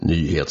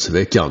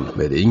Nyhetsveckan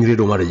med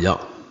Ingrid och Maria.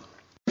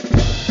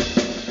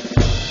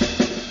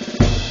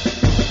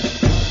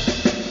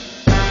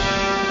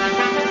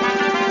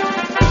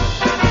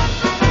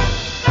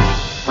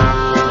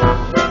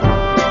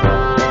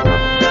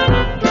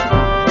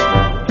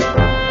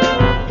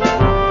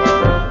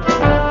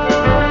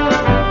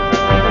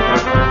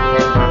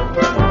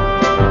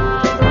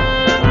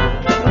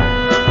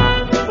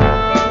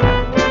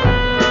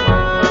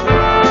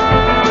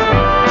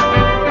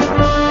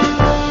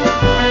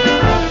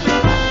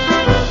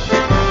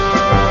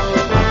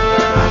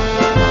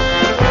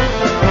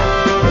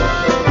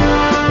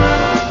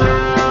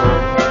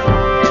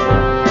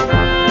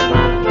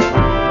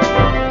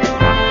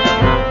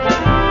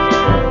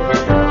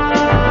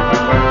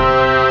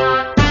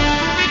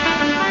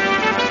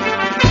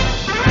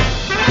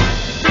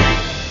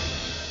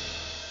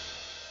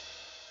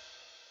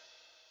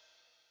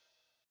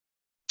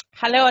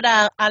 Hallå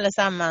där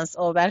allesammans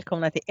och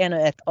välkomna till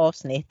ännu ett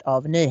avsnitt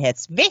av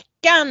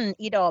Nyhetsveckan.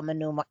 Idag med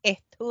nummer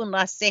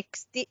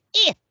 161.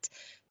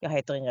 Jag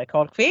heter Ingrid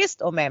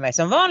Karlqvist och med mig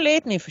som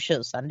vanligt min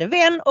förtjusande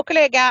vän och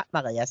kollega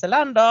Maria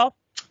Selander.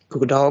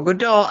 God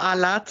dag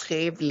alla,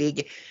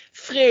 trevlig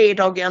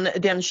fredagen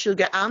den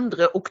 22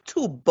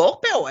 oktober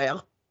på er.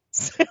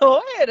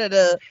 Så är det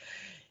du.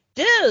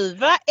 Du,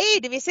 vad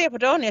är det vi ser på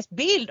Daniels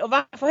bild och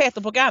varför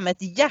heter programmet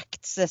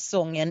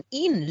Jaktsäsongen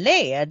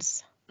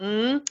inleds?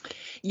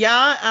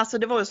 Ja, alltså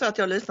det var ju så att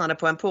jag lyssnade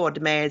på en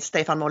podd med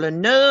Stefan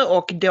Molyneux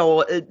och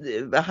då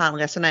han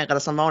resonerade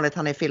som vanligt,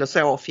 han är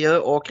filosof ju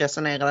och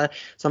resonerade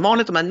som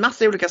vanligt om en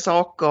massa olika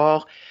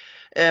saker.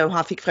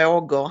 Han fick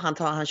frågor,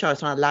 han kör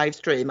sådana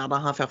livestreamar där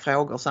han får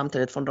frågor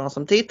samtidigt från de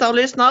som tittar och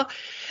lyssnar.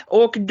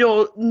 Och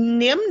då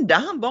nämnde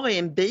han bara i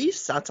en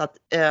bisats att,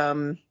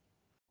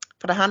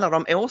 för det handlar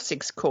om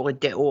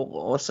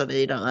åsiktskorridorer och så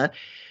vidare.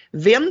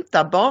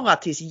 Vänta bara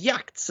tills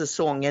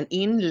jaktsäsongen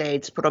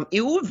inleds på de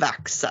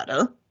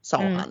ovaxade, sa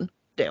han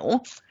då.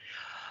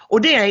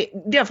 Och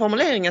den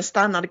formuleringen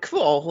stannade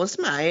kvar hos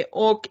mig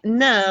och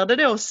när det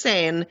då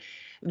sen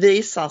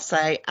visar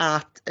sig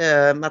att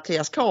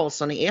Mattias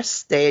Karlsson i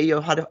SD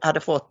ju hade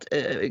fått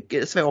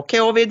svår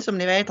covid som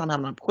ni vet, han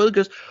hamnade på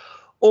sjukhus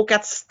och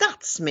att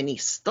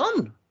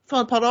statsministern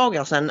för ett par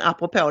dagar sedan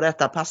apropå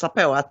detta passar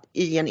på att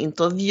i en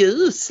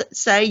intervju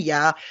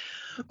säga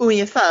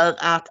ungefär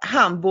att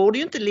han borde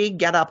ju inte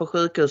ligga där på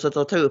sjukhuset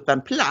och ta upp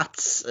en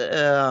plats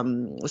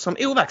som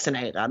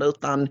ovaccinerad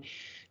utan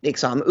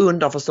liksom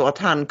underförstått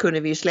han kunde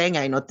vi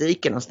slänga i något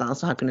dike någonstans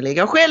så han kunde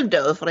ligga och själv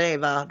dö för det är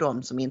vad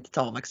de som inte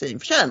tar vaccin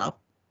förtjänar.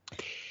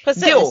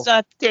 Precis, då så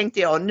att, tänkte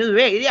jag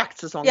nu är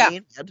jaktsäsongen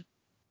inledd.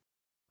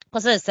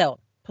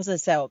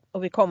 Precis så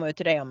och vi kommer ju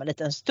till det om en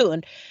liten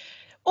stund.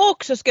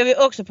 Och så ska vi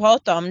också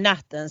prata om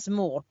nattens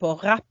mord på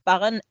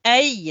rapparen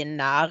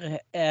Einar.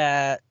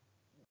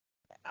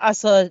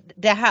 Alltså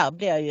det här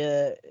blir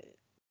ju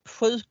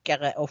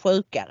sjukare och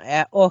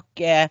sjukare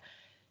och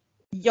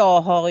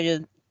jag har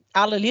ju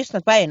aldrig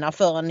lyssnat på Einar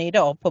förrän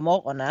idag på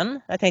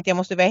morgonen. Jag tänkte jag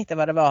måste veta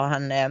vad det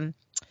var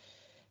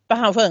vad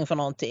han sjöng för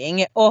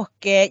någonting.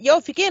 Och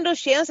jag fick ändå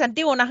känslan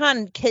då när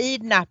han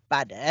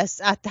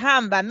kidnappades att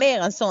han var mer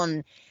en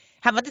sån,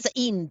 han var inte så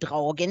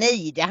indragen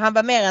i det. Han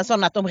var mer en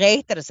sån att de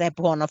retade sig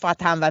på honom för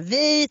att han var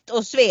vit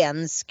och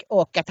svensk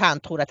och att han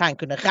trodde att han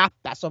kunde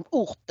rappa som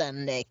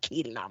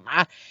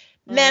orten-killarna.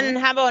 Men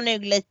han var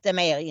nog lite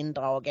mer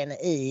indragen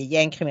i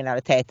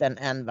gängkriminaliteten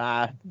än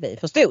vad vi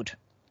förstod.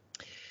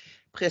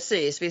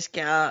 Precis, vi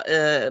ska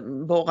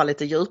borra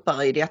lite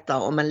djupare i detta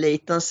om en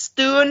liten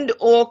stund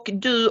och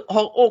du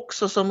har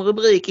också som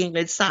rubrik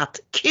Ingrid satt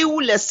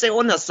coole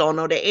Sonesson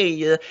och det är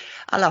ju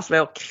allas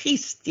vår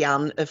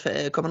Christian,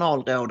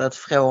 kommunalrådet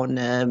från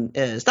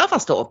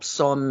Staffanstorp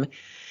som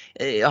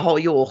har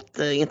gjort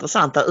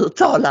intressanta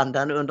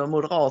uttalanden under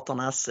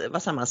Moderaternas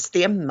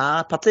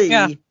stämma, parti.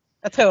 Ja.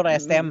 Jag tror det är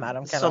stämma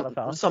de kallar det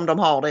för. Som de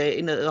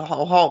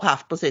har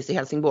haft precis i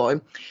Helsingborg.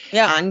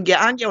 Ja.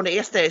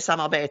 Angående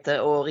SD-samarbete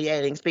och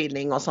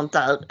regeringsbildning och sånt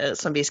där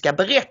som vi ska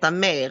berätta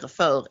mer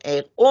för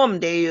er om.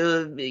 Det är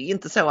ju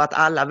inte så att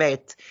alla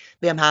vet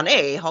vem han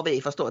är har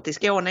vi förstått. I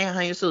Skåne är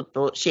han ju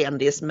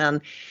superkändis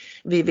men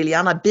vi vill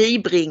gärna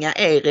bibringa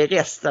er i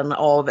resten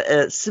av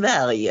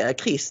Sverige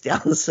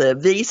Christians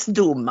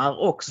visdomar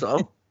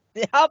också.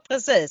 Ja,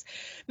 precis.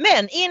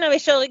 Men innan vi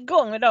kör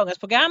igång med dagens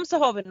program så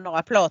har vi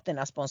några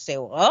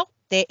platina-sponsorer.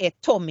 Det är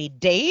Tommy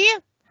D.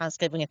 Han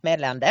skriver inget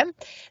meddelande.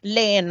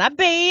 Lena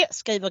B.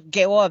 skriver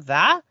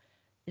gåva.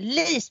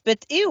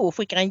 Lisbeth O.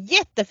 skickar en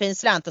jättefin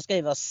slant och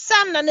skriver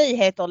sanna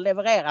nyheter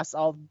levereras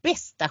av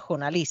bästa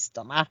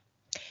journalisterna.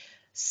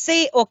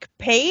 C och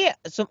P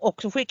som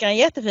också skickar en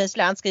jättefin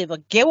slant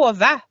skriver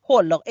gåva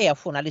håller er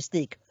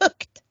journalistik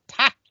högt.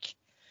 Tack!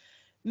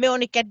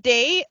 Monica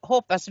D.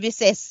 hoppas vi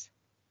ses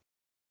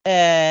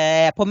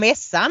på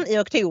mässan i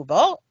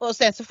oktober och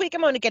sen så skickar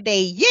Monica det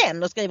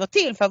igen och skriver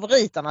till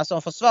favoriterna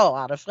som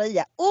försvarar det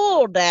fria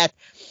ordet.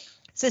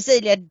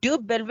 Cecilia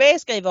W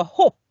skriver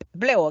hopp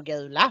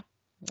blågula.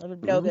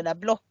 Blågula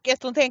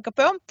blocket hon tänker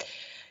på.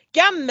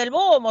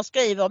 Gammelmormor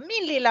skriver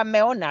min lilla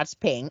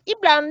månadspeng.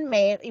 Ibland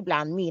mer,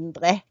 ibland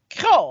mindre.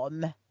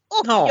 Kram.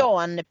 Och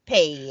Jan P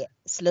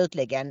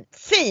slutligen,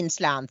 fin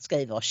slant,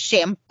 skriver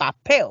kämpa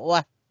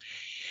på.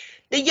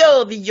 Det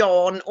gör vi,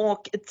 Jan,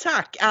 och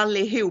tack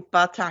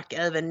allihopa, tack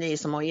även ni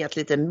som har gett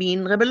lite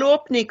mindre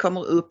belopp. Ni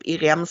kommer upp i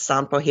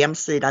remsan på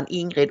hemsidan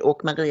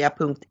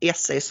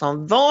ingridochmaria.se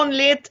som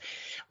vanligt.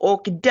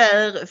 Och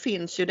där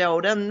finns ju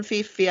då den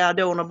fiffiga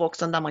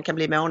donorboxen där man kan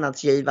bli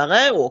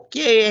månadsgivare och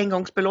ge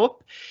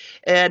engångsbelopp.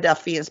 Där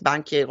finns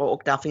bankgiro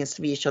och där finns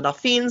Swish och där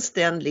finns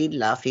den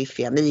lilla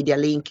fiffiga media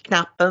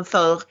link-knappen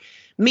för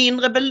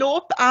mindre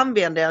belopp.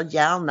 Använd er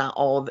gärna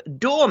av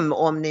dem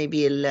om ni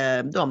vill,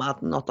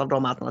 något av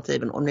de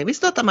alternativen, om ni vill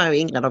stötta mig och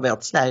Ingrid och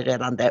vårt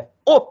Sverigeredande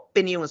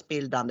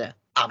opinionsbildande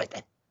arbete.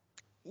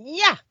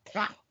 Ja,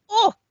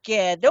 och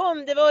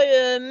det var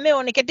ju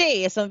Monica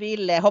D som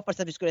ville, hoppas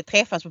att vi skulle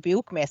träffas på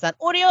bokmässan,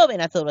 och det gör vi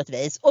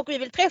naturligtvis. Och vi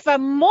vill träffa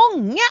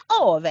många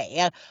av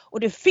er och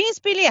det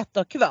finns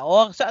biljetter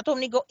kvar, så att om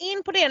ni går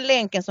in på den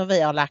länken som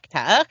vi har lagt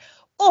här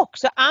och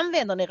så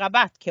använder ni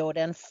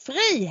rabattkoden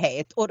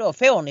frihet och då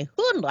får ni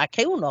 100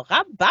 kronor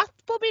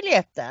rabatt på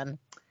biljetten.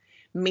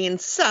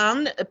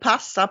 Minsann,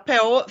 passa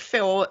på,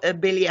 få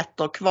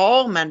biljetter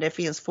kvar, men det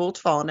finns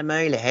fortfarande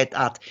möjlighet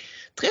att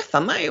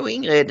träffa mig och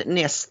Ingrid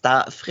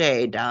nästa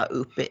fredag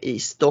uppe i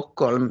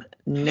Stockholm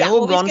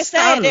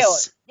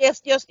någonstans.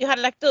 Jag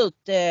hade lagt ut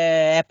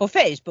på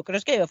Facebook och då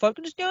skriver folk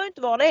att det står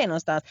inte var det är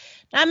någonstans.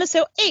 Nej, men så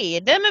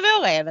är det med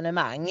våra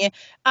evenemang.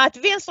 Att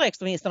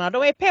vänsterextremisterna,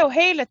 de är på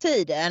hela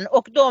tiden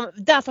och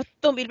därför att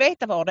de vill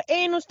veta var det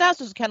är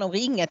någonstans, och så kan de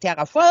ringa till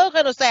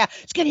arrangören och säga,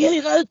 ska ni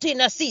hyra ut till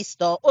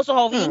nazister? Och så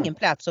har vi ingen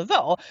plats att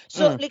vara.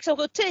 Så liksom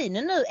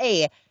rutinen nu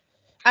är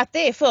att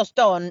det är först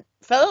dagen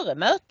före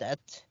mötet.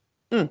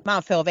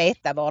 Man får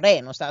veta var det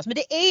är någonstans. Men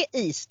det är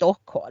i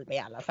Stockholm i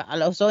alla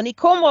fall. Och så ni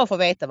kommer att få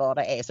veta var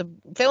det är. Så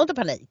få inte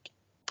panik.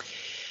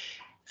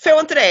 Få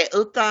inte det,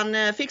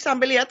 utan fixa en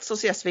biljett så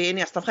ses vi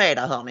nästa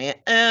fredag, hörni.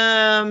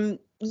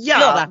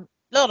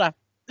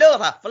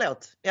 Lördag,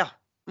 förlåt. Ja,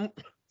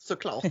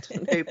 såklart.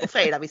 Det är ju på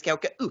fredag vi ska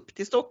åka upp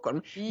till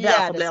Stockholm.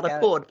 Därför blir det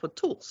podd på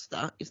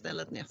torsdag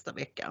istället nästa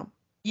vecka.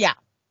 Ja,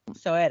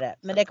 så är det.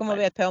 Men det kommer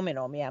vi att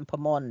påminna om igen på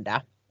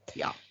måndag.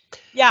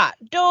 Ja,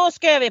 då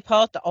ska vi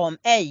prata om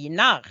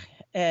Einar.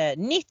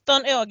 19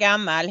 år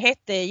gammal,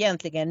 hette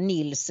egentligen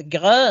Nils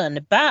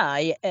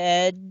Grönberg.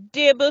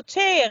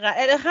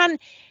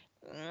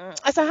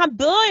 Han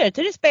började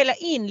till att spela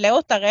in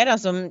låtar redan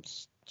som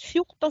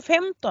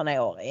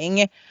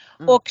 14-15-åring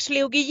och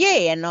slog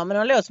igenom med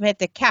en låt som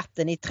hette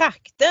Katten i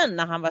trakten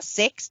när han var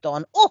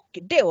 16 och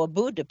då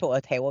bodde på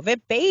ett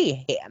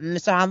HVB-hem,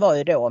 så han var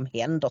ju då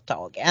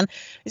omhändertagen.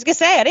 Vi ska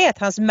säga det att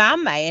hans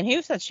mamma är en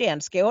hyfsat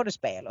känd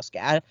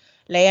skådespelerska,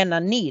 Lena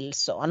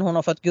Nilsson. Hon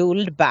har fått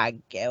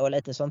Guldbagge och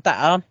lite sånt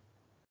där.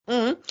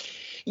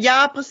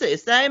 Ja,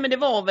 precis. Nej, men det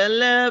var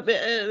väl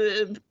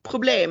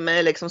problem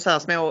med liksom så här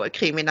små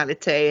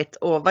kriminalitet,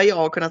 och vad jag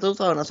har kunnat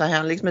utröna så är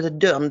han liksom inte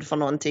dömd för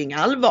någonting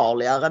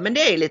allvarligare, men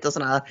det är lite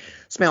sådana här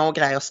små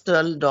grejer,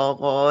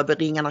 stölder och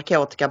ringa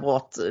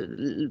narkotikabrott,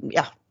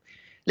 ja,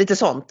 lite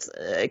sånt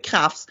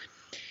krafs.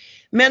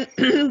 Men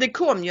det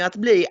kom ju att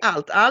bli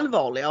allt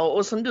allvarligare,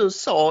 och som du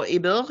sa i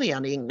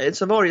början, Ingrid,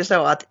 så var det ju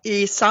så att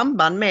i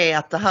samband med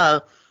att den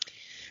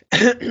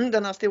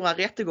här stora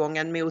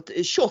rättegången mot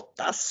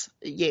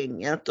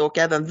Shottaz-gänget och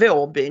även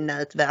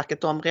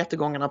Vårbynätverket, de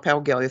rättegångarna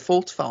pågår ju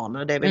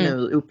fortfarande. Det är vi nu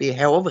uppe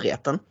i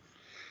hovrätten.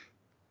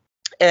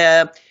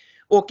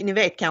 Och ni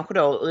vet kanske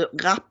då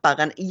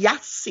rapparen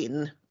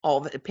Yasin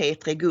av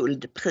P3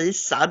 Guld,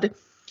 prisad.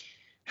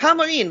 Han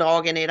var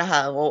indragen i det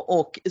här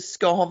och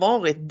ska ha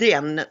varit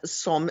den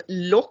som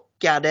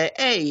lockade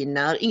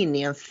Einar in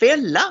i en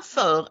fälla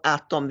för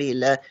att de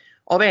ville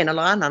av en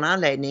eller annan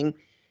anledning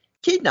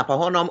kidnappa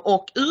honom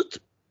och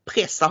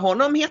utpressa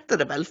honom, hette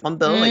det väl från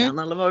början.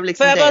 Eller var det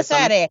liksom. Får jag bara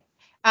säga det?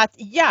 Att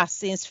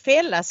Yasins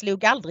fälla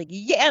slog aldrig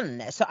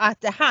igen, så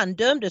att han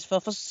dömdes för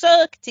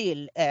försök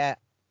till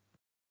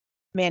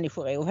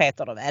människorov,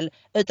 heter det väl.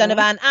 Utan det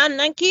var en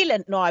annan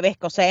kille några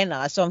veckor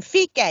senare som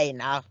fick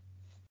Einar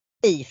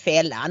i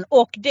fällan,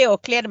 och då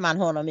klädde man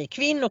honom i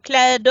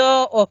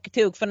kvinnokläder och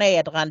tog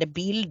förnedrande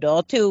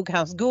bilder, tog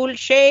hans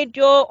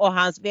guldkedjor och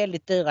hans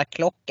väldigt dyra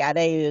klocka.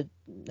 Det är ju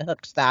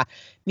högsta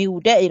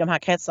mode i de här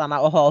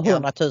kretsarna och ha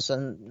 100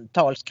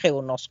 000-tals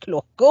kronors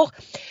klockor.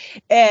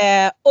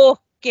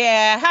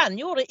 Han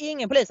gjorde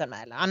ingen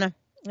polisanmälan.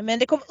 Men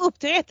det kom upp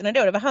till rätten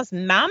ändå. Det var hans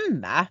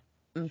mamma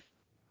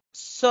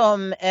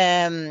som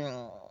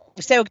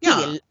såg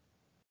till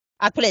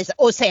att polisen,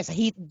 och sen så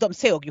de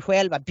såg ju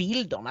själva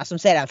bilderna som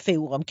sedan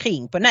for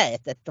omkring på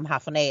nätet, de här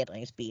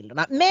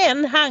förnedringsbilderna.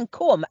 Men han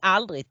kom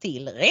aldrig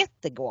till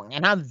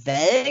rättegången, han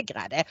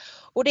vägrade.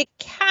 Och det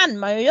kan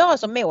man ju göra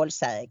som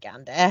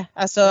målsägande.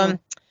 Alltså,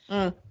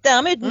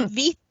 däremot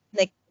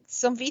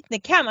som vittne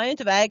kan man ju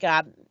inte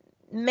vägra.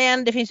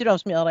 Men det finns ju de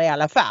som gör det i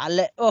alla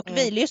fall. Och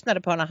vi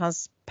lyssnade på när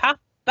hans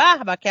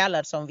pappa var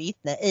kallad som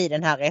vittne i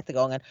den här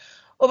rättegången.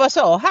 Och vad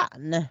sa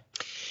han?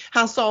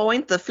 Han sa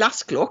inte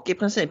flasklock i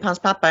princip. Hans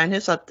pappa är en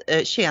hyfsat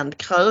känd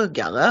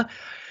krögare.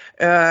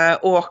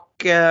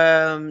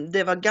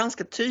 Det var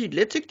ganska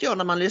tydligt tyckte jag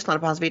när man lyssnade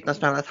på hans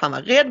vittnesmål att han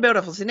var rädd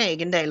både för sin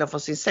egen del och för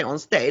sin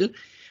sons del.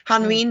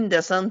 Han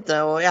mindes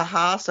inte och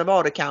jaha så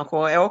var det kanske,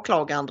 och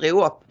åklagaren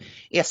drog upp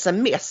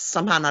sms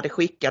som han hade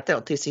skickat då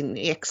till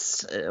sin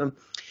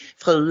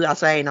fru,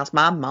 alltså Einars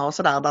mamma och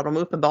sådär, där de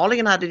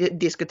uppenbarligen hade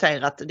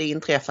diskuterat det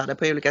inträffade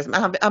på olika sätt.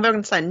 Men han vågade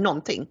inte säga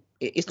någonting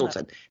i stort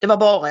sett. Det var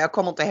bara, jag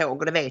kommer inte ihåg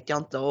och det vet jag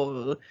inte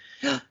och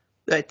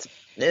vet.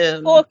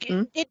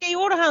 Det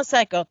gjorde han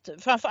säkert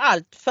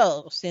framförallt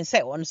för sin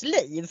sons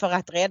liv, för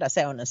att rädda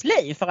sonens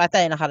liv, för att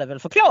Einar hade väl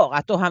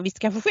förklarat och han visste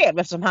kanske själv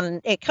eftersom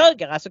han är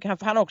krögare så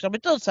kanske han också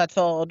blivit utsatt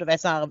för du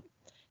vet, så här,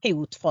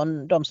 hot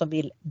från de som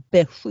vill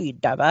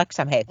beskydda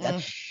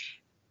verksamheten.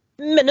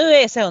 Men nu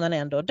är sonen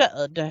ändå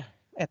död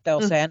ett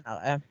år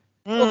senare.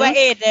 Och vad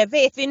är det,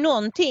 vet vi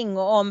någonting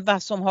om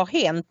vad som har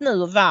hänt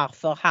nu och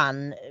varför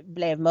han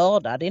blev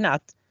mördad i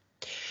natt?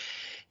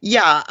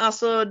 Ja,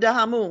 alltså det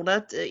här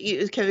mordet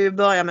kan vi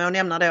börja med att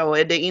nämna då.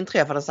 Det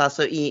inträffades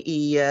alltså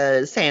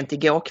sent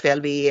igår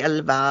kväll vid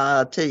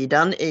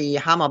 11-tiden i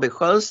Hammarby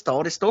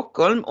sjöstad i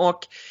Stockholm.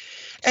 Och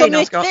som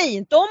är ett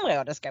fint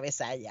område ska vi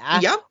säga.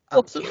 Ja,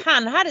 absolut. Och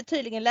han hade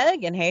tydligen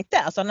lägenhet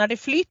där så han hade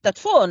flyttat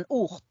från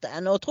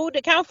orten och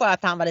trodde kanske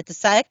att han var lite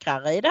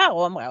säkrare i det här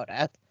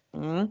området.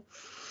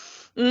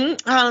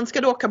 Han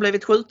ska dock ha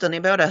blivit skjuten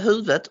i både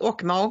huvudet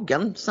och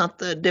magen så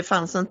att det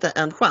fanns inte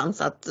en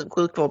chans att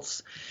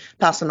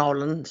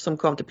sjukvårdspersonalen som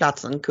kom till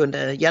platsen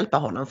kunde hjälpa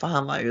honom för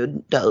han var ju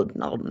död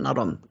när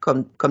de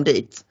kom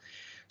dit.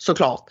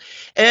 Såklart.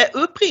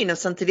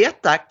 Upprinnelsen till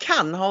detta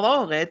kan ha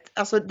varit,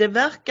 alltså det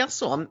verkar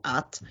som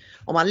att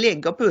om man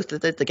lägger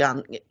pusslet lite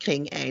grann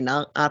kring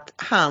Einar att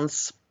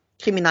hans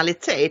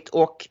kriminalitet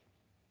och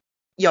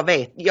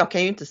jag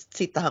kan ju inte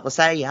sitta här och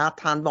säga att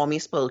han var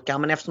missbrukare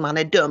men eftersom han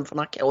är dömd för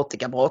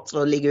narkotikabrott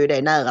så ligger ju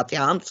det nära till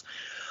hands.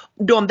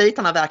 De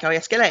bitarna verkar ha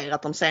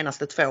eskalerat de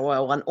senaste 2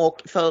 åren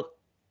och för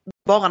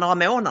bara några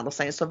månader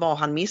sedan så var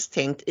han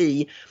misstänkt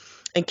i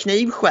en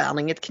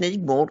knivskärning, ett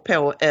knivmord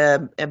på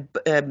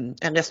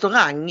en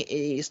restaurang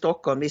i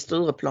Stockholm vid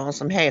Stureplan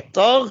som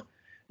heter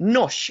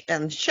Nosh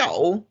and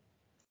Chow.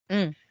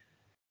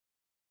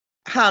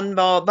 Han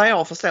var vad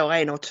jag förstår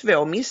en av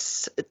 2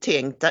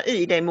 misstänkta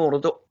i det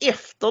mordet och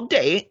efter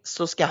det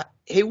så ska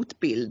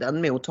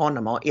hotbilden mot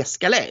honom ha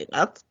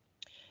eskalerat.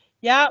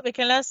 Ja, vi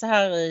kan läsa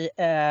här i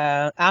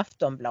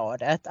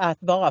Aftonbladet att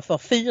bara för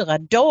 4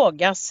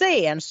 dagar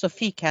sedan så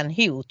fick han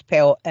hot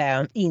på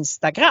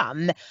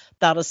Instagram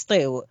där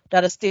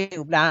det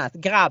stod bland annat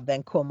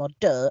grabben kommer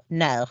dö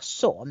när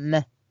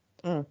som.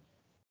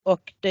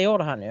 Och det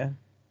gjorde han ju.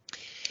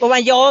 Och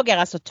man jagar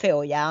alltså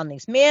 2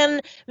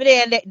 gärningsmän. Men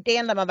det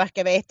enda man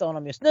verkar veta om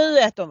dem just nu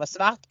är att de var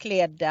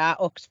svartklädda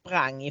och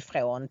sprang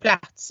ifrån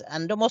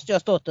platsen. De måste ju ha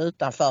stått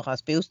utanför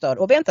hans bostad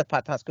och väntat på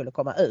att han skulle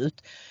komma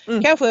ut.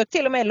 Kanske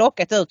till och med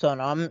lockat ut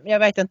honom. Jag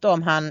vet inte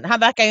om han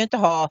verkar ju inte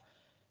ha...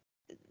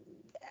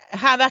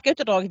 Han verkar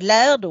inte ha dragit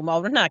lärdom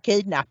av den här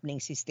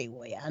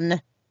kidnappningshistorien.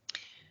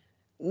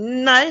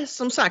 Nej,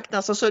 som sagt,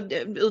 alltså, så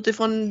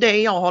utifrån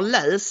det jag har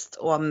läst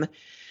om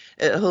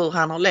hur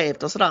han har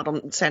levt och sådär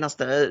de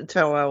senaste 2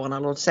 åren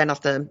eller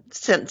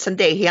sen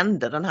det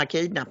hände, den här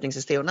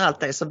kidnappningshistorien och allt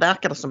det, så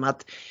verkar det som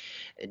att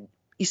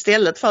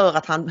istället för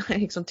att han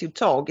liksom tog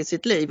tag i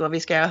sitt liv, och vi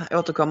ska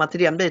återkomma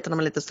till den biten om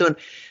en liten stund,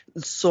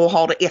 så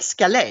har det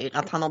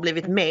eskalerat. Han har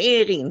blivit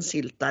mer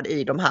insyltad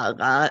i de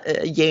här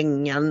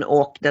gängen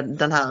och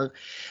den här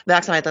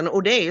verksamheten.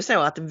 Och det är ju så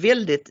att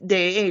det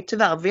är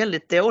tyvärr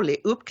väldigt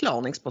dålig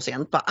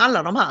uppklarningsprocent på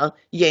alla de här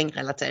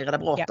gängrelaterade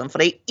brotten. Ja. För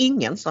det är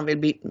ingen som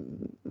vill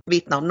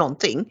vittna om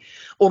någonting.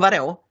 Och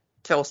vadå?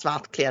 2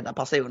 svartklädda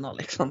personer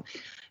liksom.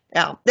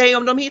 Ja, det är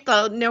om de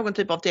hittar någon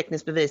typ av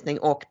teknisk bevisning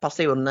och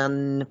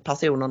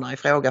personerna i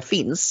fråga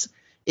finns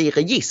i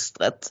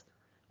registret.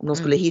 Om de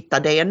skulle hitta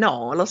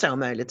DNA eller så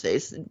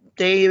möjligtvis.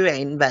 Det är ju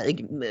en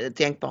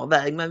tänkbar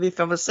väg, men vi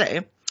får väl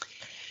se.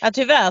 Ja,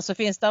 tyvärr så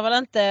finns det väl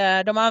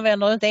inte, de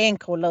använder inte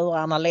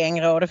enkrolurarna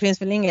längre och det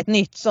finns väl inget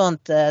nytt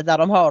sånt där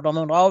de har dem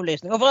under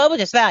avlyssning. Och för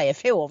övrigt i Sverige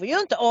får vi ju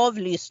inte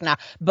avlyssna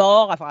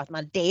bara för att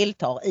man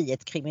deltar i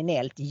ett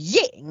kriminellt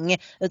gäng.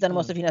 Utan det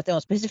måste finnas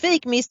en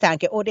specifik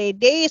misstanke och det är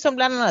det som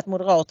bland annat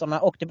Moderaterna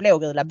och det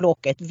blågula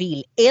blocket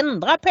vill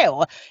ändra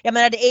på. Jag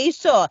menar det är ju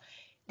så...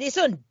 Det är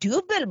sån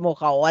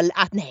dubbelmoral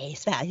att nej, i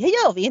Sverige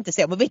gör vi inte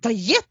så. Men vi tar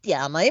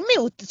jättegärna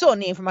emot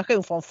sån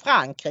information från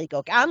Frankrike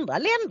och andra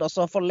länder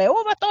som får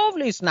lov att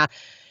avlyssna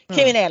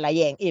kriminella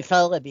gäng i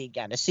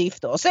förebyggande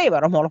syfte och se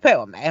vad de håller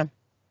på med.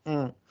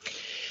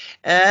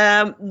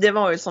 Det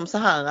var ju som så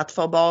här att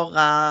för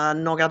bara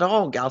några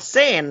dagar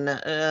sen,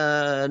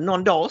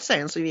 någon dag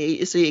sen så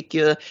gick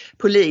ju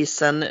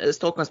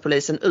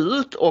Stockholmspolisen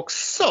ut och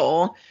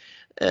sa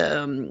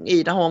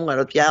i det här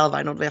området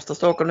Järva i nordvästra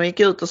Stockholm och gick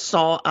ut och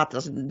sa att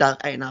alltså, där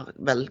Einar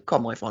väl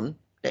kommer ifrån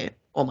det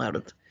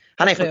området.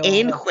 Han är från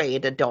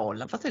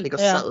Enskededalen fast det ligger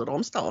söder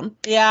om stan.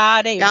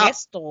 Ja, det är ju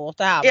västerort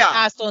det här.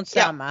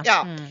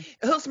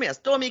 Hur som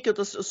helst, de gick ut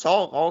och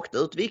sa rakt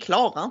ut, vi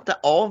klarar inte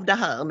av det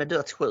här med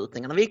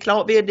dödsskjutningarna.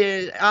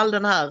 All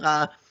den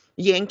här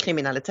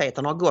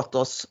gängkriminaliteten har gått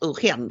oss ur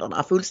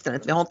händerna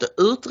fullständigt. Vi har inte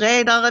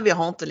utredare, vi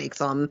har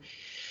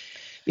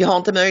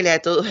inte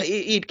möjlighet att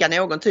idka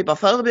någon typ av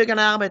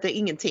förebyggande arbete,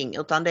 ingenting,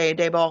 utan det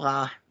är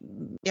bara,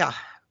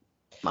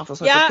 man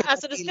försöker. Ja,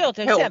 alltså det står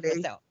till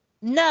exempel så.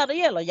 När det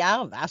gäller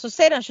Järva, så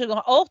sedan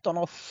 2018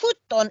 har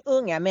 17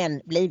 unga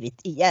män blivit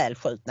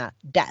ihjälskjutna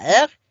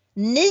där.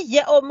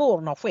 9 av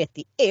morden har skett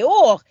i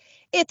år.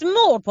 Ett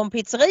mord på en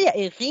pizzeria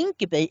i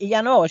Rinkeby i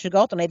januari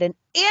 2018 är den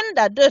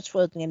enda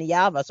dödsskjutningen i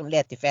Järva som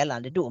lett till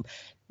fällande dom.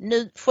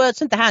 Nu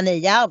sköts inte han i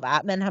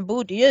Järva, men han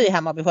bodde ju i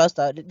Hammarby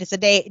Sjöstad. Så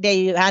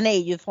han är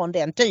ju från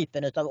den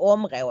typen av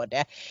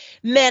område.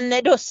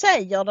 Men då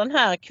säger den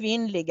här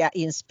kvinnliga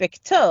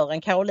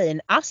inspektören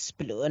Caroline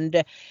Asplund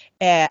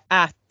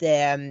att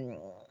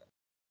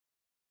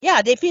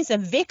det finns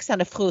en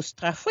växande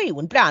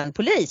frustration bland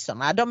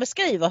poliserna. De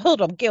beskriver hur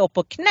de går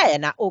på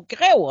knäna och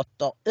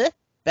gråter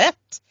öppet.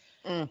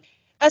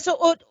 Alltså,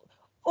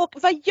 och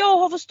vad jag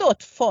har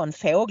förstått från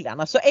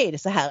fåglarna så är det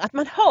så här att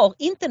man har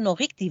inte någon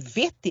riktigt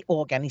vettig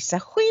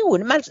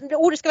organisation.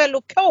 Det ska vara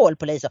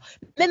lokalpoliser.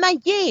 Men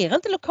man ger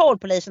inte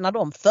lokalpoliserna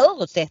de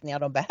förutsättningar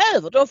de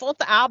behöver. De får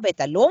inte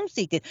arbeta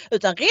långsiktigt,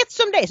 utan rätt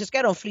som det så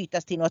ska de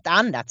flyttas till något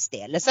annat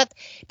ställe. Så att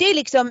det är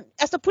liksom,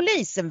 alltså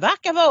polisen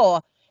verkar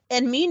vara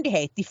en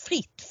myndighet i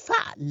fritt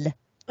fall.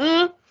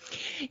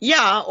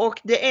 Ja, och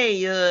det är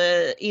ju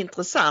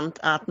intressant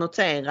att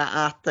notera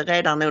att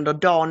redan under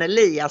Dan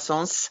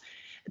Eliassons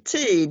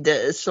tid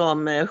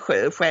som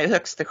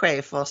högste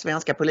chef för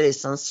svenska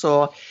polisen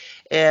så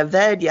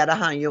vädjade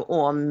han ju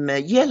om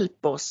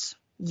hjälp oss.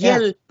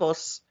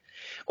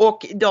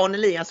 Och Dan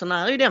Eliasson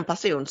är ju den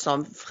person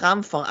som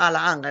framför alla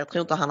andra, jag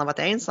tror inte han har varit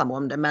ensam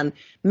om det, men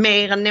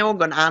mer än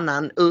någon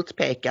annan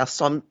utpekas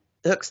som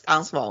högst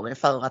ansvarig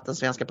för att den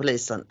svenska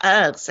polisen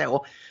är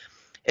så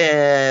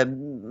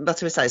vad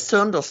ska vi säga,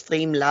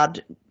 sönderstrimlad,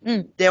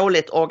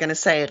 dåligt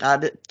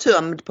organiserad,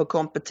 tömd på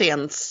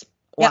kompetens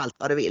och allt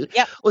vad du vill.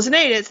 Och sen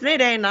är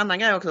det en annan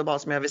grej också bara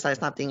som jag vill säga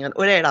snabbt, Ingrid,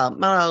 och det är där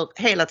man hör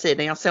hela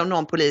tiden, jag såg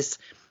någon polis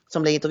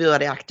som blev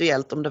intervjuad i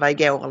Aktuellt, om det var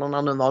igår eller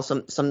när det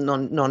var, som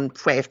någon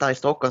chef där i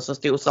Stockholm som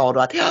stod och sa då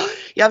att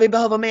vi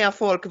behöver mer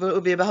folk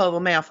och vi behöver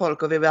mer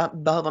folk och vi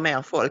behöver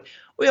mer folk.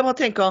 Och jag bara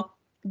tänker,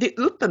 det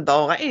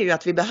uppenbara är ju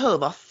att vi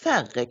behöver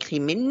färre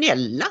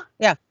kriminella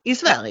i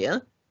Sverige.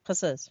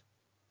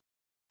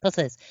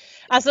 Precis.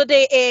 Alltså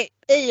det är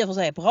i och för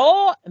sig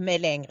bra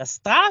med längre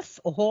straff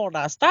och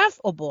hårdare straff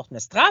och bort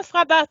med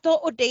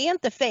straffrabatter, och det är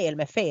inte fel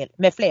med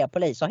fler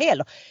poliser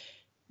heller.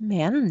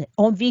 Men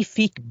om vi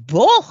fick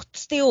bort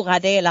stora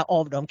delar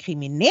av de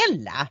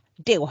kriminella,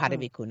 då hade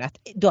vi kunnat,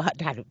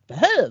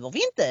 behöver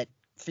vi inte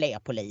fler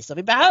poliser.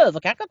 Vi behöver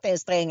kanske inte en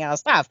strängare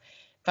straff.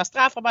 För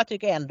straffrabatt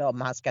tycker jag ändå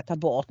man ska ta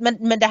bort.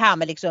 Men det här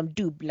med liksom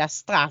dubbla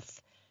straff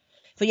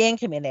för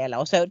gängkriminella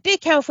och så, det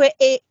kanske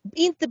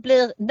inte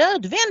blir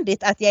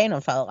nödvändigt att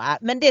genomföra,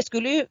 men det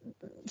skulle ju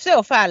i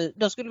så fall,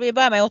 då skulle vi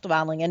börja med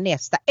återvandringen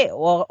nästa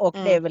år, och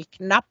det är väl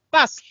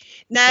knappast.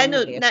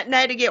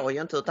 Nej, det går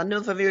ju inte, utan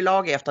nu får vi ju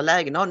laga efter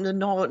lägen.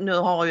 Nu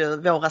har ju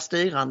våra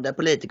styrande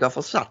politiker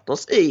försatt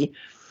oss i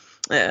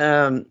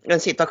en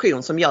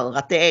situation som gör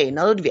att det är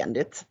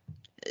nödvändigt.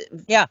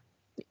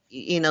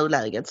 I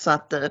nuläget. Så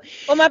att,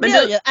 och man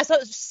blir ju, alltså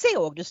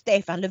såg du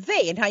Stefan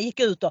Löfven, han gick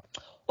ut och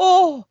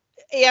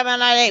jag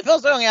menar, det är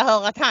första gången jag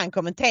hör att han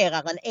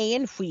kommenterar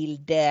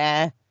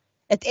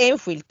ett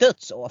enskilt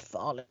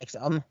dödsoffer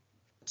liksom.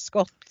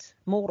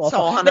 Mordoffer.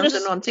 Sa han inte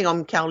någonting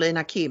om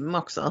Carolina Kim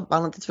också? Var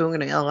han inte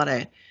tvungen att göra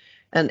det?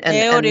 En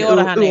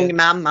ung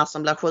mamma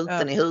som blir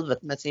skjuten i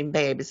huvudet med sin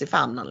bebis i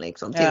famnen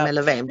liksom. Till och med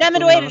Löfven. Nej,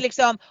 men då är det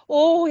liksom,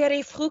 det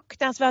är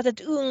fruktansvärt,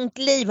 ett ungt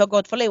liv har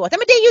gått förlorat. Nej,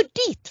 men det är ju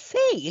ditt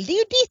fel. Det är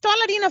ju ditt och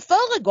alla dina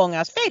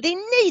föregångares fel. Det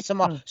är ni som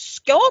har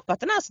skapat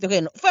den här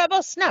situationen. Får jag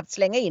bara snabbt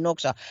slänga in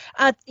också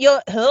att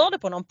jag hörde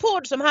på någon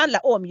podd som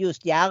handlar om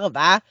just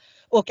Järva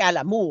och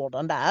alla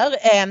morden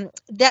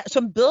där,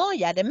 som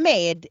började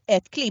med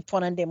ett klipp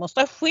från en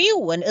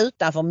demonstration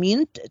utanför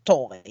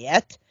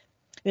Mynttorget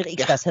vid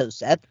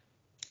Riksdagshuset.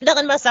 Där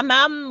en massa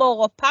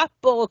mammor och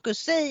pappor och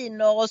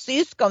kusiner och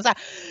syskon så här,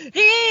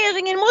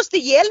 regeringen måste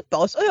hjälpa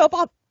oss. Och jag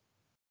bara,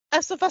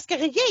 alltså vad ska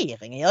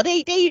regeringen göra? Det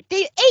är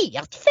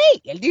ert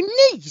fel. Det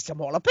är ni som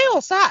håller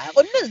på så här.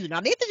 Och nu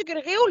när ni inte tycker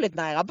det är roligt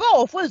när era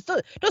barn skjuts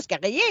ut, då ska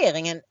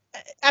regeringen,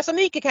 alltså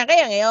mycket kan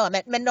regeringen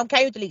göra, men de kan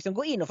ju inte liksom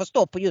gå in och få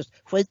stopp på just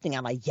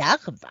skjutningarna i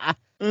Järva.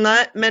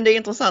 Nej, men det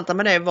intressanta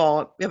med det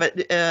var,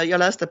 jag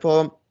läste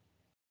på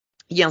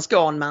Jens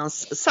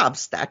Ganmans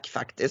Substack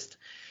faktiskt.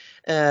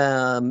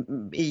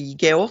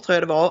 Igår tror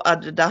jag det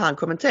var, där han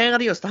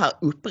kommenterade just det här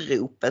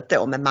uppropet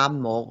då med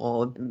mammor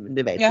och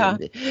du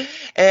vet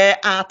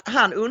att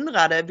han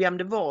undrade vem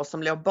det var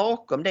som låg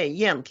bakom det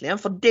egentligen,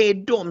 för det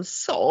de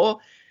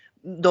sa,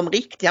 de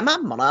riktiga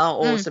mammorna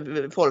och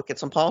folket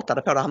som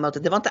pratade på det här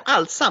mötet, det var inte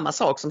alls samma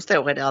sak som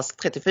står i deras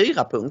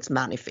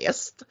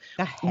 34-punktsmanifest.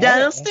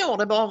 Där står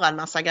det bara en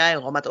massa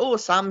grejer om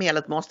att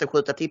samhället måste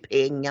skjuta till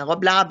pengar och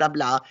bla bla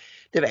bla.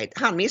 du vet,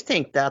 han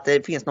misstänkte att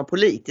det finns någon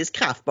politisk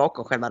kraft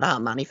bakom själva det här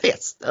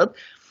manifestet.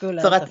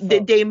 Skulle För inte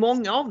att det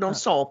många av dem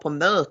sa på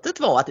mötet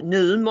var att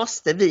nu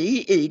måste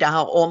vi i det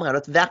här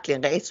området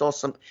verkligen resa oss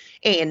som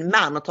en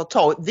man och ta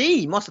tag.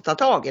 Vi måste ta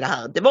tag i det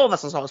här. Det var vad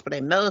som sades på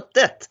det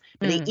mötet.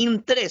 Men det är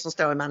inte det som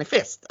står i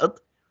manifestet.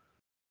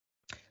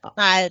 Ja.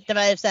 Nej, det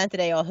var inte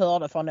det jag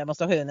hörde från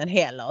demonstrationen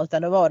heller,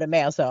 utan då var det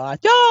mer så att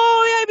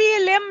jag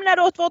vill lämna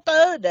det åt vårt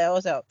öde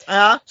och så.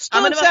 Ja,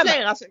 men det var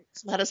flera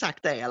som hade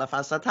sagt det i alla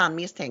fall, så att han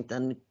misstänkte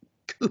en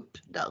kupp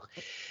där.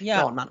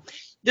 Ja.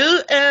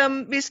 Du,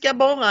 vi ska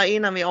bara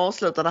innan vi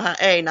avslutar det här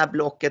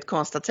Einar-blocket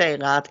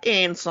konstatera att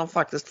en som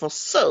faktiskt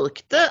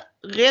försökte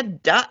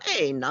rädda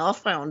Einar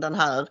från den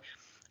här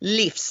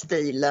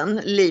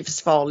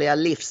livsfarliga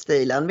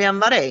livsstilen. Vem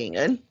var det,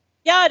 Ingrid?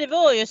 Ja, det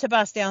var ju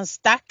Sebastian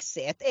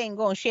Staxet, en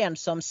gång känd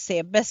som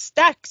Sebbe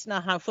Stax,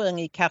 när han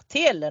sjöng i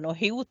Kartellen och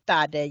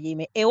hotade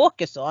Jimmy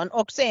Åkesson.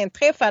 Och sen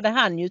träffade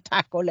han ju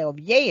tack och lov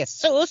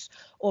Jesus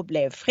och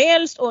blev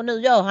frälst, och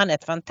nu gör han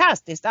ett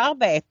fantastiskt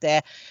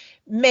arbete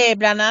med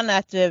bland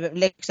annat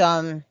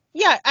liksom,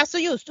 alltså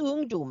just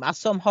ungdomar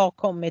som har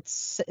kommit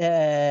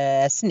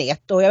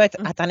snett, och jag vet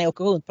att han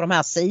åker runt på de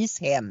här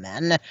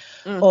SIS-hemmen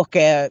och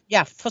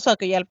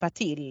försöker hjälpa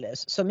till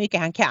så mycket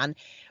han kan.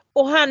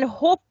 Och han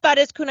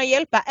hoppades kunna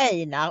hjälpa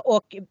Einar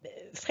och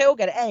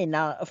frågade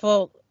Einar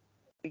för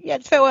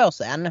 2 år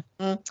sedan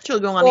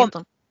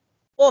 2019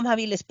 om han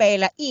ville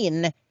spela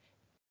in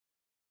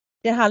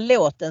den här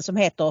låten som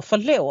heter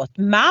Förlåt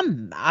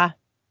mamma,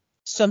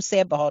 som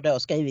Sebbe har då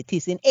skrivit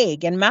till sin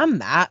egen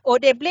mamma, och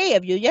det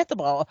blev ju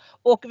jättebra,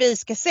 och vi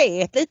ska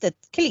se ett litet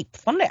klipp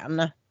från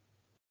den.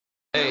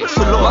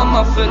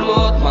 Mamma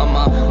förlåt,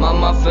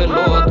 mamma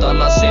förlåt.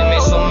 Alla ser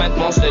mig som ett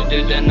monster,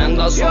 du är den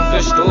enda som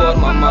förstår.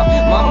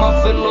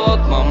 Mamma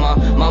förlåt,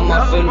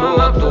 mamma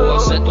förlåt.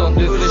 Oavsett om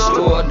du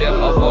förstår, det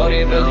har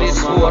varit väldigt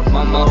svårt.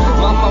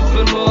 Mamma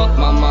förlåt,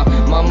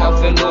 mamma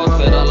förlåt.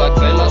 För alla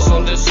kvällar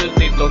som du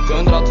suttit och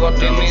undrat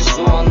vart är min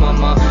son.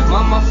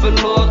 Mamma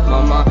förlåt,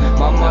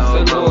 mamma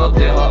förlåt.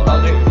 Det har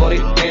aldrig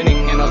varit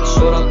meningen att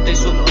såra dig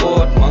så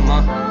hårt,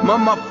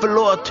 Mamma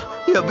förlåt,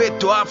 jag vet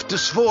du har haft det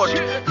svårt.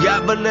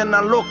 Djävulen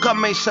han lockar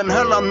mig, sen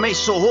höll han mig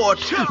så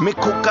hårt. Med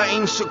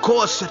kokain,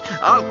 psykoser,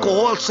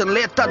 alkohol, sen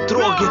letar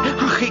droger.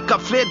 Han skickar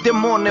fler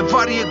demoner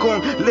varje gång.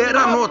 Lär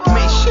han åt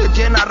mig,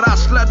 kedjorna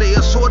rasslade,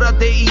 jag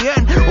sårade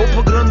igen. Och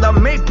på grund av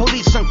mig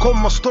polisen kom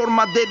och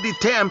stormade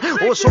ditt hem.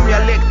 Och som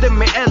jag lekte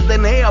med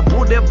elden, jag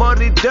borde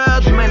varit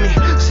död. Men i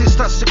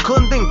sista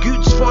sekunden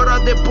Gud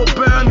svarade på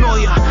bön. Och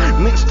jag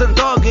minns den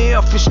dagen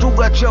jag förstod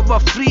att jag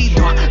var fri.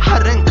 Då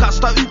Herren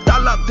kastade ut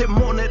alla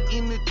demoner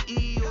inuti.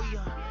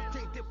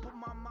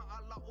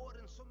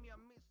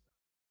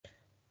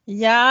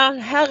 Ja,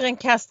 Herren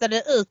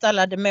kastade ut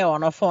alla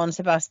demoner från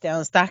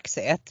Sebastian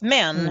Staxet,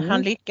 men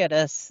han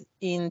lyckades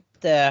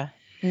inte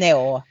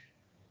nå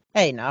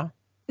Einar.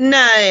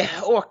 Nej,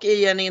 och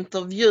i en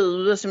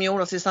intervju som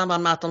gjordes i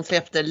samband med att de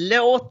släppte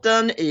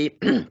låten i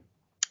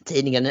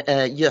tidningen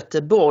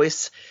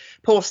Göteborgs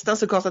Posten,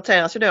 så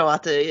konstateras ju då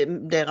att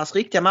deras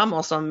riktiga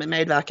mammor som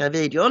medverkar i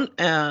videon,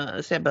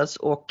 Sebbes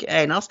och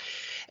Einars,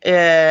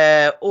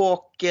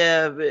 och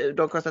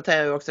de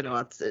konstaterar ju också då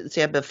att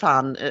Sebbe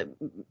fann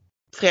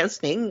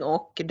frälsning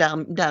och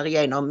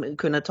därigenom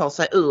kunde ta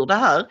sig ur det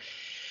här.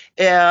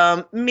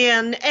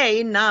 Men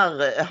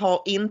Einar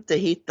har inte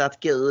hittat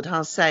Gud.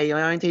 Han säger,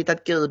 jag har inte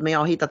hittat Gud, men jag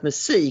har hittat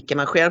musiken.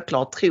 Men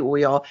självklart tror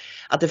jag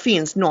att det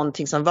finns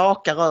någonting som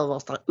vakar över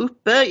oss där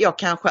uppe. Jag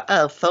kanske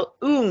är för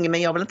ung,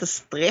 men jag vill inte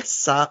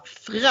stressa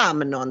fram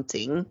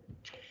någonting.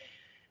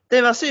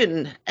 Det var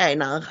synd,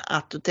 Einar,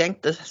 att du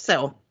tänkte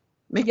så.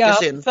 Mycket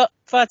synd.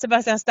 För att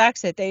Sebastian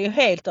Staxet är ju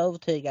helt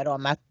övertygad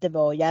om att det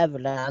var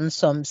djävulen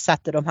som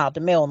satte de här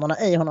demonerna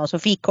i honom, som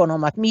fick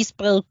honom att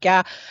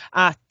missbruka,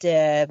 att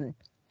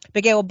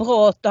begå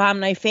brott och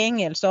hamna i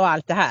fängelse och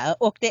allt det här.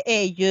 Och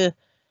det är ju,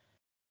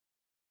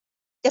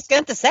 jag ska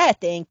inte säga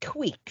att det är en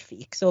quick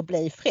fix att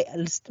bli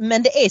frälst,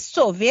 men det är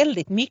så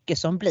väldigt mycket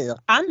som blir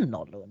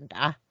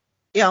annorlunda.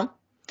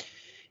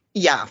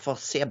 Ja, för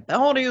Sebbe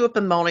har det ju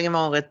uppenbarligen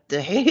varit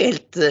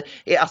helt,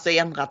 alltså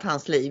ändrat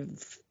hans liv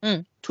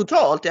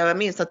totalt. Jag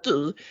minns att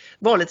du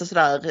var lite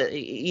sådär,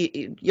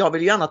 jag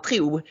vill ju gärna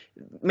tro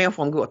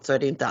människor om gott, så är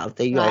det inte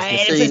alltid jag som är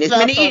cynisk.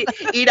 Men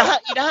i det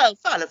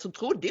här fallet så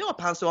trodde jag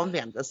på hans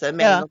omvändelse.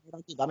 Men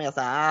du var mer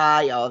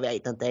såhär, jag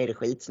vet inte, är det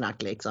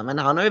skitsnack liksom. Men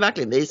han har ju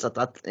verkligen visat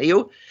att,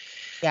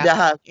 det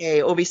här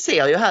är, och vi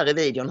ser ju här i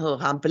videon hur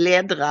han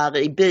bläddrar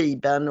i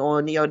Bibeln,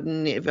 och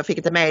jag fick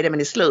inte med det,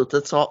 men i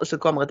slutet så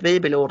kommer ett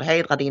bibelord: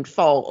 hedra din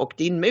far och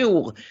din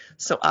mor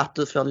så att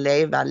du får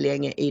leva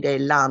länge i det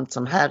land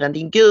som Herren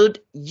din Gud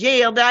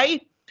ger dig.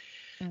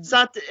 Så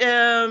att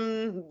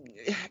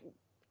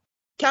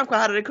kanske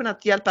hade det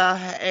kunnat hjälpa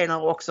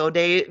Einar också.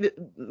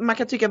 Man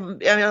kan tycka,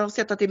 jag har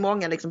sett att det är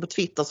många liksom på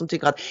Twitter som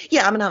tycker att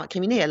men han var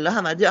kriminell och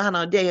han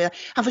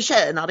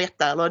förtjänar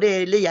detta, eller det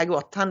är lika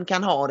gott, han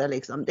kan ha det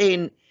liksom. Det är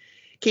en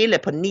kille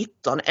på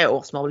 19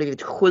 år som har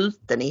blivit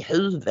skjuten i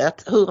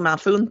huvudet. Hur man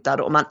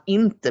funtad om man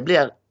inte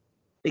blir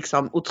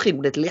liksom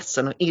otroligt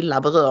ledsen och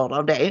illa berörd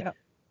av det.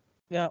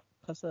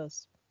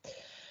 Precis.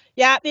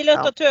 Ja, vi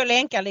låter 2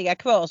 länkar ligga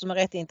kvar som är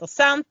rätt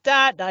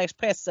intressanta. Där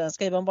Expressen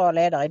skriver en bra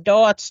ledare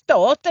idag att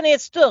staten är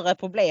ett större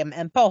problem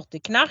än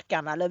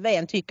partyknarkarna.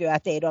 Löfven tycker ju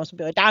att det är de som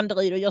bor i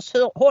Danderyd och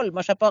Djursholm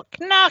och köper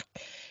knark.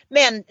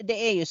 Men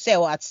det är ju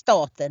så att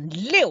staten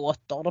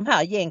låter de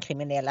här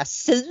gängkriminella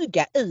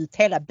suga ut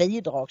hela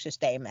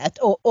bidragssystemet.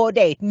 Och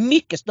det är ett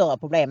mycket större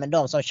problem än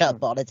de som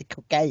köper lite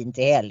kokain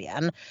till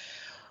helgen.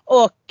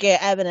 Och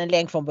även en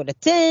länk från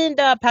Bulletin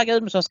där Per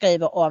Gudmundsson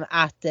skriver om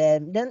att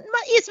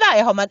i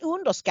Sverige har man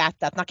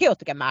underskattat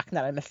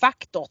narkotikamarknaden med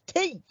faktor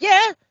 10.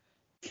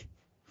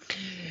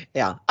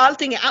 Ja,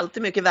 allting är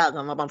alltid mycket värre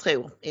än vad man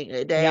tror.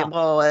 Det är en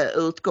bra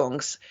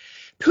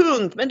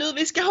utgångspunkt. Men du,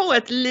 vi ska ha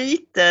ett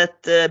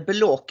litet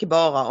block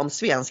bara om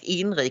svensk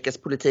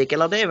inrikespolitik.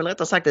 Eller det är väl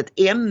rättare sagt ett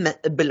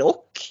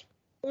M-block.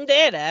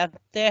 Det är det.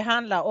 Det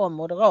handlar om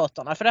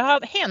Moderaterna. För det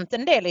har hänt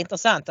en del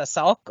intressanta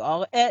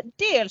saker.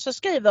 Dels så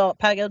skriver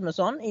Per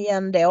Gudmundsson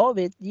igen då,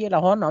 vi gillar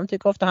honom,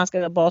 tycker ofta han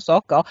skriver bra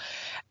saker,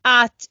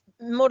 att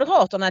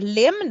Moderaterna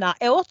lämnar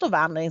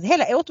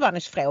hela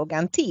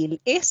återvandringsfrågan till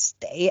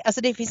SD.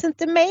 Alltså det finns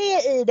inte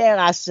med i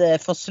deras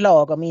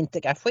förslag om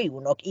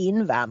integration och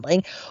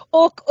invandring.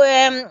 Och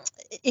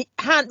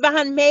vad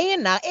han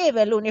menar är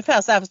väl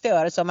ungefär så här, förstår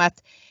jag det som,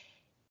 att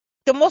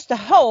de måste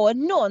ha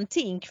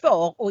någonting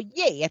kvar att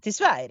ge till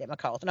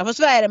Sverigedemokraterna.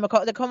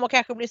 För det kommer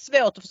kanske bli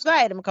svårt att få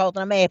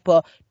Sverigedemokraterna med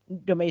på,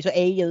 de är ju så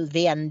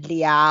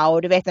EU-vänliga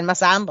och du vet en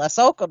massa andra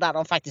saker där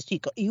de faktiskt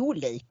tycker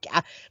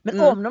olika.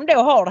 Men om de då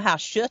har det här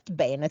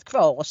köttbenet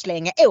kvar och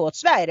slänga åt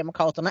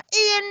Sverigedemokraterna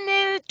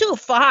en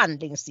tuff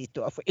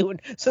förhandlingssituation,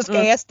 så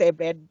ska SD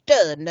bli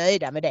död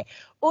nöjda med det.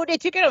 Och det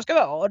tycker jag de ska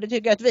vara, och det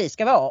tycker jag att vi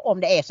ska vara,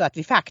 om det är så att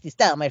vi faktiskt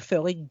därmed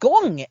får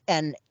igång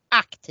en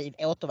aktiv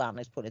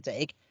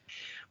återvandringspolitik.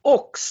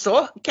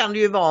 Också kan det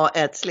ju vara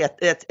ett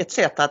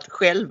sätt att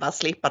själva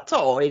slippa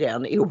ta i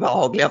den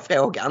obehagliga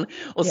frågan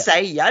och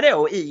säga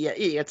då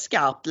i ett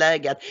skarpt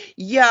läge att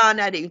det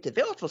är ju inte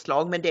vårt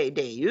förslag, men det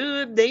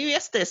är ju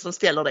SD som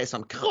ställer det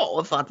som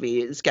krav för att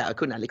vi ska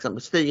kunna liksom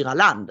styra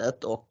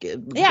landet och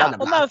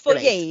och man får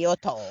ge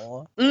och ta.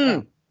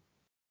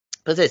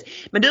 Precis.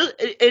 Men du,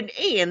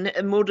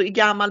 en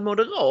gammal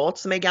moderat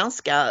som är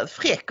ganska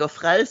fräck och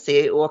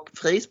fräsig och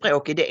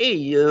frispråkig, det är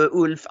ju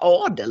Ulf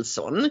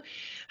Adelsohn.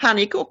 Han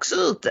gick också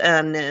ut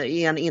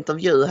i en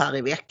intervju här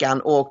i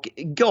veckan och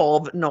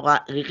gav några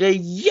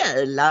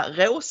rejäla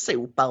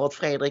råsopar åt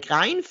Fredrik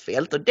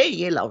Reinfeldt, och det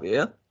gillar vi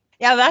ju.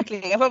 Ja,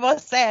 verkligen. Jag får bara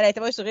säga det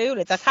var ju så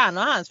roligt att han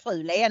och hans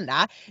fru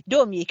Lena,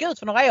 de gick ut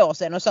för några år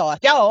sedan och sa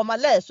att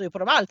man läser ju på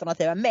de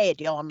alternativa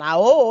medierna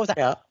och så.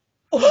 Ja.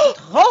 Och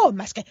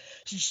ramaskri,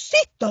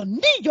 sitter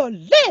ni och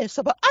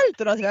läser på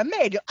alternativa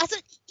medier? Alltså,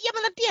 jag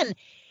menar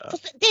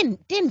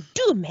den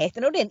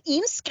dumheten och den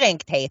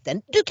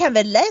inskränktheten. Du kan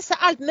väl läsa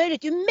allt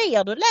möjligt. Ju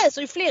mer du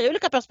läser, ju fler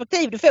olika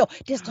perspektiv du får,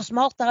 desto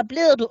smartare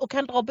blir du och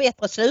kan dra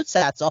bättre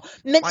slutsatser.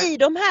 Men i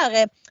de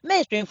här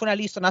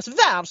mainstream-journalisternas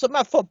värld, så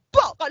man får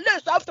bara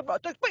läsa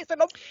Aftonbladet.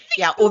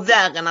 Ja, och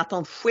värre än att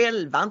de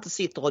själva inte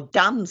sitter och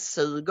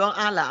dammsuger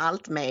alla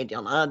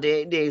altmedierna.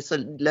 Det är ju så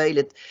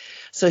löjligt,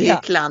 så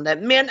hycklande.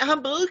 Men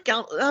han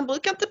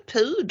brukar inte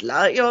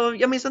pudla.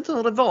 Jag minns inte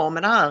hur det var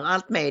med det här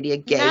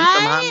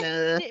altmediegate.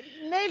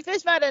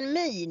 Möjligtvis var det en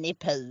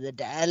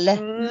minipudel.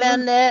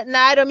 Men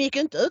nej, de gick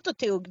inte ut och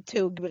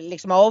tog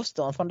liksom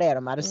avstånd från det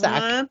de hade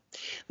sagt.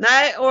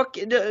 Nej, och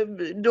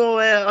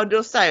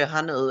då säger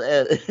han nu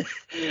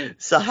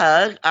så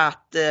här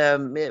att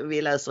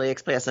vi läser i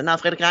Expressen. När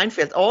Fredrik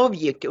Reinfeldt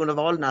avgick under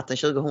valnatten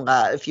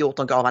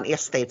 2014 gav han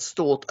SD ett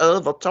stort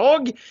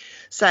övertag,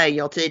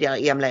 säger tidigare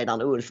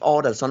EM-ledaren Ulf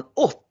Adelsohn.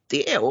 80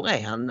 år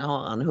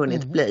har han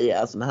hunnit bli,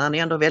 alltså, men han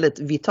är ändå väldigt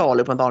vital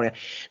uppenbarligen.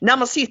 När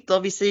man sitter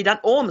vid sidan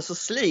om så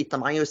sliter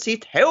man ju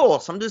sitt hår,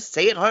 som du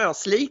ser har jag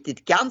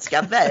slitit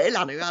ganska väl,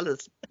 han är ju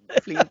alldeles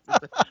flintig.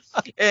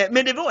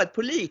 Men det var ett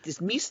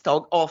politiskt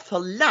misstag av för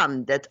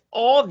landet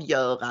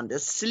avgörande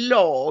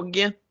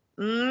slag.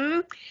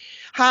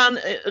 Han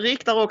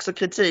riktar också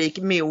kritik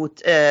mot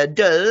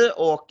Dö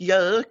och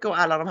Gök och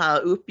alla de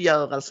här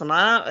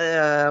uppgörelserna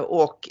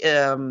och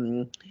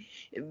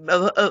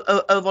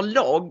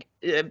överlag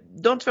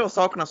de två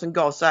sakerna som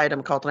gav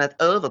Sverigedemokraterna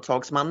ett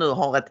övertag som man nu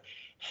har ett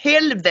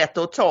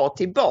helvete att ta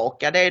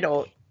tillbaka. Det är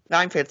då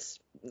Reinfeldts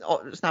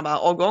snabba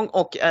avgång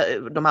och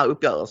de här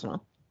uppgörelserna.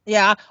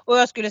 Ja, och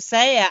jag skulle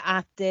säga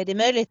att det är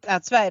möjligt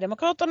att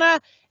Sverigedemokraterna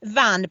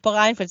vann på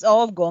Reinfeldts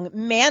avgång,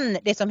 men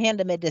det som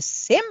hände med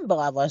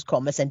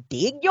decemberöverenskommelsen,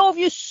 det gav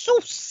ju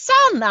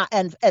sossarna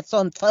ett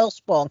sånt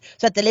försprång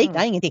så att det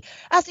liknar ingenting.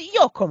 Alltså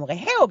jag kommer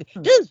ihåg,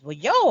 du och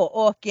jag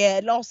och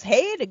Lars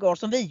Hedegård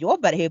som vi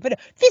jobbade ihop med,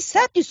 vi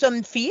satt ju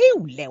som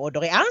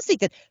fiollådor i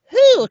ansiktet.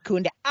 Hur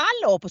kunde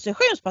alla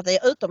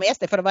oppositionspartier utom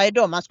SD, för det var ju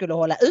de man skulle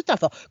hålla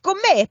utanför, gå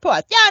med på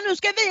att nu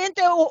ska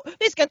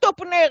vi ska inte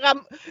opponera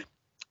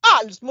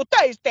alls mot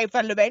dig,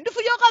 Stefan Löfven. Du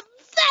får göra vad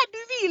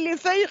du vill i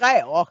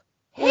 4 år.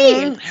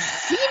 Helt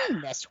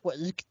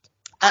sinnessjukt.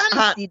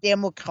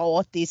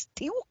 Antidemokratiskt,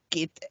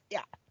 tokigt.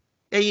 Ja.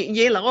 Jag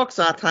gillar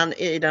också att han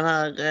i den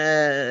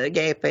här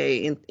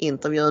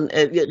GP-intervjun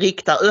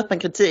riktar öppen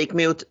kritik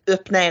mot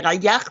öppnera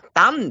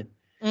hjärtan.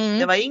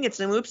 Det var inget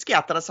som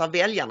uppskattades av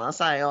väljarna,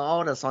 säger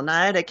Adelsson.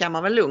 Nej, det kan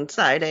man väl lugnt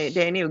säga.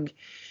 Det är nog.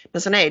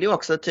 Men sen är det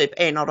också typ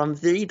en av de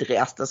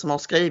vidrigaste som har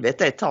skrivit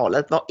det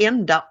talet.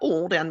 Varenda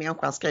ord den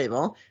människan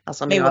skriver.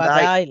 Alltså Moa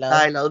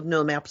Berglöf,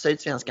 nu med på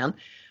Sydsvenskan.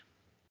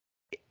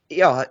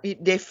 Ja,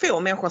 det är få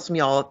människor som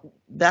jag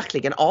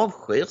verkligen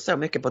avskyr så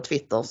mycket på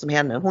Twitter som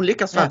henne. Hon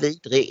lyckas vara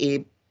vidrig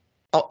i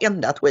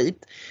enda tweet.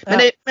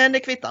 Men det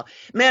kvittar.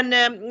 Men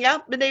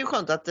det är ju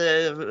skönt att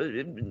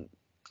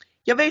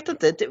jag vet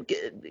inte,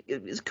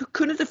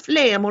 kunde inte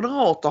fler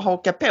moderater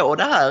haka på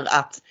det här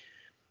att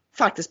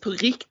faktiskt på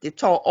riktigt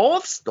ta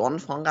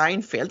avstånd från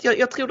Reinfeldt?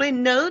 Jag tror det är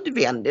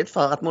nödvändigt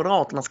för att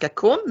Moderaterna ska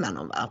komma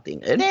någon vart,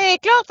 Ingrid. Det är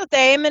klart att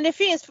det är, men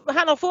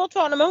han har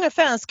fortfarande många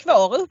fans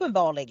kvar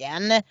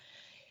uppenbarligen.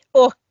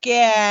 Och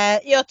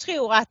jag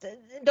tror att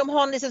de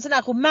har liksom sån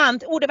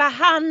här det var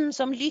han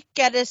som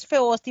lyckades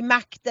få oss till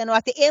makten och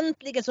att det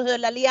äntligen så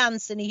höll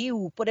alliansen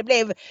ihop och det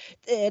blev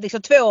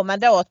liksom 2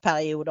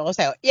 mandatperioder och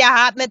så.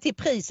 Ja, men till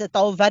priset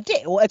av vad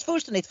då? Ett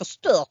fullständigt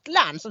förstört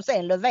land som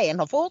sen Löfven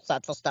har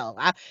fortsatt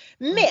förstöra.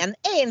 Men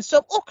en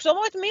som också har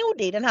varit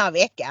modig den här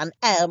veckan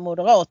är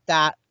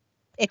moderata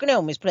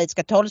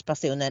ekonomisk-politiska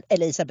talespersonen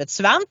Elisabeth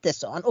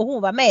Svantesson, och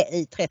hon var med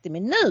i 30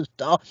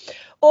 minuter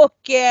och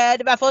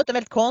det var förut en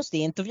väldigt konstig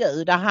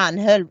intervju där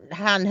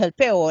han höll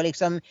på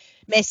liksom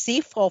med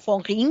siffror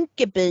från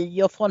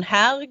Rinkeby och från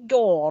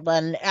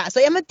Herrgården. Alltså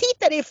men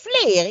titta, det är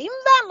fler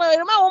invandrare i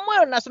de här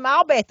områdena som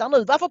arbetar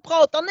nu. Varför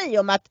pratar ni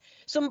om att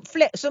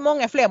så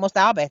många fler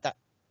måste arbeta?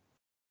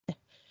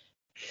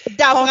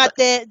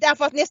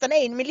 Därför att nästan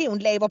 1 miljon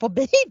lever på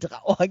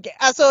bidrag.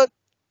 Alltså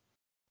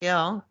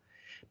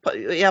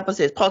Ja,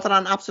 precis. Pratar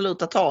han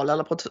absoluta tal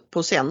eller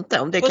procent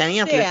då? Det kan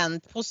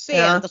egentligen...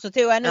 Procent. Och så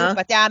tog han upp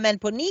att men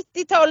på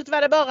 90-talet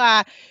var det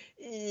bara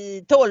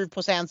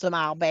 12% som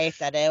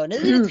arbetade och nu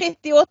är det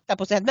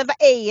 38%. Men vad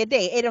är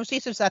det? Är de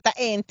sysselsatta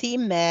 1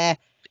 timme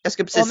jag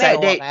ska precis säga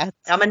det?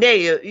 Ja, men det är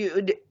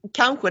ju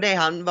kanske det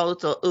han var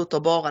ute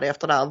och borrade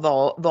efter där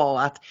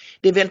var att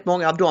det är väldigt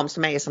många av dem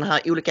som är i såna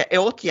här olika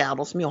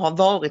åtgärder som ju har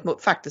varit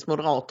faktiskt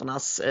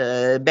Moderaternas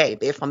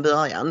baby från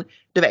början.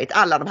 Du vet,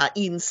 alla de här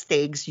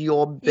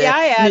instegsjobb,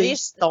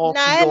 nystartsjobb.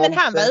 Nej, men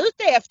han var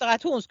ute efter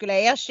att hon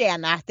skulle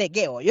erkänna att det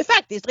går ju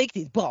faktiskt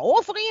riktigt bra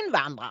för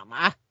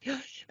invandrarna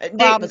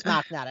på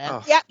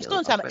arbetsmarknaden.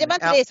 Strunt samma. Det var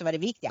inte det som var det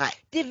viktiga. Nej.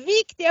 Det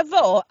viktiga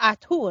var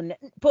att hon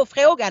på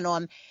frågan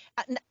om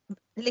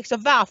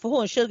liksom varför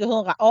hon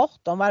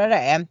 2018 var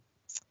det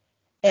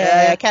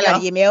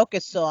kallade Jimmy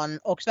Åkesson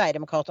och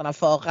Sverigedemokraterna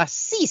för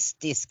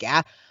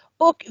rasistiska.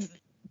 Och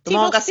de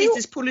har en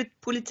rasistisk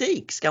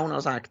politik, ska hon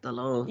ha sagt.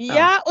 Eller?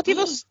 Ja, och till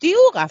vår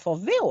stora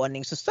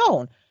förvåning så sa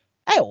hon,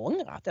 jag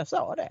ångrar att jag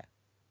sa det.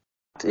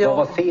 Vad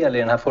var fel i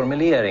den här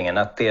formuleringen?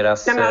 Att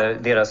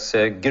deras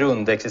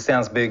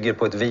grundexistens bygger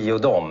på ett vi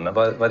och dem.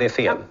 Var det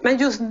fel? Men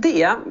just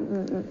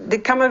det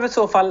kan man väl i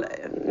så fall...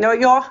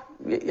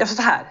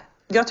 så här.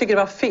 Jag tycker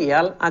det var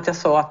fel att jag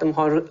sa att de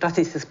har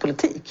rasistisk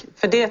politik.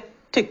 För det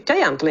tyckte jag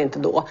egentligen inte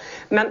då.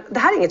 Men det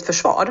här är inget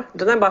försvar.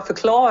 Det är bara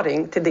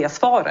förklaring till det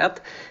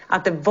svaret.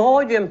 Att det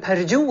var ju en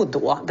period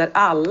då där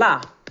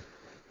alla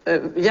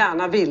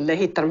gärna ville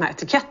hitta de här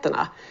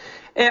etiketterna.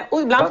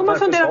 Och ibland får man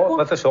fundera på...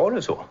 Varför sa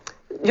du så?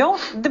 Ja,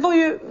 det var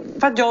ju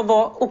för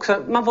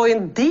att man var ju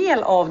en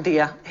del av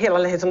det, hela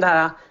liksom det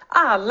här,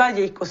 alla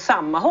gick åt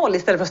samma håll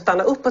istället för att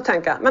stanna upp och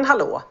tänka, men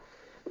hallå,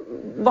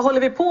 vad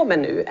håller vi på med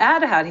nu? Är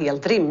det här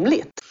helt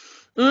rimligt?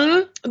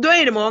 Då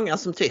är det många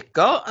som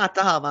tycker att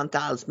det här var inte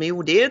alls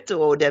modigt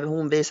och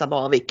hon visar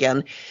bara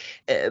vilken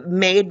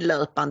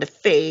medlöpande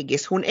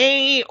fegis hon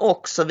är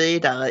och så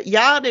vidare.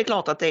 Ja, det är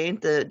klart att det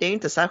är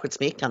inte särskilt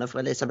smickrande för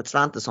Elisabeth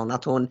Svantesson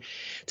att hon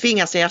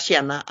tvingas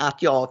erkänna att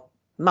jag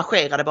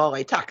marscherade bara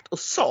i takt och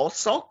sa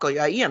saker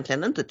jag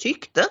egentligen inte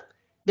tyckte.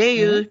 Det är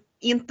ju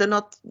inte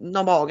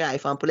någon bra grej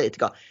för en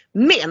politiker.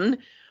 Men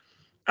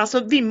alltså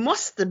vi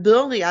måste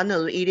börja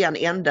nu i den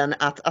änden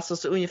att alltså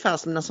så ungefär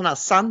som en sån här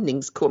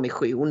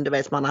sanningskommission, det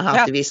vet man har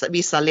haft i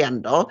vissa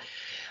länder.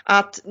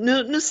 Att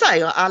nu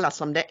säger alla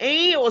som det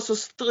är och så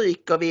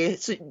stryker vi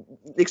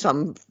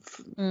liksom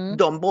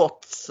de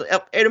brott.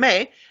 Är du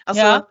med?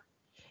 Alltså,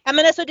 ja,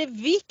 men alltså det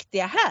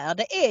viktiga här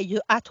det är ju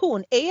att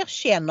hon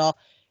erkänner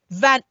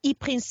vad i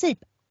princip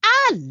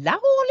alla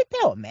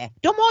håller på med.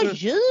 De har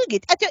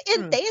ljugit. Att jag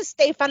inte ens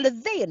Stefan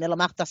Löfven eller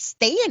Marta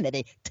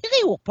Stenevi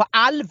tror på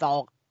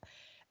allvar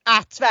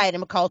att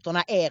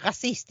Sverigedemokraterna är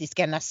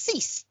rasistiska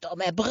nazister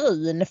med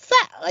brun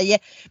färg.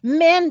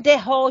 Men det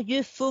har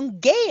ju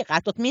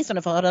fungerat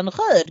åtminstone för den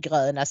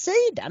rödgröna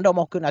sidan. De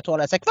har kunnat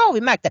hålla sig kvar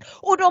vid makten.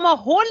 Och de har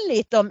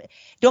hållit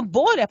de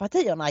borgerliga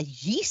partierna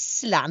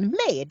gisslan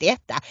med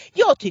detta.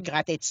 Jag tycker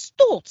att det är ett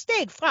stort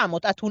steg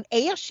framåt att hon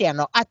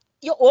erkänner att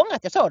jag ångrar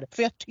att jag sa det,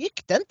 för jag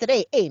tyckte inte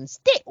det ens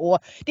då.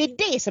 Det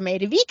är det som är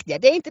det viktiga.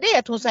 Det är inte det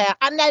att hon säger,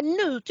 nej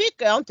nu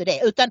tycker jag inte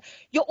det, utan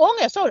jag ångrar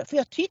att jag sa det, för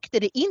jag tyckte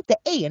det inte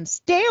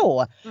ens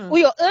då. Och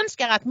jag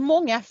önskar att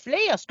många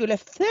fler skulle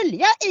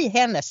följa i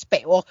hennes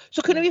spår,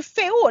 så kunde vi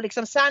få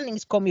liksom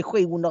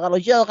sanningskommissioner eller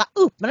göra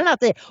upp med den här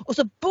tiden. Och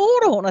så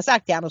borde hon ha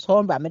sagt till Anders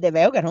Holmberg, men det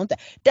vågade hon inte.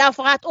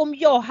 Därför att om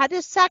jag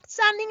hade sagt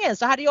sanningen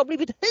så hade jag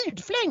blivit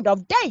hudflängd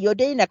av dig och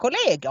dina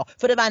kollegor.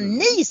 För det var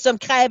ni som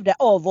krävde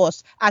av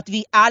oss att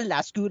vi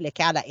alla skulle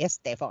kalla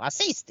SD för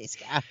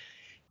rasistiska.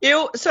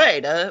 Jo, så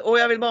är det. Och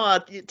jag vill bara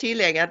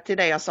tillägga till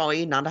det jag sa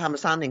innan, det här med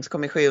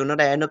sanningskommission och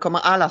det. Nu kommer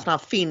alla sådana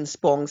här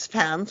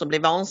Finspångs-fans som blir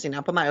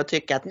vansinniga på mig och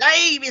tycker att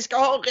nej, vi ska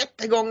ha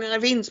rättegångar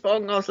i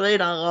Finspång och så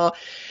vidare. Och,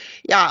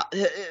 ja,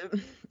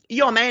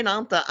 jag menar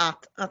inte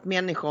att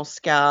människor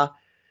ska,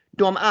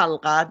 de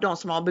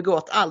som har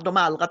begått de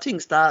allra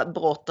tyngsta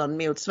brotten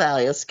mot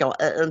Sverige ska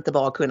inte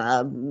bara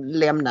kunna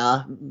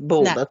lämna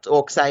bordet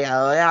och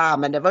säga ja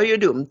men det var ju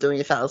dumt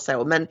ungefär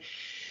så.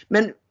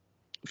 Men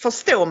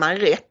förstår man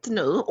rätt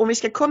nu, om vi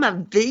ska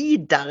komma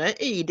vidare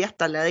i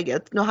detta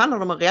läget, nu handlar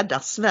det om att rädda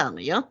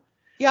Sverige.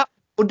 Ja.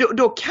 Och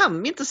då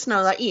kan vi inte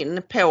snöra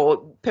in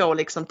på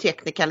liksom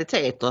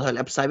teknikaliteter, höll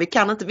jag på att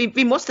säga.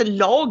 Vi måste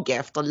laga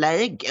efter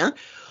läge.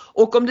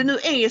 Och om det nu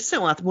är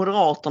så att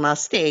Moderaterna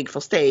steg för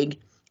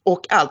steg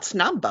och allt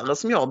snabbare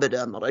som jag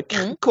bedömer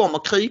det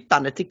kommer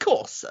krypande till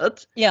korset.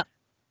 Ja.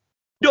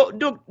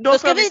 Då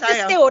ska vi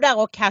inte stå där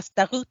och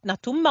kasta ruttna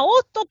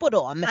tomater på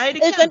dem. Nej,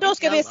 utan då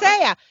ska vi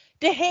säga,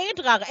 det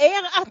hedrar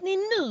er att ni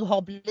nu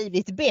har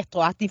blivit bättre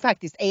och att ni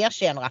faktiskt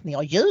erkänner att ni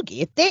har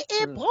ljugit. Det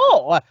är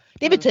bra.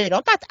 Det betyder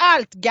inte att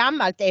allt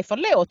gammalt är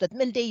förlåtet,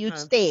 men det är ju ett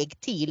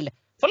steg till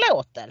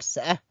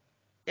förlåtelse.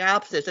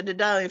 Ja, precis. Det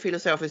där är en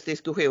filosofisk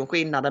diskussion,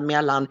 skillnaden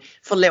mellan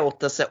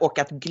förlåtelse och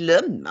att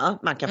glömma.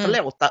 Man kan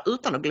förlåta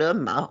utan att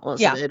glömma och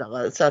så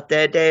vidare. Så att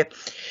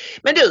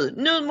Men du,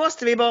 nu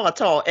måste vi bara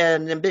ta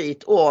en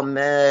bit om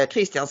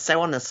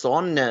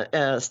Sonesson,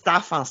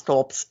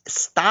 Staffanstorps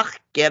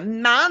starke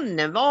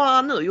man. Vad har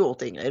han nu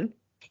gjort, Ingrid?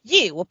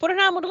 Jo, på den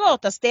här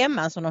moderata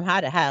stämman som de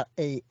hade här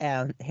i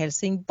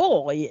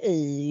Helsingborg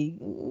i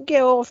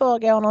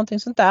förrgår, någonting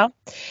sånt där.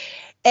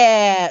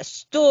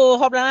 Då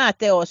har bland annat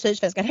då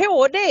Sydsvenskan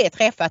HD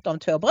träffat de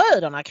två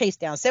bröderna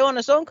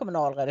Sonesson,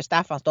 kommunalråd i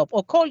Staffanstorp,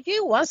 och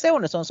Carl-Johan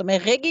Sonesson som är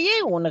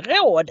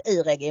regionråd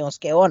i Region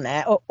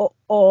Skåne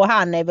och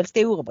han är väl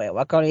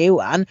storebror,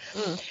 Carl-Johan.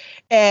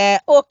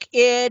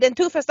 Den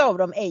tuffaste av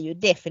dem är ju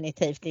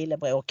definitivt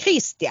lillebror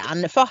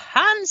Christian, för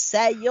han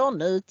säger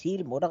nu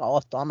till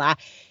Moderaterna: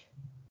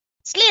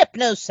 släpp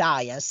nu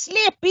sargen,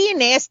 släpp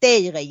in SD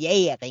i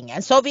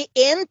regeringen så vi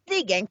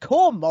äntligen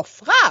kommer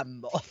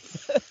framåt.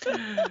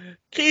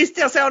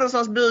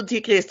 Sonessons bud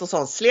till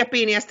Kristersson: släpp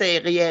in SD i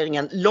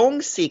regeringen.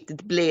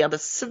 Långsiktigt blir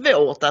det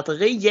svårt att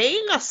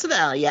regera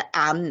Sverige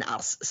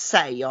annars,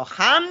 säger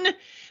han.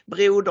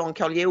 Brodern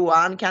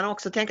Carl-Johan kan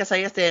också tänka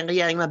sig SD i en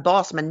regering med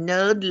bara som en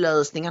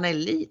nödlösning. Han är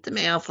lite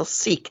mer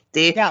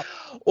försiktig. Ja.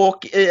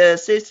 Och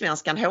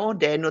Sydsvenskan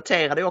HD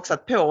noterade också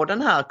att på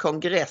den här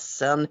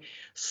kongressen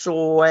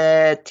så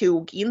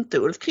tog inte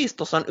Ulf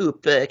Kristersson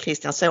upp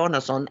Christian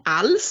Sonesson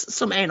alls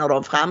som en av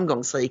de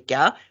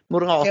framgångsrika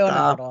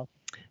moderata.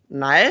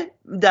 Nej,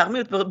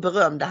 däremot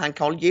berömde han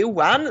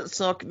Carl-Johan,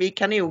 så vi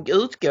kan nog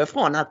utgå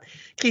från att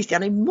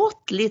Christian är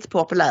måttligt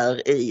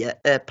populär i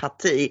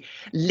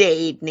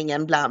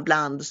partiledningen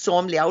bland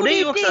somliga. Och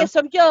det är också det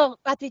som gör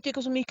att vi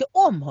tycker så mycket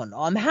om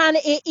honom. Han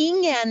är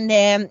ingen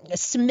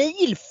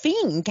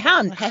smilfink.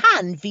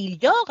 Han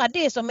vill göra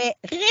det som är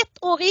rätt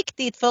och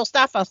riktigt för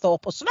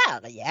Staffanstorp och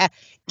Sverige.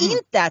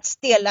 Inte att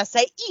ställa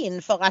sig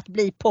in för att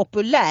bli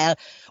populär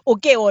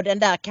och gå den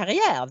där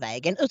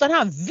karriärvägen, utan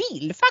han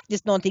vill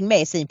faktiskt någonting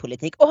med sin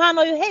politik. Och han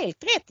har ju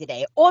helt rätt i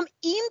det. Om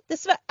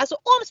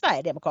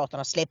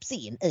Sverigedemokraterna släpps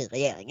in i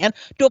regeringen,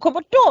 då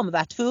kommer de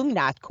vara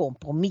tvungna att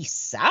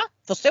kompromissa.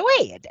 För så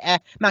är det.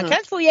 Man kan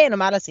inte få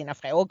igenom alla sina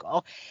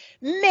frågor.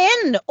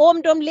 Men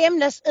om de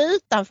lämnas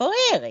utanför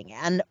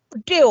regeringen,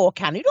 då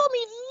kan ju de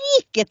i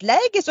vilket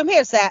läge som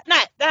helst säga: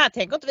 nej, det här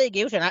tänker inte vi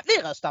godkänna.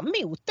 Vi röstar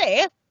mot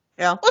det.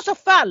 Ja. Och så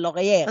faller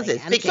regeringen.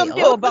 Precis, som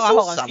då bara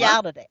har en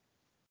fjärdedel.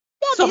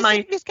 Ja, som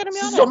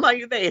man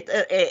ju vet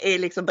är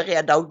liksom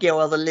beredda att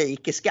gå över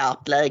lik i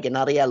skarpt läge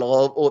när det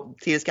gäller att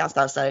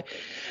tillskansa sig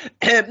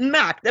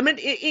makt. Men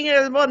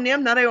Ingrid, bara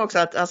nämna det också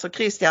att alltså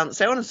Christian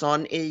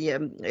Sonesson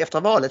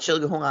efter valet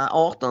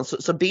 2018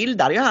 så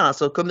bildade ju han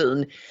alltså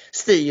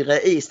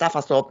kommunstyre i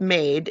Staffanstorp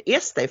med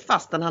SD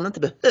fastän han inte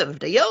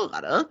behövde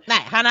göra det.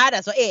 Nej, han hade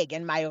alltså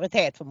egen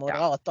majoritet för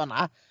Moderaterna.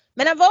 Ja.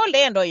 Men han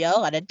valde ändå att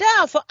göra det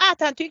därför att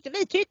han tyckte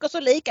vi tycker så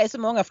lika i så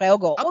många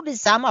frågor och vi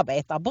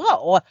samarbetar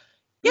bra.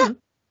 Ja,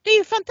 det är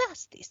ju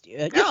fantastiskt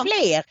ju.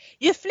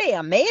 Ju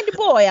fler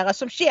medborgare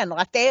som känner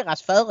att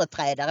deras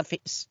företrädare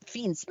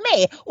finns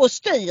med och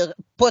styr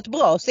på ett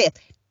bra sätt,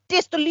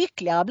 desto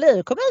lyckligare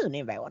blir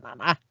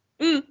kommuninvånarna.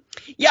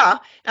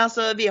 Ja,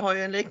 alltså vi har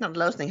ju en liknande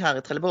lösning här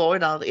i Trelleborg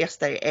där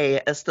SD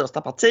är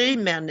största parti,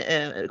 men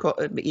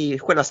i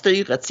själva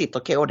styret sitter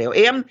KD och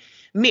M.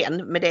 Men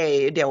med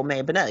det då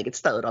med benäget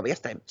stöd av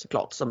SD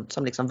såklart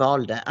som liksom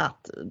valde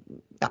att,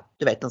 ja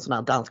du vet en sån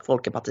här dansk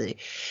folkeparti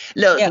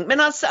lösning. Ja. Men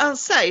han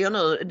säger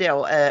nu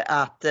då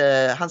att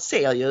han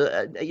ser ju,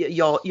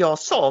 jag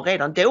sa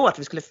redan då att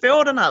vi skulle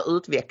få den här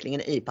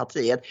utvecklingen i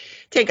partiet.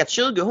 Tänk att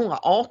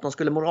 2018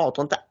 skulle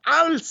Moderater inte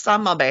alls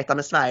samarbeta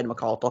med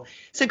Sverigedemokrater.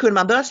 Sen kunde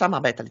man börja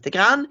samarbeta lite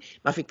grann.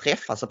 Man fick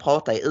träffas och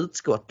prata i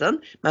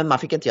utskotten, men man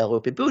fick inte göra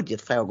upp i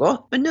budgetfrågor.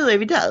 Men nu är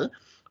vi där.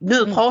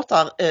 Nu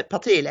pratar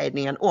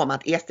partiledningen om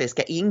att SD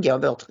ska ingå i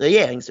vårt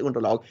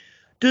regeringsunderlag.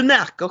 Du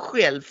märker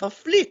själv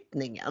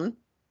förflyttningen.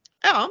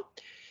 Ja,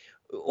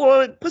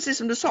 och precis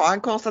som du sa,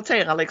 han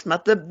konstaterar liksom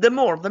att the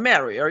more the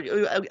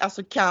merrier.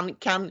 Alltså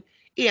kan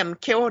M,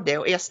 KD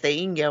och SD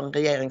ingå i en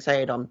regering så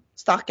är de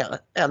starkare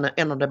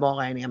än om det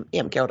bara är en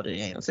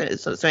M-KD-regering.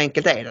 Så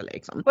enkelt är det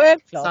liksom.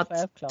 Självklart.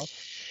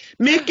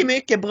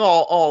 Mycket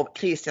bra av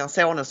Christian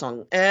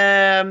Sonesson.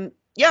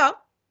 Ja.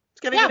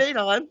 Ska vi gå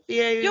vidare? Vi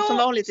är ju som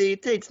vanligt i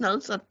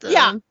tidsnöd. Så att,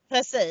 Ja,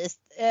 precis.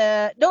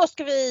 Då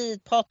ska vi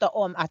prata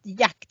om att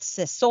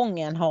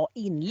jaktsäsongen har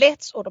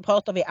inletts och då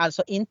pratar vi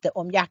alltså inte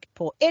om jakt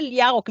på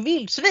älgar och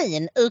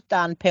vildsvin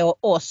utan på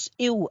oss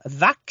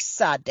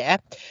ovaxade.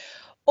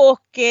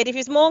 Och det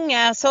finns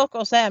många saker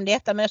att säga om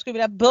detta, men jag skulle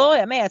vilja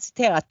börja med att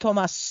citera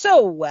Thomas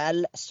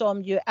Sowell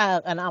som ju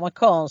är en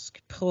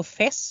amerikansk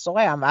professor,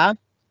 är han va?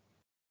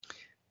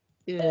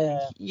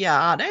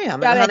 Ja, det är han.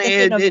 Men han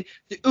är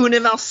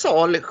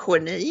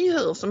universalgeni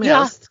hur som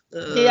helst.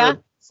 Ja.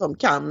 Som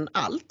kan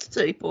allt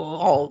typ och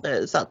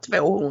har så här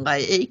 200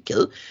 i IQ.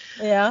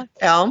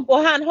 Ja. Och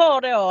han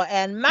har då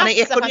en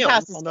massa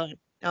fantastiska...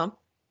 Ja.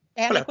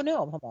 Är han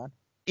ekonom?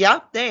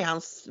 Ja, det är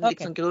hans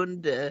liksom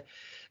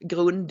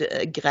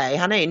grundgrej.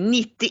 Han är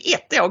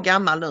 91 år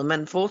gammal nu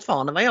men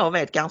fortfarande vad jag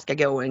vet ganska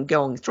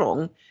going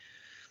strong.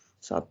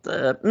 Så att,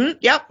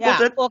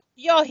 och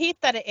jag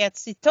hittade ett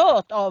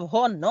citat av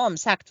honom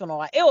sagt för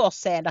några år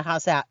sedan där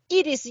han säger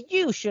 "It is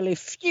usually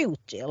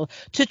futile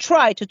to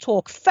try to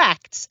talk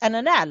facts and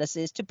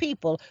analysis to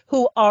people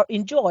who are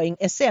enjoying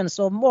a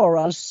sense of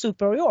moral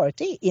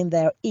superiority in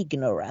their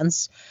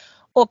ignorance."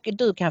 Och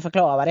du kan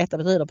förklara vad detta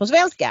betyder på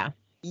svenska.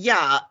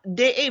 Ja,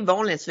 det är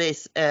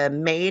vanligtvis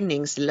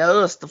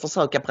meningslöst att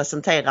försöka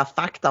presentera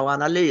fakta och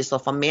analyser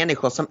för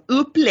människor som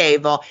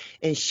upplever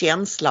en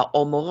känsla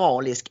av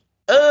moralisk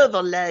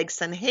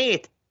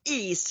överlägsenhet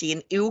i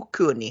sin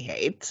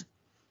okunnighet.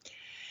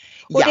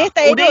 Och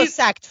detta är då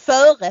sagt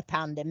före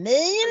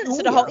pandemin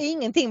så det har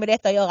ingenting med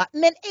detta att göra.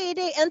 Men är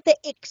det inte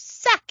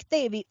exakt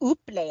det vi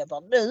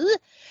upplever nu?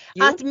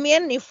 Att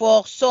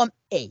människor som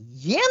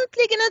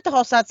egentligen inte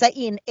har satt sig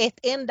in ett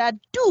enda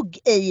dugg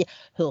i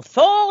hur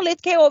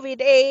farligt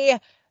covid är,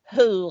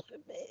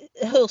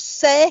 hur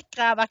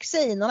säkra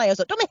vaccinerna är.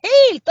 Så de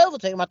är helt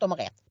övertygade om att de har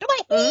rätt. De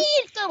är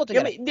helt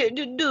övertygade. Ja,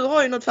 men du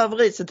har ju något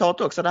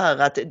favoritcitat också det här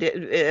att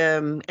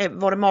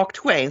var det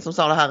Mark Twain som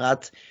sa det här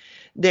att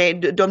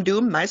de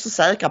dumma är så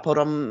säkra på att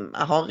de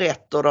har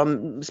rätt och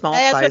de smarta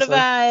är så... Jag tror det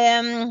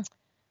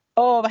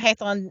var vad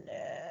heter han?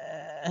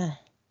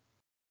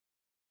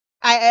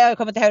 Jag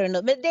kommer inte ihåg det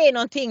nu. Men det är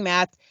någonting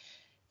med att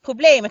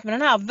problemet med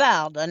den här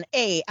världen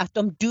är att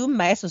de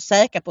dumma är så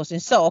säkra på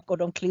sin sak och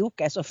de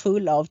kloka är så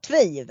fulla av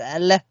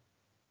tvivel.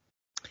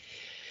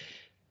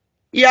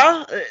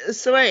 Ja,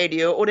 så är det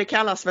ju och det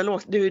kallas väl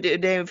också,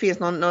 det finns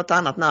något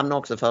annat namn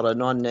också för det,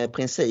 någon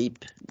princip.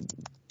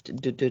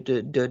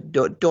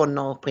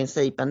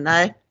 Donnerprincipen,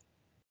 nej.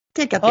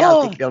 Tänk att vi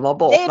alltid glömmer bort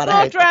vad det heter. Det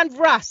är Bertrand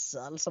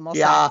Russell som har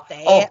sagt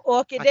det.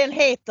 Och den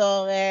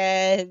heter...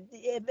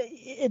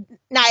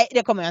 nej,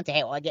 det kommer jag inte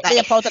ihåg. Vi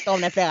har pratat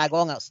om det flera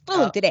gånger.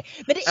 Strunt i det.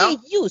 Men det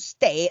är just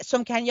det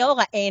som kan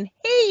göra en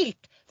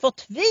helt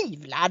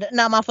förtvivlad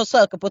när man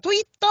försöker på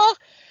Twitter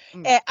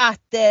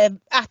att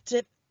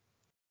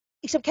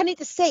liksom, kan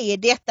inte säga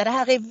detta, det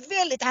här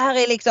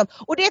är liksom,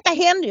 och detta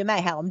hände ju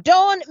mig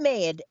häromdagen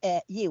med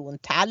Jon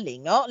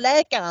Tallinger,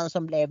 läkaren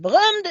som blev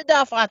berömd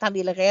därför att han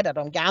ville rädda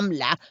de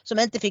gamla som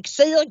inte fick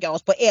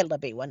syrgas på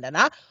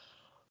äldreboendena.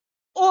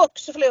 Och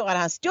så förlorade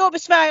han sitt jobb i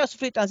Sverige och så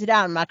flyttade han till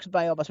Danmark och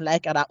började jobba som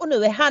läkare där. Och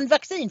nu är han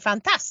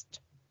vaccinfantast.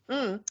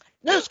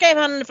 Nu skrev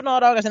han för några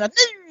dagar sedan att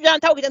nu har han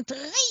tagit den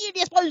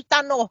 3:e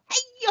sprutan och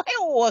hej och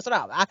hå och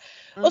sådär va.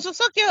 Och så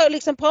försökte jag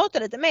liksom prata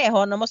lite med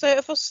honom och så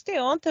jag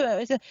förstår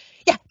inte.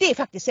 Ja, det är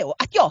faktiskt så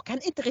att jag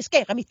kan inte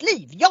riskera mitt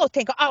liv. Jag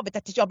tänker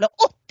arbeta tills jag blir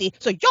 80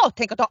 så jag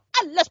tänker ta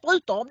alla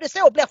sprutor om det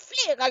så blir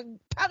flera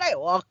per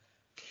år.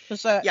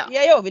 Så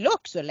jag vill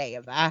också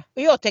leva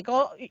och jag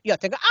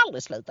tänker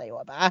aldrig sluta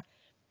jobba.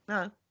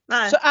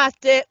 Nej. Så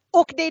att,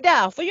 och det är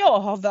därför jag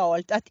har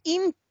valt att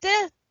inte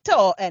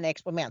ta en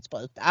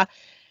experimentspruta.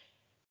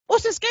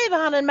 Och sen skriver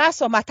han en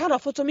massa om att han har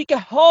fått så mycket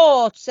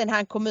hat sen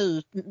han kom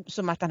ut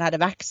som att han hade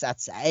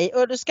vaxat sig.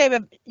 Och då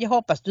skrev jag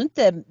hoppas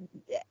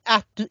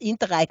att du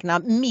inte räknar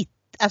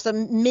alltså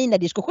mina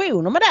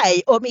diskussioner med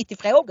dig och mitt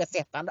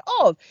ifrågasättande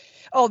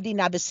av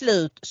dina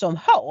beslut som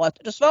hat.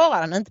 Då svarade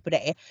han inte på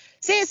det.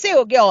 Sen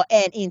såg jag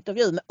en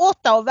intervju med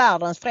 8 av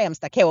världens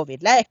främsta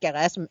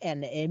covid-läkare som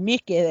en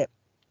mycket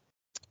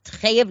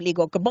trevlig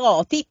och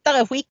bra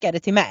tittare skickade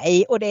till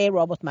mig, och det är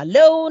Robert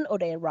Malone och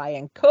det är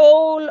Ryan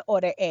Coole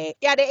och det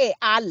är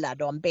alla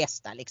de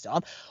bästa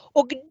liksom.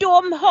 Och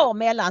de har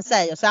mellan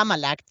sig och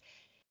sammanlagt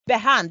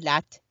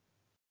behandlat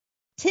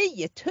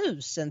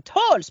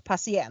 10-tusentals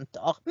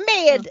patienter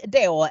med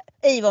då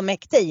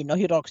Ivermectin och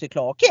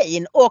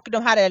hydroxychloroquin, och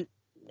de hade,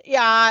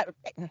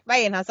 vad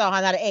är han sa,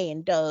 han hade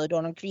en död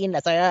och någon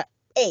kvinna sa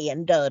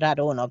en död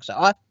hade hon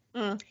också.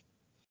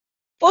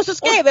 Och så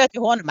skrev jag till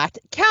honom att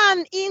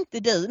kan inte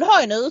du, nu har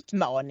jag en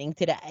utmaning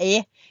till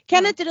dig,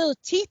 kan inte du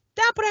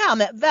titta på det här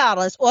med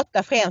världens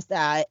 8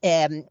 främsta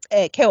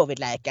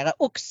covid-läkare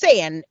och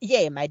sen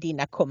ge mig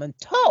dina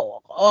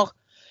kommentarer.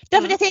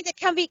 Därför jag tänkte,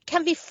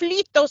 kan vi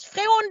flytta oss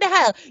från det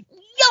här,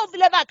 jag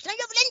vill ha vaccin,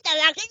 jag vill inte ha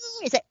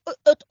vaccin,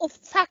 och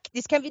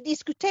faktiskt kan vi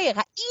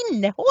diskutera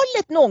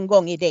innehållet någon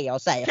gång i det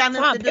jag säger. Kan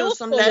inte du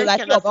som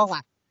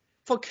läkare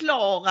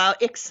förklara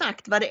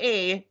exakt vad det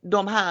är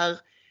de här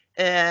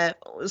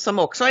som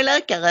också är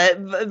läkare,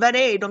 vad det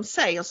är de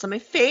säger som är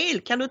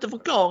fel? Kan du inte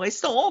förklara i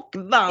sak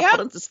varför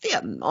det inte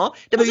stämmer?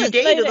 Det var ju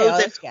det du var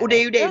ute, och det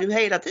är ju det du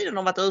hela tiden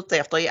har varit ute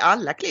efter i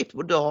alla klipp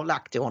du har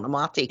lagt till honom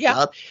och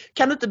artiklar.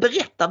 Kan du inte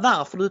berätta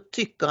varför du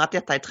tycker att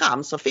detta är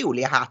trams och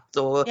foliehatt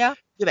och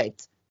du vet?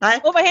 Nej.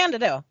 Och vad hände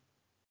då?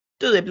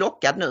 Du är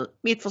blockad nu.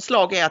 Mitt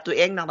förslag är att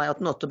du ägnar dig åt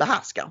något du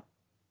behärskar.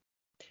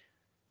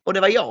 Och det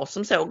var jag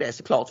som såg det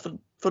såklart,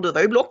 för du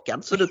var ju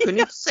blockad så du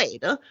kunde inte se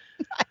det.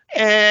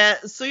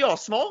 Så jag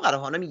svarade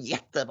honom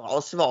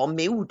jättebra svar,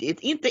 modigt.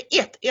 Inte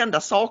ett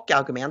enda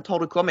sakargument har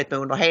du kommit med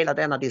under hela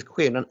denna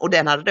diskussionen, och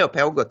den hade då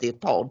pågått i ett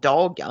par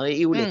dagar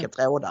i olika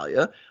trådar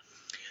ju.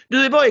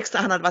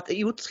 Han hade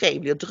varit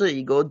otrevlig och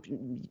dryg och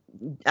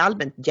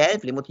allmänt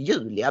jävlig mot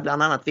Julia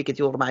bland annat, vilket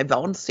gjorde mig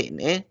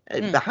vansinnig.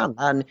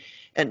 Behandla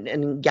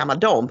en gammal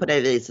dam på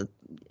det viset.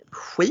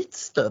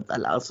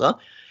 Skitstövel alltså.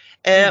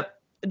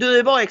 Du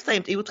är bara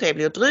extremt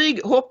otrevlig och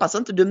dryg. Hoppas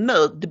inte du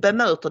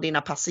bemöter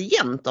dina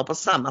patienter på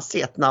samma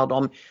sätt när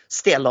de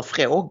ställer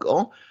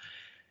frågor.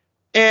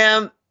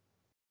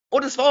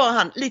 Och då svarar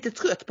han lite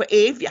trött på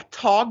eviga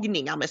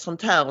tagningar med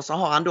sånt här, och så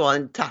har han då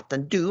tagit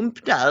en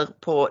dump där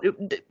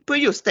på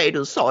just det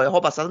du sa. Jag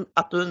hoppas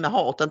att du med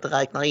hat inte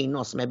räknar in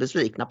oss som är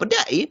besvikna på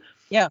dig.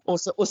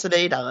 Och så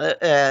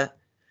vidare.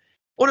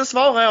 Och då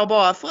svarar jag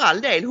bara, för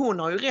all del, hon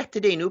har ju rätt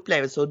till din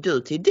upplevelse och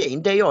du till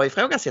din. Det jag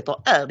ifrågasätter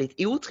är ditt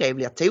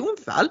otrevliga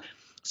tonfall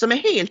som är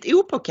helt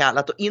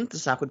opåkallat och inte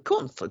särskilt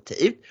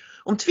konstruktivt.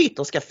 Om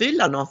Twitter ska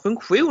fylla någon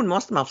funktion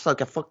måste man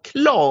försöka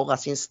förklara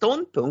sin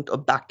ståndpunkt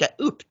och backa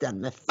upp den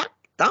med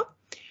fakta.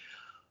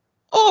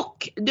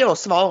 Och då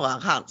svarar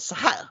han så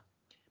här.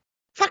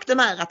 Faktum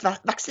är att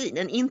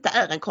vaccinen inte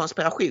är en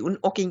konspiration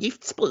och en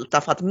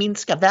giftspruta för att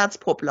minska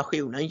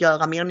världspopulationen,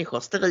 göra människor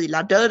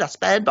sterila, döda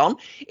spädbarn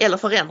eller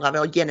förändra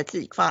vår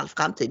genetik för all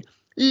framtid.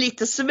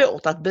 Lite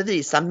svårt att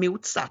bevisa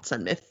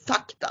motsatsen med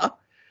fakta.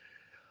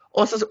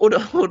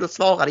 Och då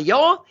svarade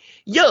jag,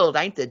 gör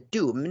dig inte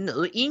dum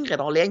nu. Ingrid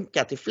har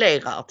länkat till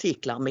flera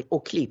artiklar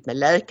och klipp med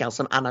läkare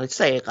som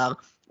analyserar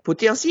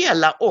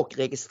potentiella och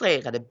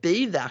registrerade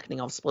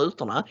biverkningar av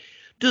sprutorna.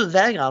 Du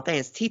vägrar att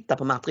ens titta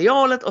på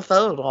materialet och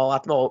föredrar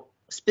att vara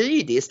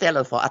spydig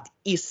istället för att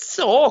i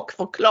sak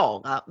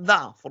förklara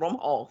varför de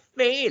har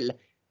fel.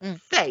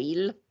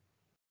 Fel.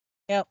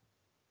 Ja,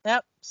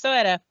 så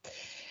är det.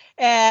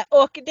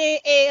 Och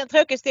det är en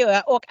tråkig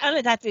historia, och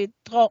anledningen till att vi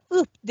drar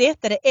upp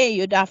detta, det är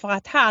ju därför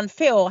att han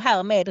får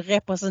härmed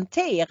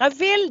representera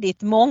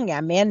väldigt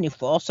många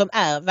människor som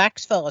är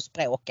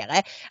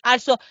vaxförespråkare.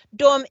 Alltså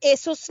de är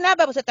så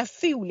snabba på att sätta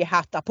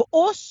foliehattar på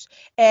oss.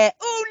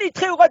 Ni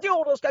tror att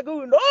jorden ska gå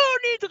under.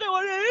 Ni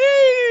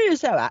tror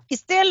så va?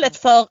 Istället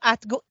för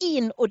att gå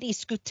in och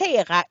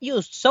diskutera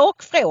just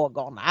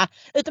sakfrågorna.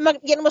 Utan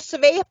genom att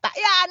svepa,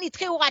 ni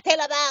tror att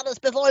hela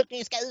världens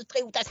befolkning ska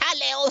utrotas.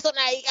 Hallå, och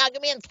sådana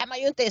argument kan man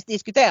ju inte ens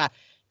diskutera.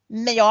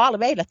 Men jag har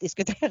aldrig velat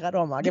diskutera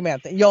de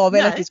argumenten. Jag har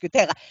velat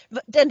diskutera.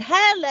 Den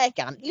här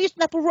läkaren,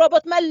 lyssna på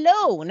Robert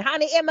Malone.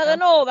 Han är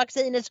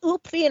mRNA-vaccinets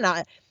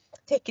uppfinnare.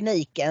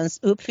 Teknikens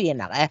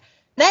uppfinnare.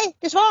 Nej,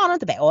 det svarar han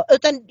inte på.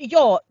 Utan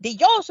det är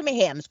jag som är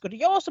hemsk och det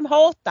är jag som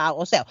hatar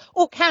och så.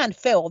 Och han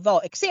får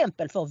vara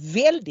exempel för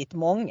väldigt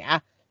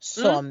många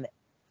som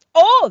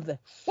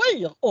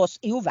avskyr oss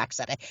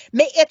ovaxade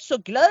med ett så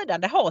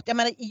glödande hat. Jag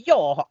menar,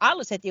 jag har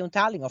aldrig sett Jon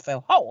Tallinger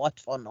få hat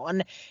från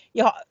någon.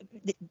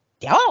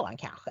 Det har han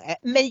kanske.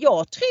 Men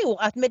jag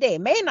tror att med det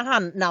menar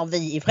han när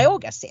vi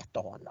ifrågasätter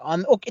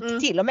honom. Och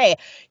till och med,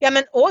 jag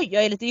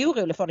är lite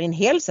orolig för din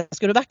hälsa.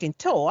 Ska du verkligen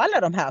ta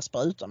alla de här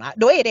sprutorna?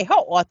 Då är det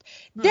hat.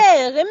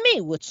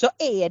 Däremot så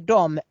är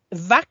de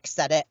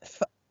vaxade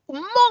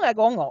många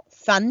gånger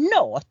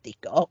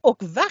fanatiker och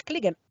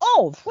verkligen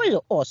avskyr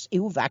oss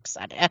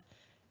ovaxade.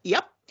 Ja.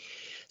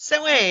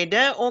 Så är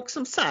det, och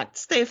som sagt,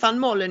 Stefan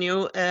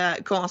Molyneux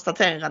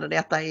konstaterade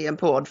detta i en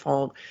podd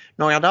för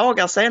några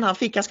dagar sedan. Han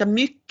fick ganska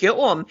mycket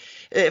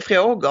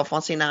frågor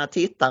från sina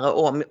tittare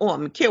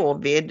om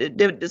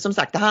covid. Som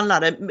sagt,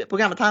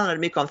 programmet handlade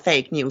mycket om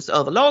fake news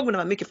överlag, men det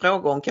var mycket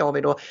frågor om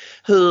covid och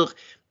hur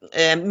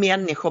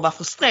människor var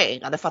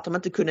frustrerade för att de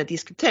inte kunde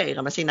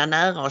diskutera med sina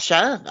nära och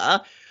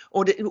kära.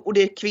 Och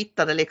det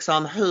kvittade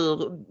liksom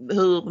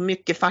hur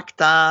mycket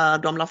fakta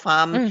de la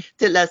fram.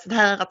 Läs den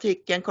här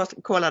artikeln,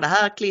 kolla det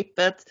här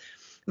klippet.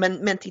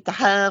 Men titta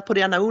här på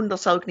denna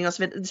undersökning. Och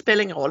så vidare. Det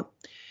spelar ingen roll.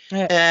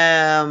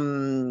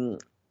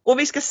 Och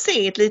vi ska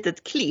se ett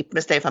litet klipp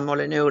med Stefan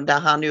Molyneux där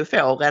han ju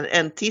får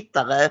en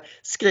tittare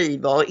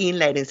skriver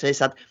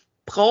inledningsvis att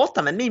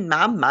prata med min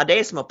mamma, det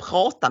är som att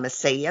prata med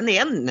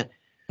CNN.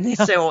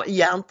 Ja. Så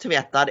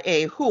hjärntvättad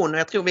är hon, och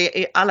jag tror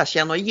vi alla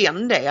känner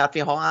igen det, att vi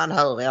har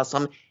anhöriga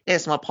som är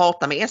som att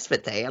prata med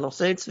SVT eller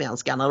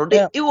Sydsvenskan, och det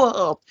är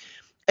oerhört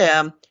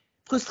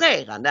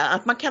frustrerande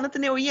att man kan inte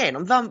nå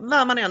igenom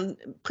vad man än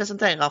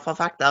presenterar för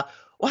fakta,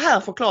 och här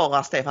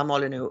förklarar Stefan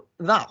Molyneux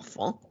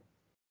varför.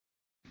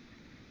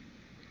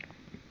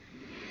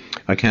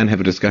 I can't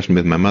have a discussion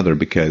with my mother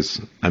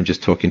because I'm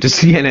just talking to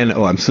CNN.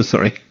 Oh, I'm so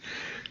sorry.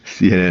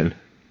 CNN.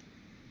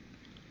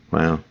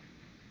 Wow.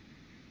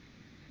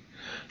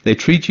 They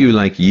treat you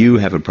like you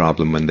have a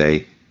problem when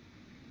they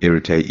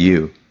irritate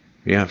you.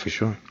 Yeah, for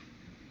sure.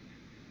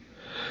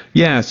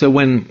 Yeah, so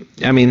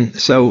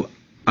Ayn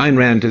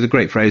Rand is a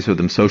great phrase for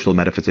them, social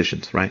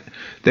metaphysicians, right?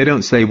 They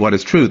don't say what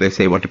is true, they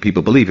say what do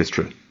people believe is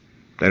true.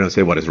 They don't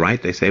say what is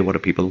right, they say what do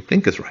people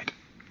think is right.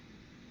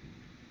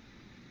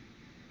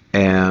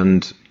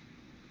 And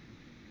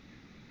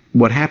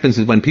what happens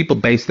is when people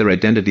base their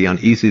identity on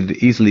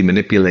easily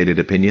manipulated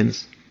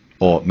opinions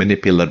or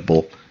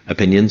manipulable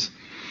opinions,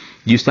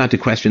 you start to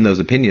question those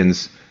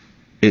opinions.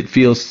 It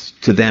feels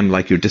to them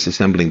like you're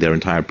disassembling their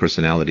entire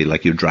personality,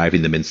 like you're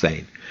driving them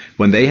insane.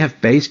 When they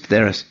have based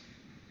their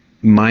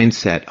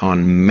mindset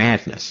on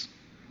madness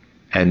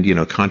and,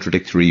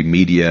 contradictory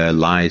media,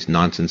 lies,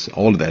 nonsense,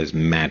 all of that is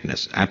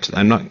madness.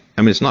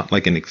 It's not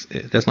like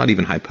that's not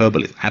even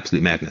hyperbole. It's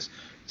absolute madness.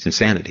 It's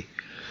insanity.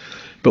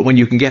 But when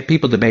you can get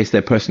people to base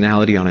their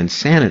personality on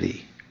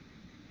insanity,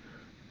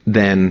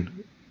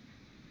 then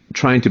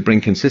trying to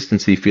bring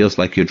consistency feels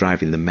like you're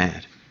driving them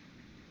mad.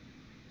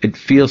 It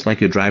feels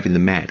like you're driving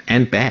them mad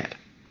and bad.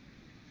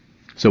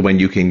 So if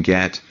you can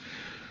get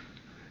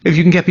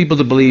people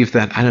to believe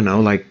that, I don't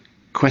know, like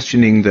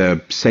questioning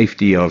the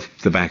safety of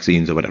the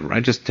vaccines or whatever,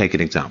 right? Just take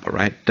an example,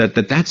 right?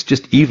 That's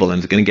just evil and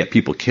it's going to get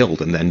people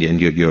killed, and then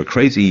you're a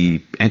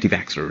crazy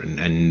anti-vaxxer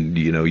and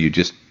you're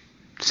just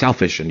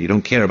selfish and you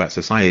don't care about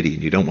society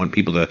and you don't want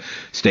people to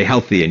stay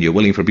healthy and you're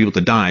willing for people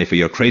to die for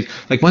your crazy.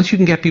 Like once you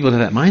can get people to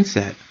that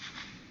mindset,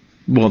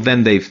 well,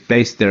 then they've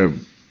based their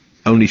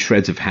only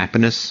shreds of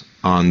happiness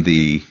on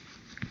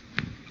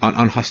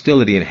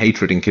hostility and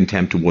hatred and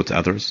contempt towards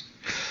others.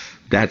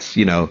 That's,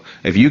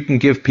 if you can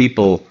give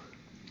people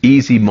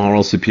easy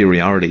moral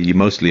superiority, you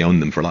mostly own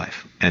them for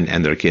life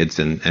and their kids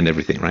and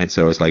everything, right?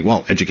 So it's like,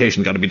 well,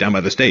 education got to be done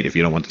by the state. If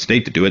you don't want the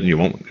state to do it and you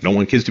don't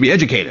want kids to be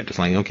educated, it's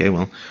like, okay,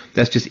 well,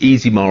 that's just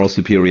easy moral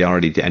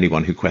superiority to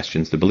anyone who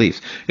questions the beliefs.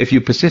 If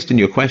you persist in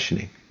your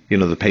questioning,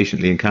 the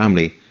patiently and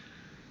calmly,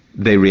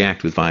 they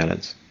react with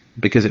violence.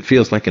 Because it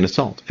feels like an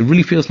assault. It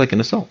really feels like an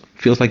assault.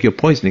 It feels like you're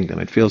poisoning them.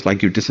 It feels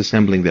like you're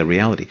disassembling their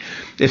reality.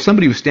 If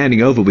somebody was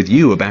standing over with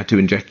you about to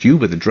inject you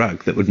with a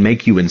drug that would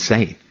make you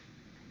insane,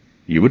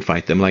 you would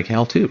fight them like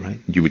hell too, right?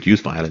 You would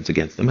use violence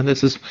against them. And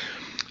this is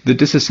the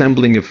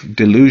disassembling of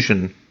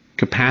delusion,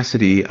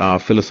 capacity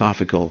of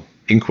philosophical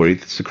inquiry,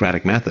 the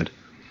Socratic method.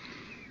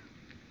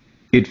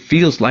 It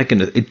feels like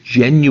it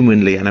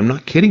genuinely, and I'm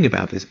not kidding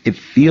about this, it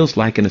feels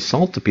like an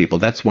assault to people.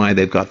 That's why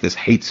they've got this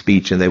hate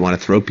speech and they want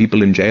to throw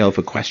people in jail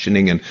for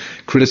questioning and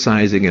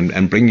criticizing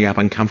and bringing up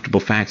uncomfortable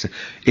facts.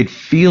 It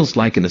feels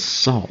like an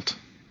assault.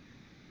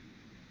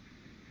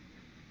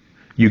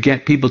 You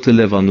get people to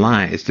live on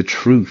lies. The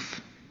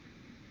truth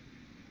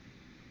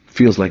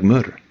feels like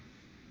murder.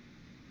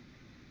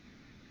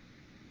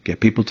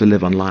 Get people to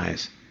live on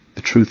lies.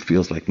 The truth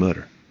feels like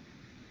murder.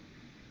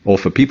 Or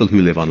for people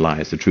who live on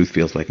lies, the truth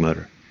feels like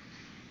murder.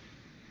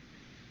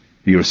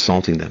 You're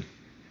assaulting them.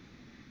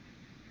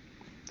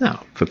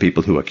 Now, for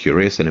people who are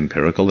curious and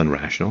empirical and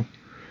rational,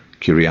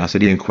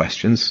 curiosity and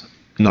questions,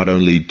 not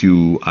only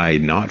do I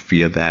not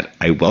fear that,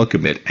 I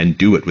welcome it and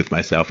do it with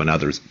myself and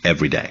others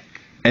every day.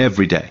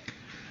 Every day.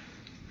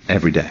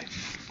 Every day.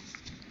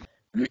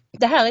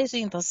 Det här är så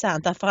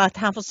intressant därför att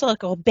han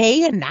försöker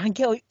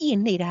gå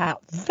in i det här.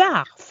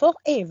 Varför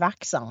är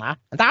vaxarna,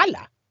 inte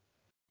alla,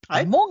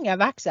 många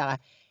vaxare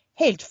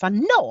helt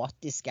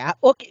fanatiska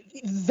och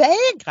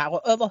vägrar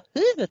att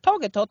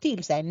överhuvudtaget ta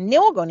till sig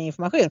någon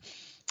information?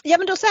 Ja,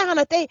 men då säger han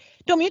att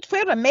de är inte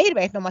själva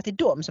medvetna om att det är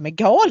de som är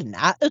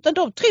galna, utan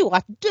de tror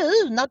att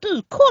när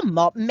du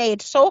kommer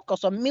med saker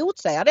som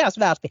motsäger deras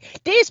världsbild,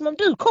 det är som om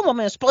du kommer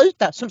med en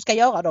spruta som ska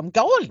göra dem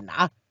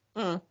galna.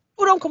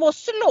 Och de kommer att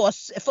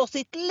slåss för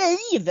sitt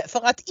liv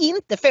för att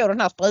inte få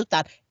den här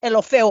sprutan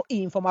eller få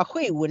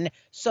information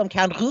som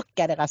kan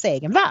rucka deras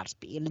egen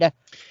världsbild.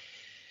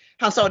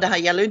 Han sa det här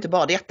gäller ju inte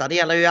bara detta, det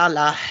gäller ju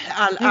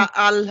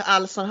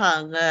all sån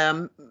här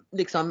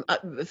liksom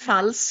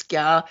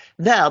falska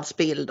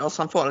världsbilder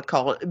som folk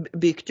har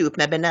byggt upp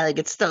med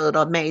benäget stöd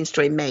av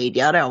mainstream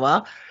media då,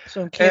 va?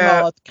 Som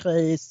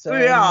klimatkris.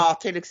 Ja,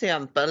 till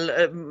exempel.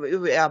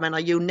 Jag menar,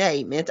 you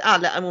name it.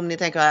 Om ni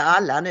tänker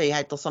alla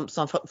nyheter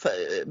som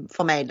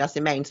förmedlas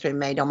i mainstream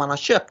media, om man har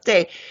köpt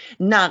det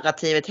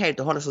narrativet helt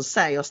och hållet, så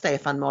säger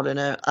Stefan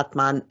Molyneux att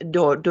man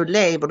då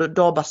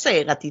har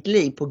baserat ditt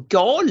liv på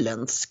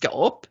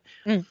galenskap.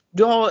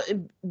 Du har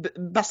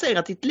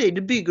baserat ditt liv,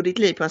 du bygger ditt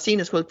liv på en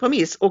sinnessjuk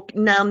premiss, och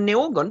när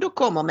någon då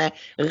kommer med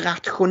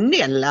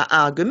rationella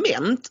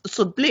argument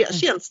så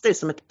känns det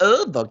som ett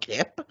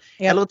övergrepp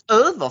eller ett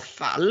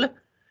överfall.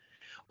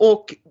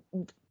 Och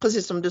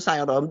precis som du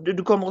säger då,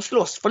 du kommer att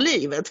slåss för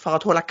livet för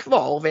att hålla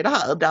kvar vid det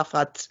här, därför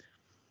att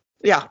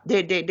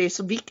det är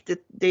så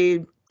viktigt, det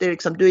är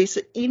liksom, du är så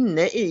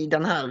inne i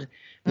den här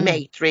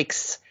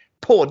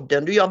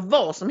Matrix-podden, du gör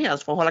vad som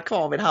helst för att hålla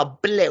kvar vid det här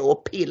blå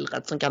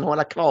pillret som kan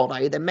hålla kvar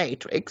dig i The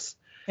Matrix.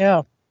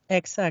 Ja,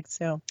 exakt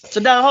så. Så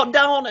där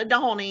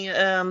har ni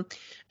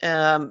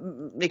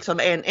liksom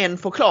en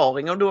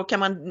förklaring, och då kan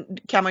man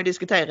ju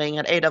diskutera,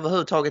 Ingrid, är det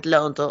överhuvudtaget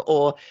lönt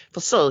att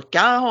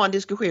försöka ha en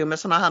diskussion med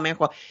sådana här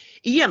människor?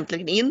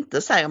 Egentligen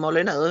inte, säger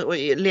Molyneux och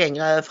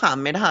längre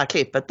fram i det här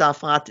klippet,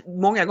 därför att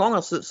många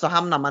gånger så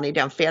hamnar man i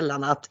den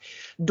fällan att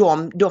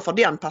då får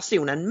den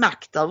personen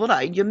makt över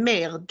dig. Ju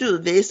mer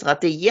du visar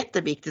att det är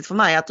jätteviktigt för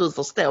mig att du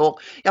förstår,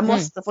 jag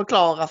måste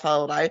förklara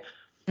för dig,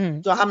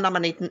 då hamnar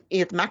man i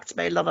ett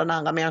maktspel där den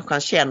andra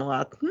människan känner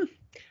att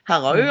här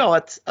har jag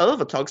ett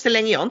övertag. Så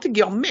länge jag inte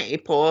går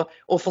med på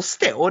att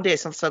förstå det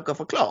som försöker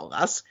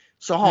förklaras,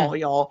 så har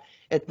jag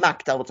ett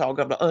maktövertag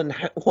och en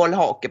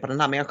hållhake på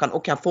den här människan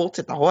och kan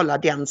fortsätta hålla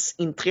dens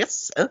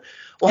intresse.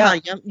 Och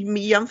han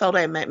jämför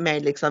det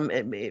med liksom,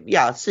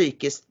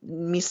 psykisk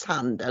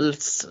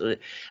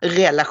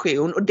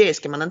misshandelsrelation, och det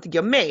ska man inte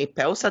gå med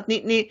på. Så att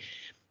ni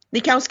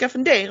kanske ska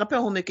fundera på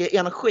hur mycket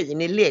energi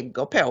ni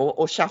lägger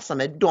på att tjafsa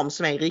med de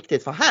som är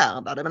riktigt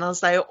förhärdade. Men han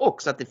säger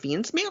också att det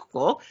finns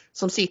människor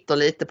som sitter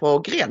lite på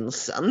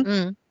gränsen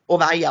och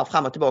vajar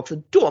fram och tillbaka.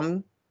 Så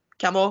de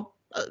kan vara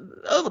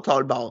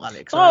övertalbara.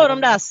 Liksom. Dra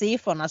de där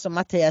siffrorna som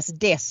Mattias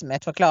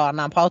Desmet förklarar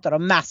när han pratar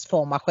om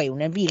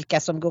massformationen. Vilka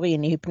som går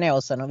in i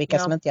hypnosen och vilka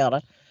som inte gör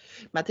det.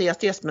 Mattias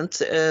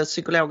Desmet,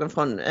 psykologen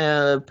från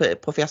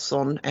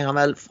professorn är han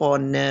väl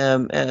från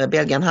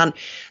Belgien, han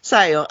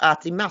säger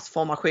att i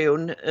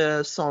massformation,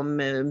 som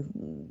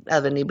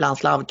även ibland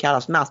slarvigt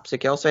kallas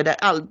masspsykos, så är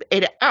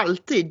det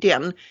alltid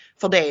den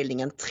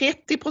fördelningen.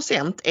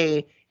 30%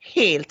 är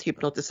helt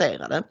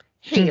hypnotiserade,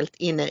 helt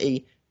inne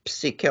i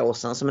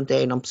psykosen, som inte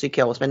är någon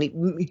psykos, men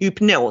i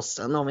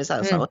hypnosen, om vi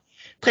säger så.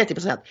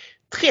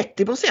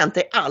 30%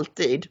 är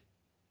alltid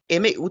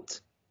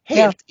emot.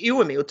 Helt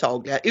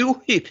oemottagliga,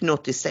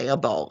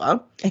 ohypnotiserbara.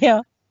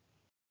 Ja.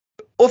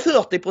 Och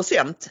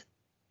 40%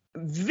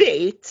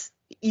 vet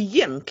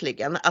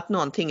egentligen att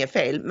någonting är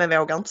fel, men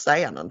vågar inte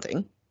säga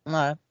någonting.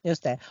 Nej,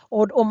 just det.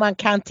 Och om man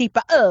kan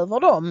tippa över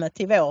dem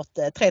till vårt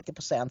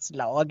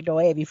 30%-lag,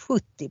 då är vi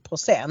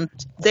 70%.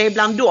 Det är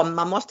bland dem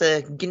man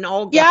måste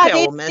gnaga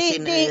på med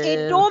sin... det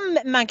är dem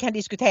man kan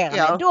diskutera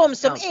med. De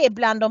som är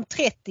bland de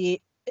 30%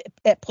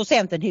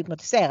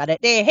 hypnotiserade,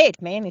 det är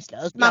helt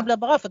meningslöst. Man blir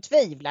bara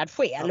förtvivlad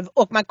själv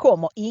och man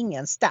kommer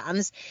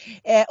ingenstans.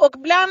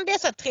 Och bland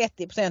dessa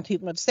 30%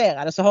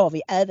 hypnotiserade så har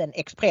vi även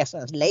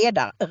Expressens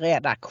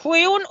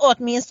ledarredaktion, och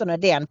åtminstone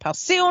den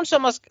person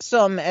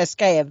som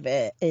skrev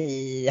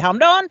i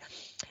häromdagen,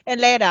 en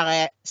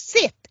ledare: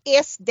 sätt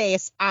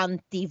SDs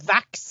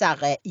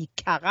antivaxare i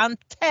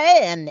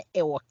karantän,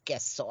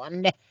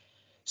 Åkesson.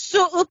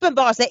 Så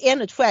uppenbarar sig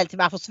ännu ett skäl till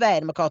varför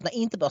Sverigedemokraterna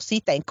inte bör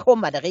sitta i en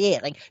kommande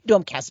regering.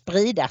 De kan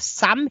sprida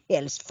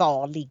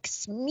samhällsfarlig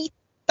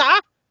smitta.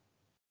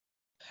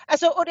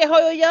 Alltså, och det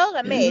har ju att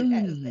göra med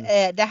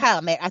det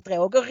här med att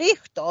Roger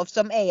Richthoff,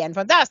 som är en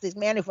fantastisk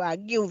människa,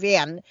 god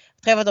vän,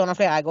 träffat honom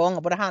flera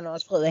gånger, både han och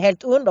hans fru är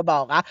helt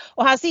underbara.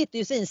 Och han sitter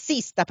ju sin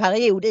sista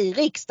period i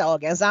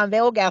riksdagen, så han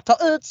vågar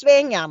ta ut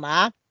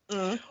svängarna.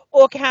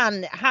 Och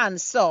han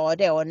sa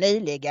då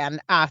nyligen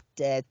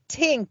att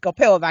tänker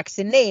på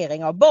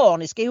vaccinering av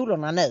barn i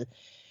skolorna nu.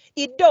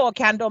 Idag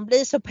kan de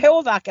bli så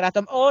påverkade att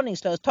de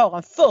aningslöst tar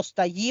en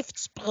första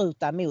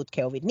giftspruta mot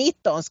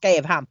covid-19,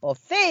 skrev han på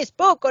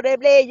Facebook, och det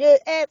blev ju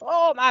ett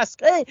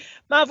ramaskri.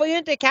 Man får ju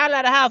inte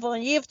kalla det här för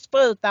en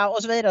giftspruta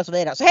och så vidare och så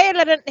vidare. Så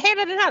hela den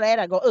här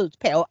ledaren går ut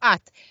på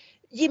att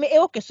Jimmy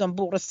Åkesson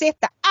borde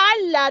sätta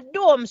alla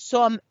de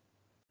som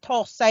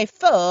tar sig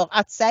för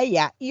att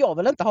säga jag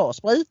vill inte ha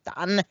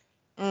sprutan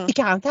i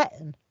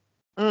karantän.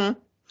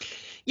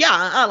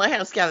 Ja, allra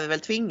helst ska vi väl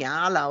tvinga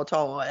alla att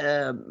ta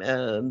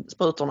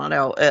sprutorna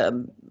då.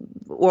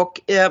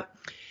 Och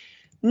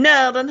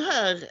när den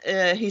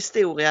här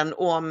historien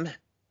om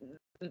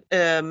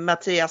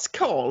Mattias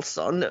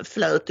Karlsson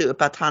flöt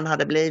upp att han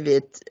hade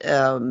blivit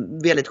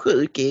väldigt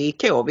sjuk i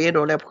covid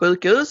och låg på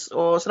sjukhus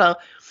och sådär.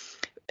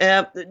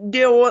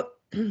 Då,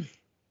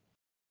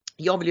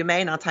 jag vill ju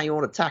mena att han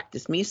gjorde ett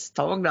taktiskt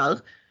misstag där.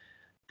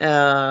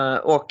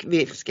 Och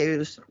vi ska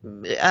ju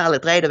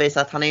ärligt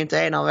redovisa att han är inte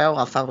en av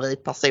våra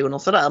favoritpersoner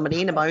sådär, men det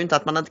innebär ju inte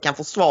att man inte kan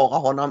försvara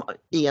honom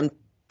i en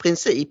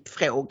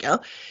principfråga.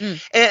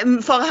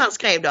 För han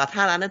skrev då att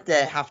han hade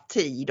inte haft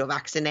tid att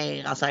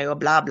vaccinera sig och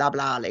bla bla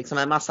bla, liksom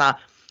en massa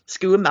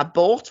skumma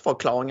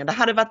bortförklaringar. Det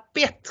hade varit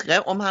bättre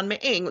om han med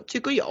en gång,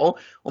 tycker jag,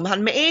 om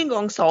han med en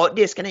gång sa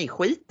det ska ni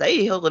skita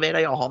i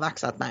huruvida jag har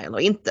vaxat mig eller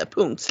inte,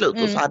 punkt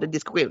slut, och så hade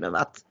diskussionen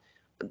varit.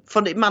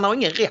 För man har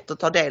ingen rätt att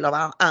ta del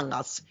av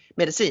andras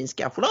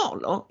medicinska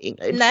journaler,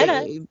 Ingrid.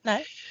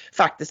 Nej.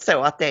 Faktiskt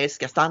så att det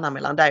ska stanna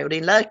mellan dig och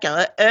din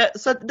läkare.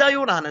 Så där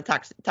gjorde han en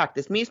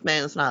taktisk miss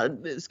med en sån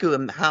här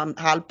skum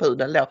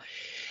halvpudel då.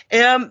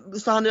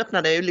 Så han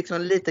öppnade ju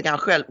liksom lite grann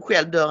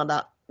själv dörren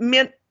där.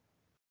 Men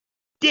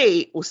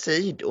det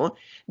åsido,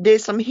 det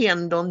som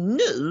händer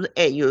nu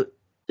är ju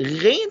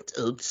rent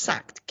ut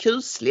sagt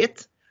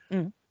kusligt.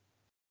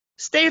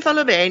 Stefan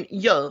Löfven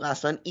gör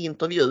alltså en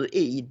intervju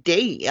i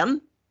DN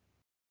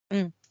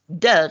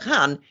där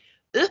han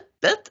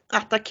öppet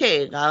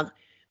attackerar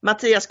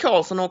Mattias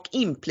Karlsson och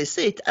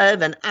implicit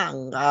även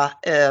andra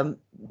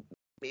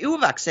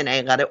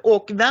ovaccinerade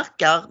och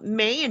verkar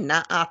mena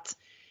att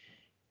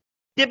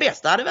det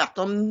bästa hade varit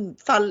om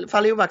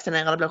fall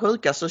ovaccinerade blir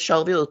sjuka så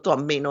kör vi ut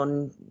dem i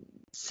någon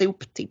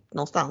soptipp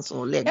någonstans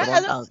och lägger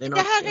dem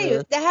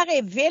där. Det här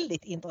är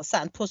väldigt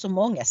intressant på så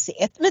många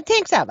sätt. Men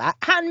tänk så här, va?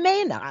 Han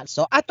menar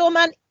alltså att om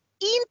man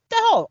inte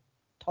har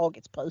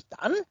tagit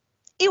sprutan,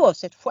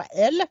 oavsett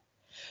skäl,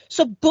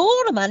 så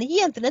borde man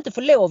egentligen inte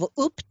få lov att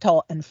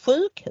uppta en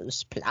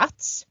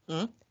sjukhusplats.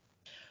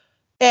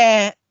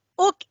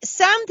 Och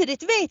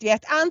samtidigt vet vi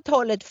att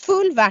antalet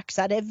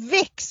fullvaxade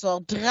växer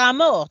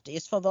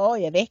dramatiskt för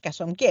varje vecka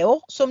som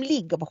går, som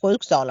ligger på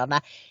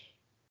sjuksalarna.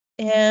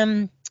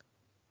 Men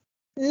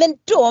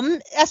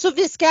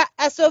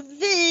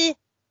vi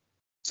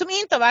som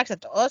inte har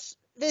vaxat oss,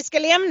 vi ska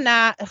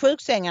lämna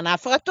sjuksängarna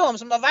för att de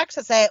som har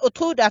vaxat sig och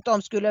trodde att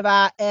de skulle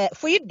vara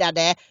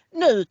skyddade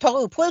nu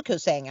tar upp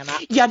sjukhussängarna.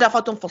 Ja, därför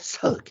att de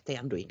försökte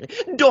ändå, Ingrid.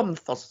 De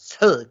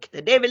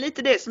försökte. Det är väl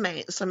lite det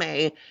som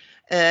är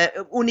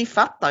och ni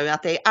fattar ju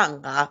att det är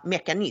andra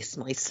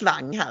mekanismer i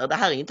svang här. Det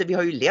här är inte, vi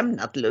har ju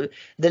lämnat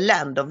the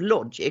land of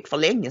logic för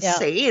länge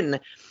sedan.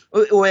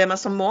 Och är man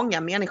som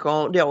många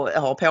människor då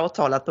har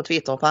påtalat på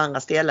Twitter och på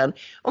andra ställen.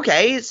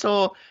 Okej,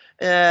 så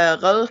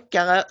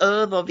rökare,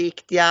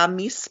 överviktiga,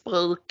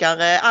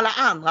 missbrukare, alla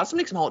andra som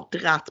liksom har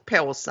dratt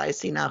på sig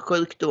sina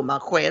sjukdomar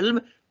själv.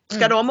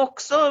 Ska de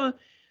också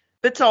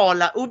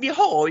betala? Och vi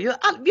har ju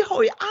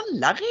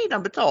alla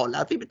redan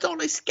betalat. Vi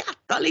betalar ju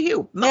skatt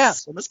allihop,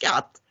 massor med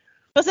skatt.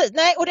 Precis,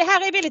 nej, och det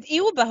här är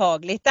väldigt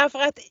obehagligt därför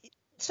att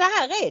så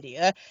här är det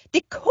ju.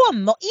 Det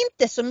kommer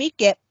inte så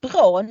mycket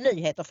bra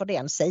nyheter för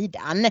den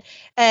sidan.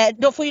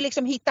 De får ju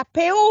liksom hitta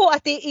på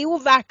att det är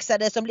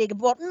ovaxade som ligger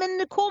bort. Men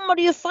nu kommer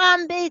det ju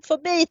fram bit för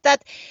bit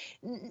att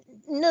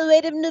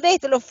nu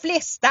vet väl de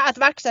flesta att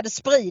vaxade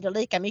sprider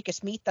lika mycket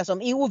smitta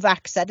som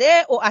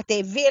ovaxade och att det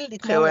är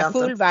väldigt många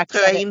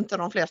fullvaxade. Tror jag inte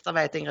de flesta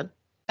vet, Ingrid.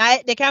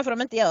 Nej, det kanske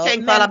de inte gör.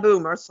 Tänk på alla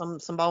boomers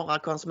som bara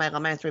konsumerar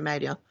mainstream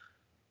media.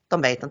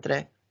 De vet inte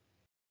det.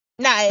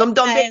 Nej,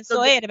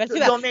 så är det väl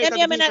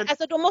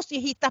tyvärr. De måste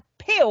ju hitta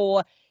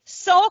på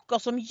saker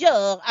som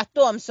gör att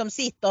de som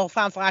sitter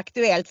framför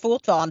Aktuellt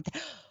fortfarande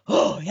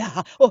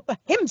vad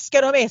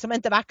hemska de är som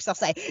inte vaxar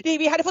sig.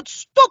 Vi hade fått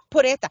stopp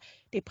på detta.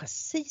 Det är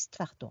precis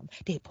tvärtom.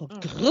 Det är på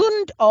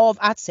grund av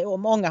att så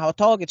många har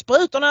tagit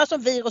sprutorna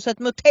som viruset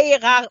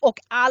muterar och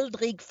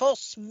aldrig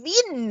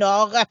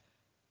försvinner.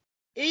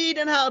 I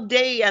den här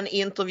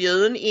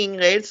DN-intervjun,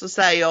 Ingrid, så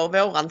säger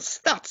våran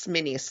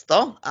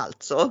statsminister,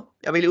 alltså,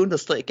 jag vill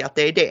understryka att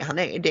det är det han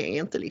är, det är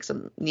inte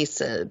liksom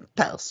Nisse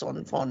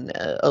Persson från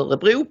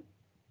Örebro.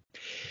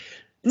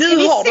 Ska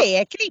vi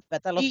se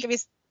klippet eller ska vi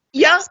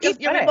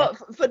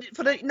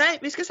skippa det? Nej,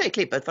 vi ska se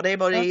klippet för det är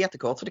bara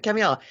jättekort så det kan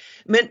vi göra.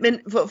 Men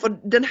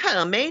för den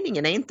här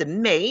meningen är inte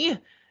med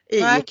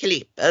i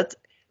klippet.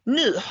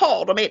 Nu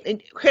har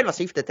själva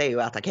syftet är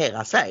ju att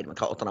attackera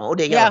Sverigedemokraterna och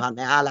det gör han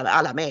med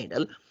alla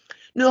medel.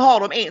 Nu har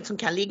de en som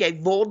kan ligga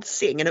i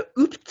vårdsängen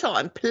och uppta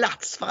en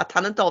plats för att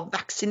han inte har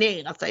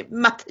vaccinerat sig.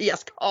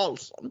 Mattias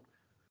Karlsson.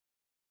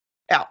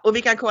 Ja, och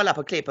vi kan kolla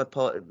på klippet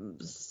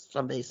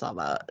som visar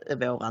vad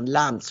våran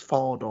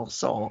landsfader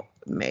sa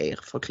mer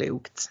för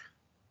klokt.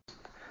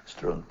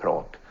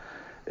 Struntprat.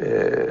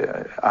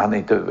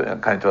 Han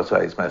kan inte vara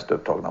Sveriges mest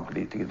upptagna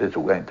politiker, det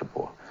tror jag inte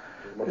på.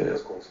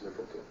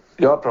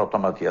 Jag pratar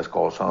om Mattias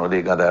Karlsson och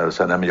ligga där och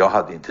säga men jag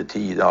hade inte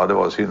tid. Ja, det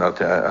var synd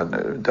att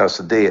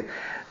alltså det.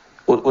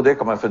 Och det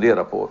kan man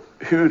fundera på.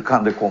 Hur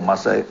kan det komma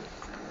sig?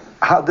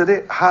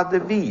 Hade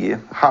vi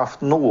haft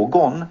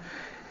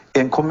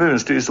en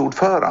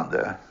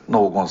kommunstyrelseordförande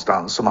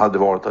någonstans som hade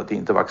valt att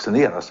inte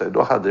vaccinera sig,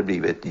 då hade det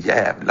blivit ett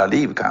jävla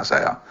liv kan jag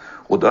säga.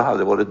 Och då hade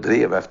det varit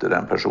drev efter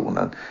den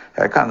personen.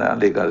 Här kan han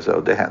ligga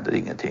och det händer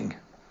ingenting.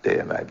 Det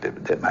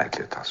är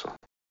märkligt alltså.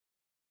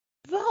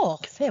 Var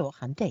får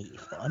han det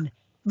ifrån?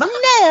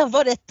 När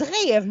var det ett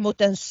drev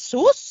mot en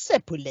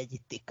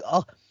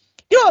sossepolitiker?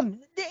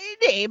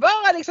 Det är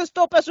bara liksom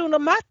stoppas under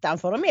mattan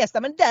för det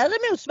mesta. Men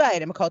däremot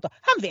Sverigedemokrater,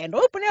 han vänder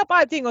upp och ner på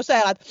allting och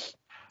säger att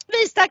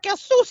vi stackars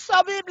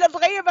sossar, vi blir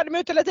drevade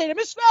mot hela tiden.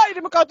 Men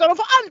Sverigedemokrater, de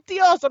får alltid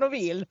göra som de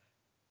vill.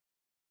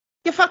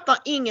 Jag fattar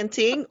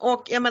ingenting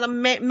och jag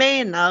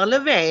menar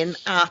Löfven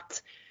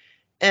att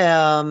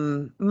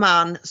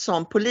man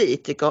som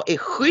politiker är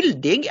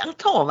skyldig att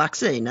ta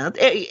vaccinet?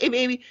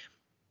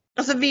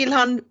 Alltså vill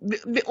han,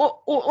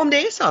 om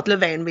det är så att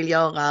Löfven vill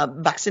göra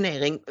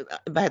vaccinering,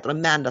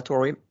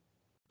 mandatory,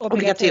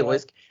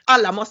 obligatorisk,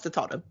 alla måste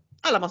ta det.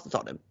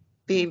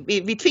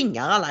 Vi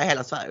tvingar alla i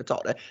hela Sverige att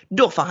ta det.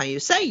 Då får han ju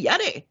säga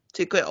det,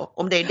 tycker jag,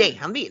 om det är det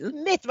han vill.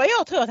 Vet du vad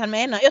jag tror att han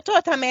menar? Jag tror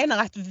att han menar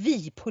att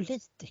vi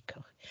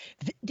politiker,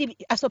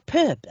 alltså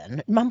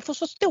pöbeln, man får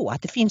förstå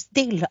att det finns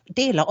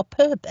delar av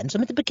pöbeln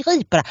som inte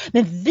begriper det.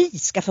 Men vi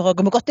ska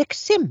föregå med gott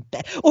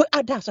exempel. Och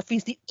där så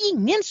finns det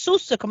ingen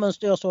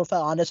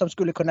sossekommunstyrelseordförande som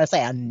skulle kunna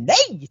säga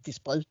nej till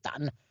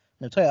sprutan.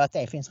 Nu tror jag att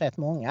det finns rätt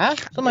många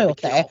som har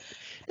gjort det.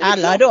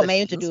 Alla de är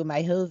ju inte dumma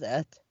i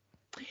huvudet.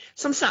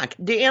 Som sagt,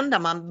 det enda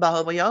man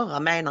behöver göra,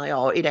 menar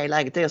jag, i det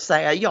läget är att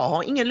säga jag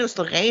har ingen lust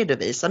att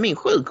redovisa min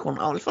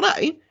sjukjournal för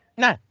dig.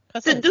 Nej,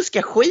 precis. Du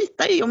ska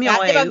skita i om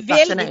jag är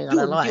vaccinerad eller ej. Det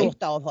var väldigt dumt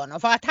gjort av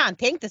honom, för att han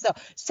tänkte så,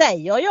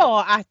 säger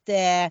jag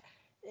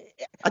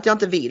att jag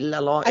inte vill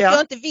eller att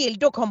jag inte vill,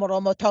 då kommer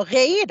de att ta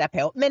reda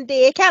på. Men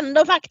det kan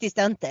de faktiskt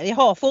inte. Vi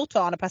har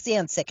fortfarande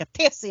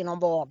patientsekretess inom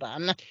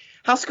vården.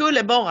 Han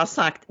skulle bara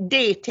sagt,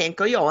 det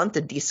tänker jag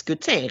inte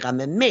diskutera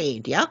med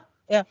media.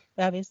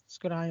 Ja visst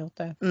skulle han gjort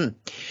det.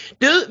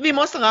 Du, vi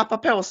måste rappa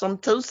på som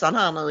tusan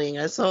här nu,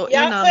 Ingrid, så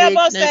innan vi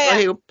knyter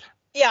ihop.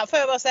 Ja, får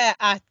jag bara säga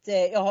att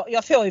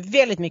jag får ju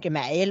väldigt mycket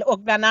mejl och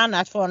bland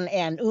annat från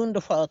en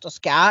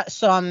undersköterska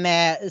som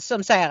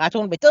säger att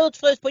hon blivit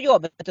utfryst på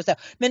jobbet och så.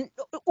 Men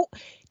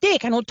det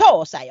kan hon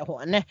ta, säger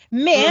hon.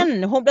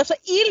 Men hon blir så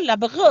illa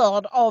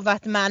berörd av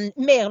att man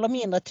mer eller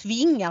mindre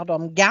tvingar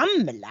de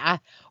gamla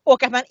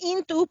och att man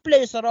inte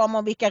upplyser dem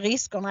om vilka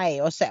riskerna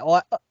är och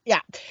så.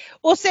 Ja.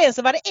 Och sen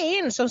så var det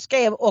en som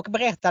skrev och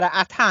berättade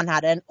att han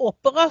hade en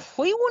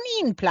operation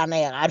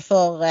inplanerad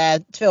för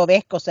 2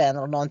 veckor sedan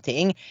eller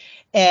någonting.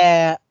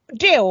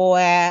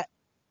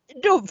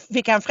 Då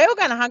fick han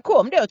fråga när han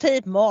kom då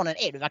 10 på morgonen,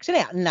 är du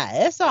vaccinerad?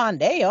 Nej, sa han,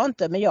 det är jag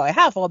inte, men jag är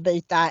här för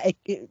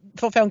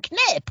att få en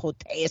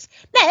knäprotes.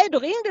 Nej, då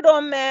ringde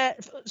de,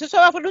 så sa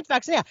jag, varför är du inte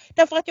vaccinerad?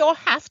 Därför att jag har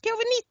haft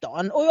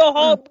covid-19 och jag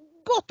har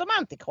gott om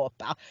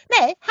antikroppar.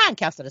 Nej, han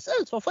kastades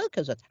ut från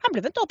sjukhuset. Han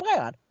blev inte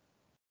opererad.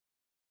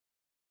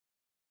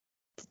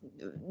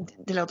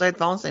 Det låter helt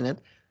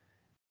vansinnigt.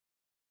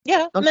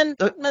 Ja,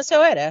 men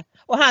så är det.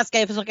 Och han ska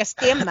ju försöka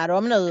stämma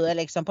dem nu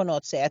liksom på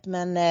något sätt.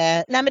 Men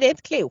nej, men det är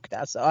inte klokt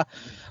alltså.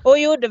 Och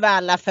i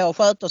Uddevalla får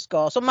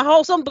sköterskor som man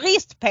har som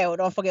brist på,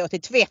 de får gå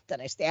till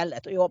tvätten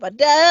istället och jobba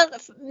där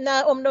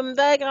om de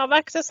vägrar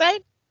vaxa sig.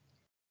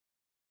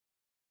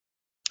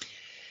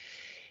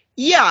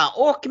 Ja,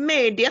 och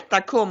med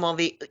detta kommer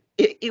vi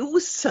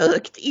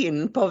osökt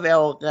in på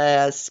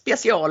vår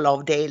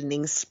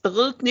specialavdelning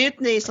Sprutnytt.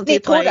 Ni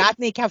trodde att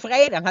ni kanske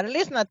redan hade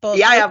lyssnat på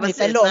Sprutnytt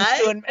en lång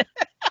stund.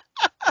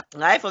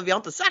 Nej, för vi har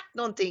inte sagt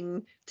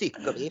någonting,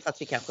 tycker vi, för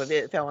att vi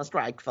kanske får en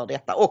strike för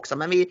detta också.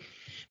 Men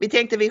vi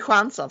tänkte vi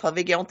chansar, för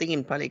vi går inte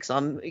in på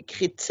liksom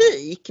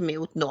kritik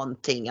mot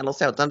någonting eller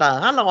så, utan det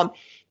handlar om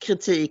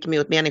kritik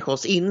mot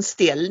människors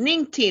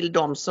inställning till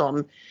de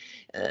som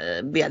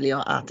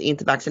väljer att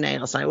inte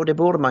vaccinera sig, och det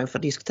borde man ju få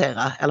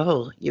diskutera, eller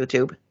hur,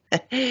 YouTube?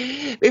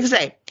 Vi får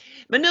se.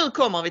 Men nu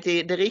kommer vi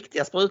till det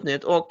riktiga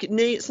Sprutnytt, och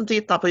ni som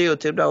tittar på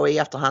YouTube då i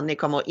efterhand, ni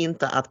kommer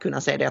inte att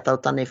kunna se detta,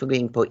 utan ni får gå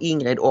in på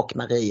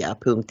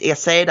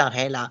ingridochmaria.se där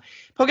hela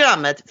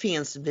programmet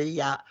finns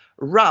via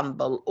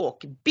Rumble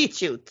och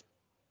BitChute.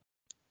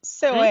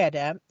 Så är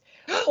det.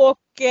 Och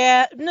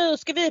nu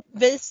ska vi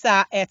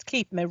visa ett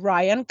klipp med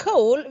Ryan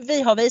Coole.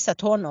 Vi har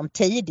visat honom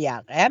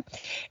tidigare.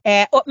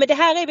 Men det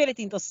här är väldigt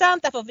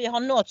intressant, därför att vi har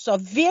nåtts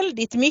av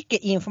väldigt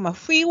mycket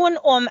information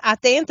om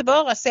att det är inte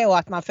bara så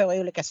att man får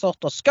olika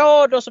sorters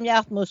skador som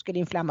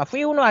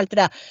hjärtmuskelinflammation och allt det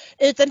där.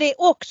 Utan det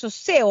är också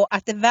så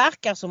att det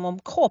verkar som om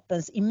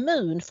kroppens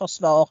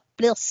immunförsvar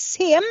blir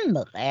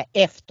sämre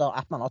efter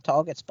att man har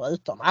tagit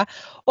sprutorna.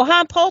 Och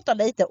han pratar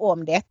lite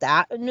om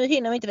detta. Nu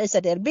hinner vi inte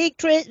visa det Big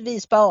Tree. Vi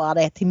sparar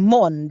det till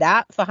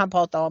måndag, för han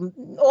pratar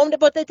om det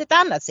på ett litet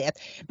annat sätt.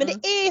 Men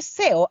det är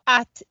så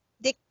att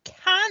det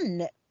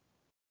kan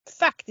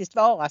faktiskt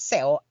vara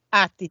så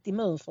att ditt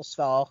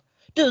immunförsvar,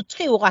 du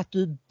tror att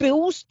du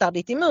boostar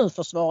ditt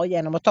immunförsvar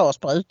genom att ta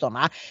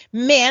sprutorna.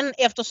 Men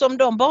eftersom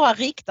de bara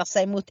riktar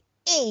sig mot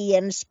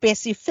en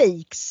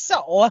specifik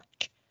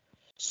sak,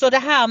 så det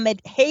här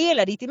med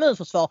hela ditt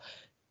immunförsvar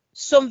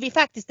som vi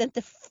faktiskt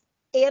inte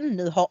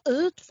ännu har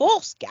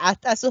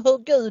utforskat, alltså hur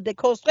Gud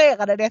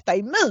konstruerade detta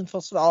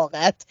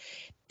immunförsvaret,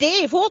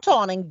 det är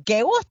fortfarande en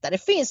gåta.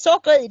 Det finns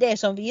saker i det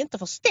som vi inte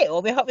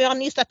förstår. Vi har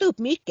nystat upp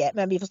mycket,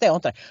 men vi förstår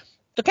inte det.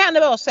 så kan det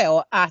vara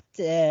så att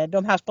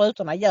de här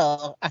sprutorna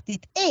gör att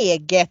ditt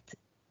eget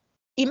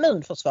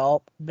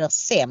immunförsvar blir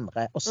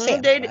sämre och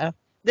sämre.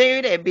 Det är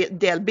ju det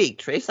Del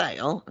Bigtree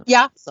säger.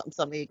 Ja.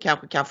 Som vi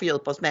kanske kan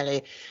fördjupa oss mer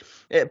i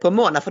på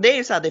måndag. För det är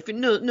ju så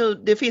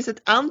här, det finns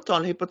ett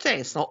antal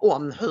hypoteser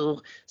om hur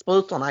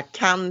sprutorna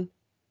kan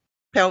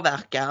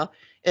påverka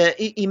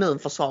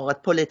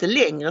immunförsvaret på lite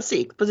längre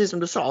sikt. Precis som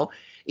du sa.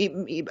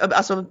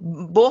 Alltså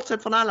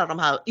bortsett från alla de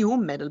här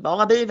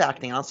omedelbara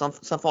biverkningarna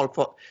som folk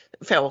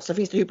får, så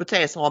finns det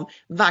hypoteser om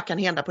vad kan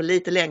hända på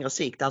lite längre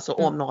sikt. Alltså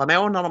om några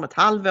månader, om ett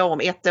halvår,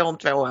 om 1 år, om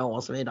 2 år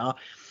och så vidare.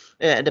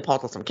 Det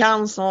pratas om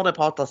cancer, det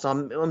pratas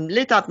om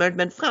lite allt möjligt,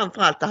 men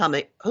framförallt det här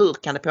med hur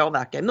kan det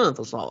påverka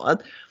immunförsvaret.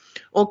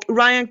 Och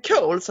Ryan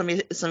Coole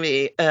som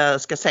vi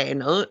ska se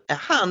nu,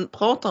 han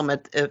pratar om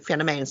ett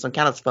fenomen som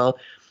kallas för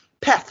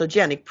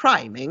pathogenic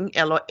priming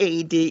eller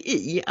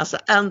ADE, alltså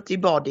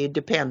antibody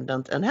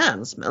dependent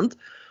enhancement.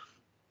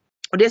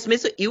 Och det som är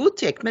så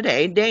otäckt med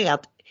det är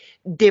att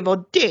det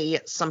var det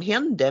som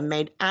hände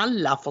med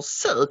alla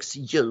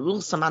försöksdjur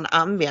som man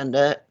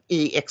använde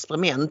i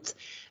experiment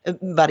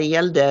vad det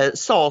gällde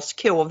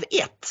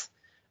SARS-CoV-1.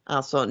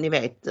 Alltså ni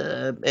vet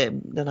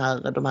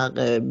de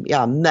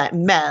här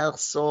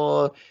MERS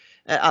och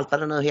allt vad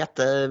det nu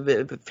hette,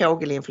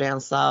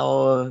 fågelinfluensa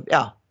och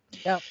ja.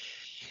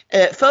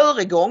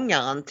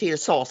 Föregångaren till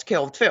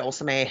SARS-CoV-2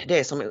 som är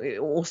det som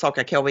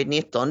orsakar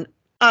covid-19.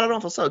 Alla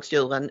de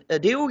försöksdjuren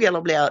dog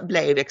eller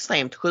blev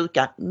extremt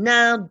sjuka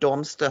när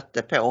de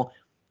stötte på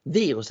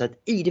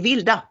viruset i det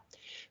vilda.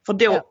 För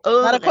då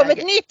när det kom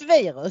ett nytt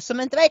virus som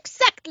inte var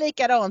exakt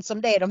likadant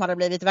som det de hade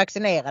blivit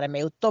vaccinerade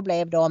mot, då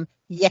blev de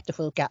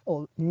jättesjuka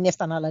och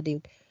nästan alla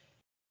dog.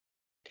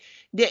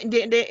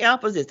 Ja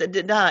precis,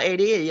 det här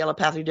ADE eller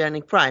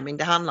pathogenic priming,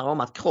 det handlar om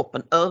att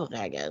kroppen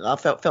överreagerar,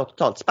 får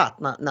totalt spatt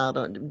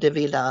när det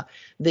vilda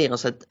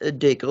viruset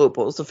dyker upp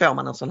och så får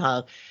man en sån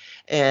här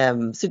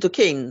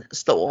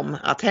cytokinstorm,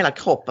 att hela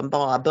kroppen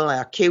bara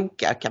börjar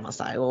koka kan man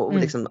säga och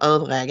liksom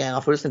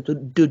överreagerar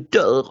fullständigt. Du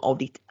dör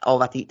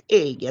av att ditt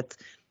eget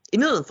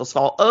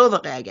immunförsvar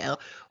överreagerar.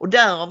 Och det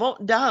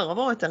här har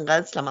varit en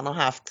rädsla man har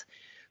haft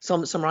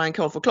som Ryan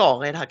Coole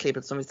förklarar i det här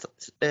klippet som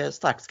vi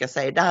strax ska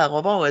se. Det här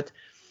har varit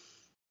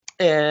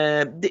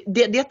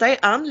detta är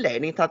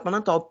anledningen till att man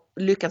inte har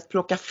lyckats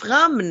plocka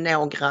fram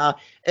några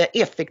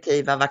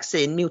effektiva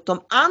vaccin mot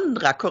de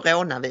andra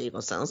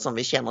coronavirusen som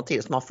vi känner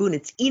till som har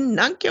funnits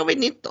innan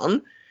covid-19.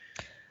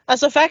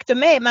 Alltså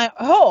faktum är man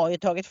har ju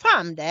tagit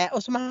fram det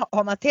och så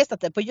har man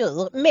testat det på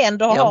djur, men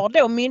då har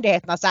då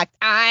myndigheterna sagt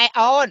nej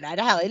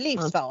det här är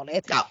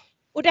livsfarligt. Ja.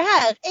 Och det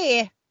här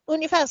är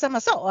ungefär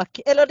samma sak,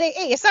 eller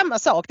det är samma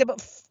sak,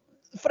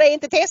 för det är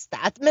inte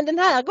testat, men den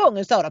här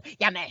gången sa de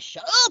ja men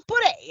kör på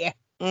det.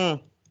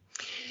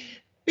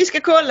 Vi ska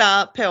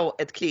kolla på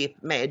ett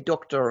klipp med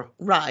Dr.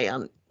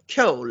 Ryan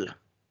Coole.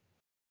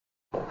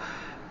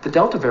 The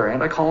Delta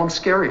variant, I call them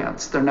scary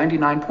ants. They're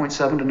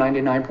 99.7 to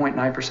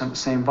 99.9% the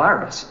same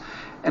virus.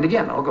 And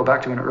again, I'll go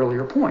back to an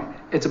earlier point.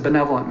 It's a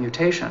benevolent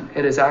mutation.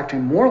 It is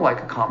acting more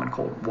like a common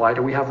cold. Why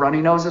do we have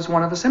runny nose as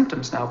one of the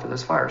symptoms now for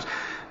this virus?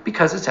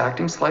 Because it's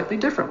acting slightly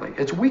differently.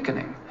 It's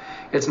weakening.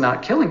 It's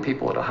not killing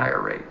people at a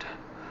higher rate.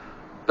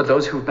 But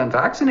those who've been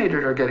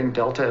vaccinated are getting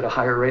Delta at a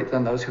higher rate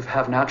than those who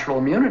have natural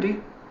immunity.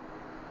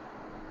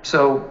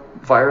 So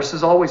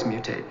viruses always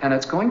mutate, and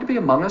it's going to be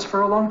among us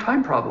for a long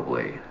time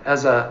probably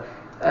as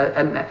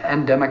an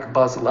endemic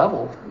buzz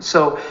level.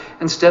 So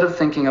instead of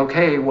thinking,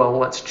 okay, well,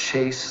 let's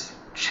chase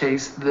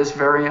this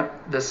variant,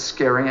 this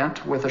scary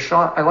ant with a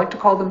shot, I like to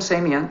call them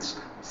same ants.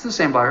 It's the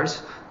same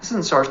virus. This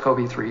isn't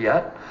SARS-CoV-3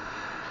 yet.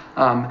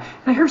 And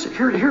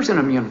here's an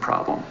immune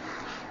problem.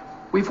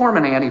 We form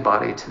an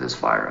antibody to this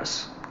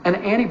virus. An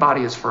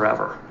antibody is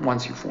forever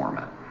once you form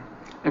it.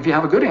 If you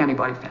have a good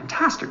antibody,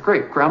 fantastic,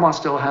 great. Grandma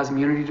still has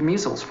immunity to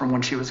measles from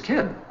when she was a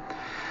kid.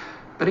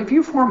 But if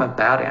you form a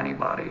bad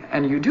antibody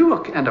and you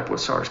do end up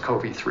with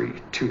SARS-CoV-3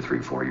 2, 3,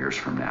 4 years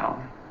from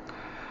now,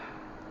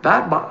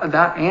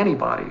 that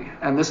antibody,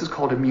 and this is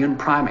called immune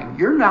priming,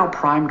 you're now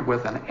primed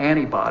with an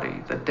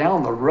antibody that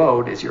down the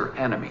road is your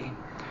enemy.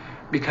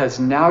 Because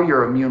now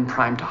you're immune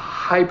primed to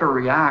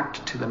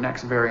hyperreact to the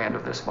next variant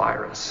of this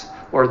virus,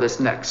 or this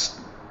next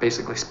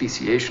basically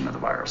speciation of the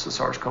virus, the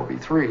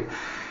SARS-CoV-3.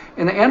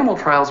 In the animal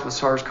trials with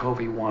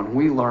SARS-CoV-1,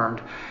 we learned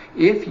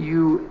if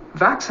you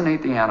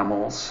vaccinate the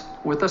animals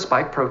with a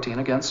spike protein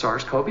against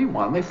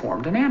SARS-CoV-1, they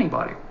formed an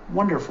antibody.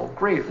 Wonderful,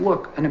 great,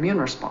 look, an immune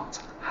response.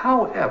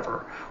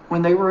 However,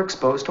 when they were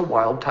exposed to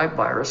wild-type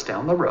virus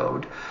down the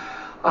road,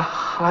 a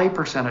high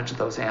percentage of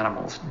those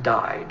animals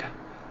died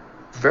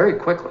very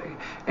quickly.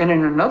 And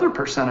in another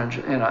percentage,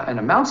 in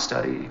a mouse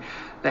study,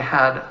 they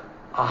had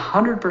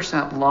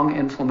 100% lung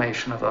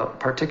inflammation of a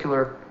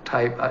particular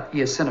type,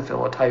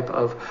 eosinophil, a type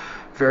of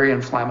very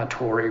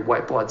inflammatory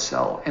white blood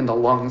cell in the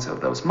lungs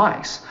of those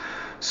mice.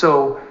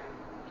 So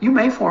you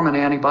may form an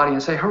antibody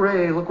and say,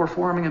 hooray, look, we're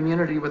forming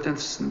immunity within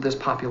this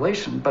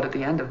population. But at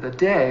the end of the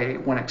day,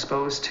 when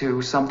exposed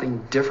to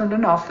something different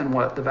enough than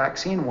what the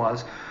vaccine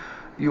was,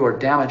 you are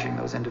damaging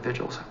those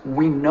individuals.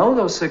 We know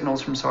those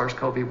signals from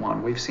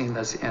SARS-CoV-1. We've seen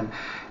this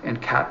in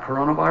cat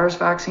coronavirus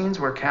vaccines,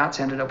 where cats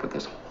ended up with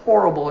this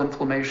horrible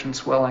inflammation,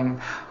 swelling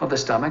of the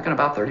stomach, and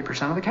about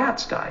 30% of the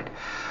cats died.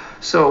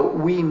 So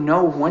we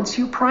know once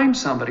you prime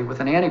somebody with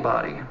an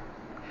antibody,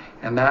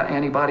 and that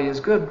antibody is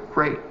good,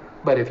 great.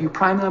 But if you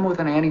prime them with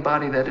an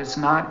antibody that is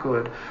not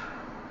good,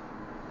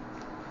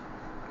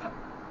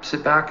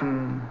 sit back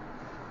and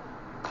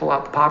pull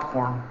out the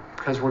popcorn,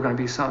 because we're going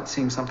to be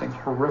seeing something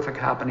horrific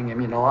happening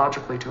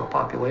immunologically to a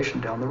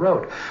population down the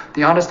road.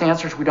 The honest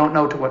answer is we don't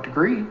know to what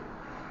degree,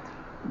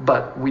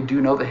 but we do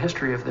know the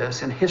history of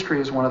this, and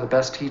history is one of the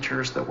best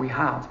teachers that we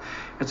have.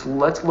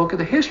 Let's look at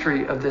the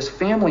history of this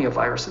family of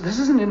viruses. This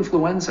isn't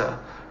influenza.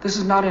 This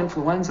is not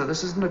influenza.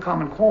 This isn't a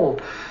common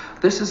cold.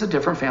 This is a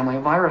different family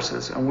of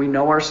viruses, and we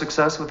know our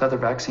success with other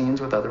vaccines,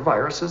 with other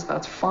viruses.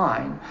 That's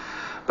fine.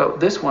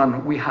 But this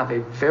one, we have a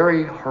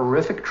very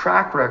horrific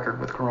track record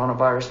with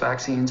coronavirus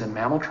vaccines and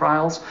mammal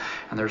trials.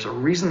 And there's a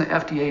reason the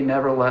FDA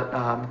never let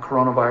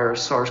coronavirus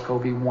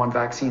SARS-CoV-1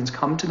 vaccines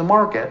come to the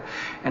market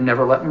and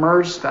never let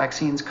MERS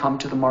vaccines come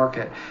to the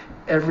market.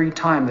 Every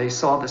time they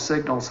saw the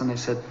signals and they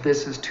said,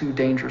 this is too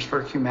dangerous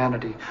for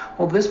humanity.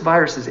 Well, this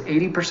virus is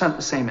 80%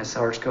 the same as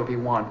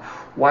SARS-CoV-1.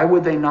 Why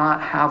would they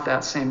not have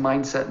that same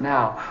mindset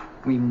now?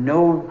 We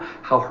know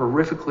how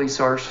horrifically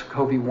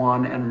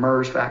SARS-CoV-1 and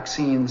MERS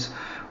vaccines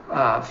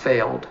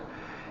failed.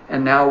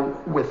 And now,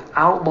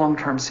 without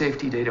long-term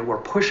safety data, we're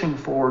pushing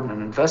forward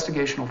an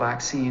investigational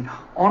vaccine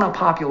on a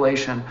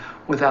population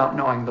without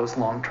knowing those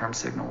long-term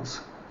signals.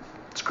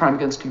 It's a crime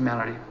against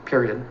humanity,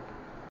 period.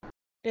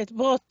 Det är ett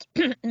brott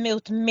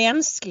mot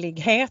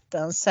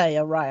mänskligheten,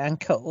 säger Ryan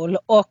Coole.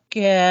 Och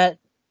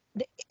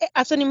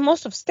alltså ni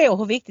måste förstå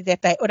hur viktigt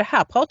detta är. Och det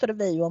här pratade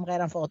vi ju om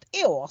redan för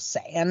ett år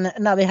sedan,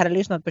 när vi hade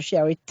lyssnat på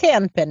Sherry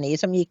Tenpenny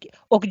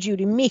och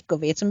Judy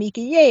Mikovits som gick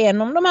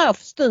igenom de här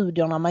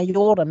studierna man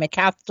gjorde med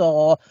katter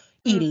och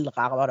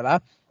illrar, vad det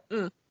var.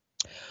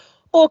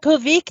 Och hur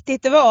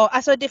viktigt det var,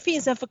 alltså det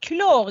finns en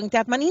förklaring till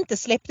att man inte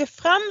släppte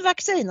fram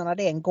vaccinerna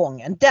den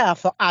gången,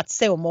 därför att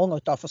så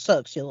många av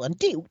försöksdjuren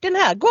dog. Den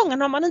här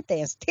gången har man inte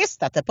ens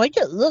testat det på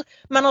djur,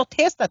 man har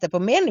testat det på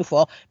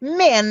människor,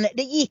 men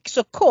det gick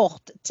så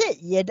kort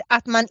tid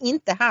att man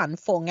inte hann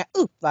fånga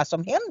upp vad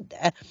som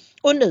hände.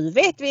 Och nu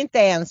vet vi inte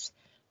ens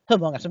hur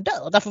många som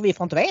dör, därför vi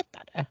får inte veta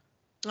det.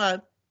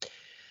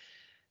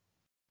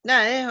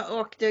 Nej,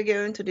 och det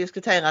går inte att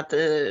diskutera att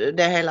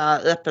det hela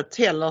öppet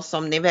heller,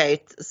 som ni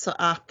vet. Så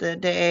att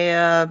det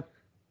är...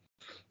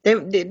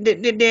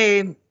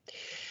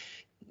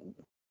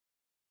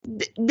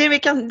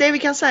 Det vi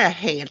kan säga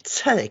helt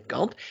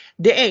säkert,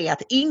 det är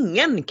att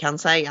ingen kan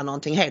säga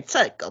någonting helt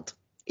säkert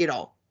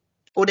idag.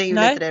 Och det är ju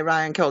lite det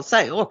Ryan Coole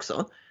säger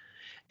också.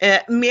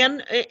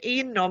 Men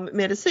inom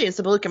medicin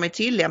så brukar man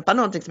tillämpa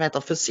någonting som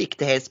heter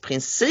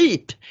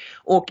försiktighetsprincip,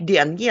 och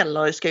den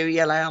ska ju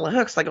gälla i allra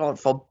högsta grad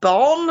för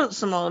barn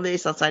som har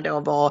visat sig då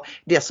vara,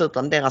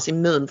 dessutom deras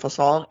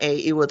immunförsvar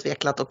är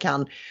outvecklat och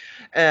kan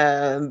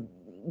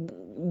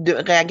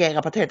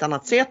reagera på ett helt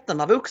annat sätt än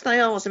vad vuxna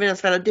gör och så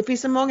vidare. Det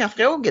finns så många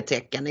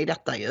frågetecken i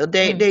detta ju. Det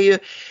är ju,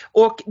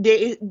 och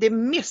det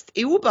mest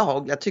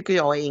obehagliga tycker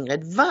jag,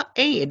 Ingrid, vad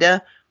är det?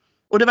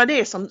 Och det var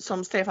det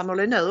som Stefan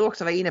Molyneux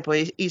också var inne på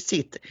i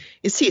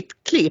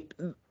sitt klipp.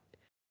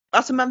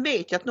 Alltså man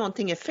vet ju att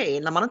någonting är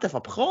fel när man inte får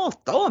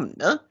prata om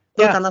det.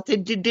 Ja. Utan att det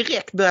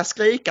direkt börjar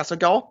skrikas och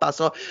gapas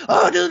och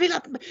du vill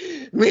att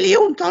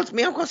miljontals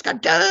människor ska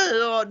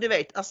dö och du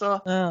vet.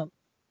 Alltså.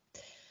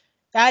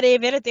 Ja, det är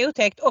väldigt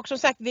otäckt. Och som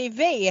sagt, vi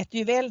vet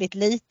ju väldigt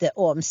lite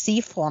om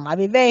siffrorna.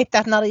 Vi vet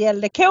att när det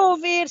gällde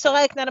covid så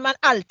räknade man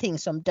allting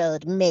som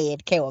död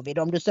med covid.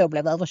 Om du så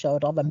blev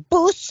överkörd av en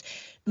buss.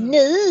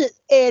 Nu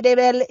är det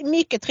väl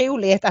mycket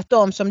troligt att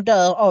de som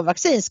dör av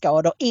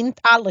vaccinskador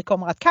aldrig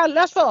kommer att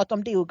kallas för att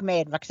de dog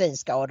med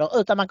vaccinskador,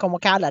 utan man kommer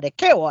att kalla det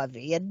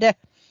covid.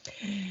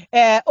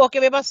 Och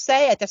jag vill bara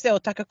säga att jag står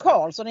och Tucker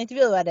Carlson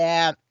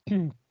intervjuade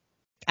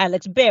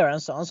Alex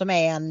Berenson som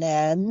är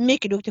en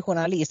mycket duktig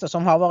journalist och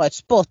som har varit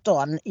spot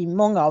on i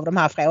många av de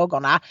här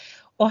frågorna.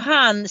 Och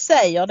han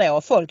säger då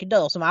att folk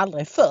dör som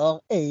aldrig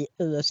förr i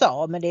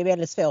USA, men det är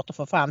väldigt svårt att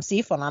få fram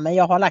siffrorna, men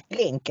jag har lagt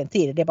länken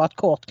till det. Det är bara ett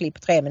kort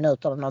klipp, 3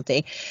 minuter eller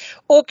någonting.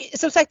 Och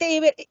som sagt, det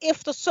är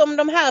eftersom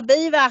de här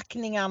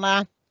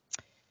biverkningarna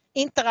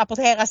inte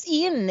rapporteras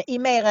in i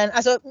mer än,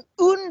 alltså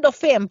under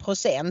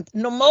 5%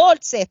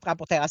 normalt sett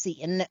rapporteras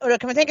in. Och då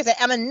kan man tänka sig,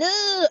 ja men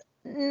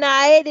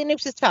nej, det är nog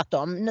precis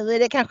tvärtom. Nu är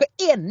det kanske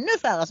ännu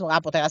färre som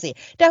rapporteras in.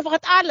 Därför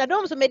att alla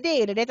de som är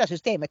del i detta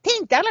systemet,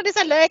 tänk alla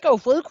dessa läkare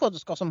och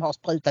sjuksköterskor som har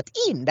sprutat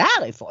in det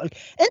här i folk.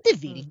 Inte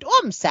vill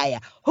de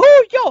säga,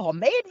 jag har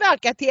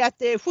medverkat till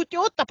att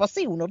 78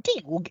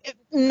 personer dog.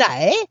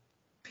 Nej,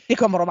 det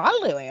kommer de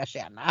aldrig att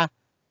erkänna.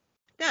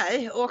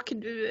 Nej, och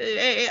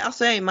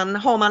alltså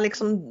har man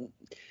liksom,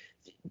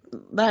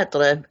 vad heter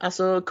det,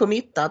 alltså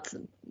committat.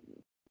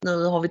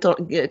 Nu har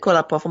vi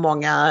kollat på för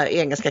många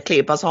engelska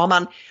klipp. Alltså har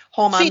man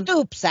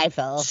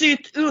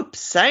sytt upp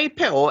sig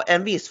på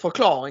en viss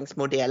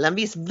förklaringsmodell, en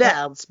viss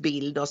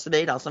världsbild och så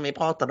vidare som vi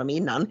pratade om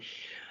innan.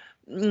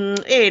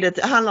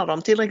 handlar det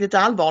om tillräckligt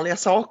allvarliga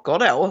saker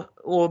då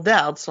och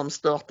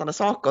världsomstörtande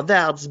saker,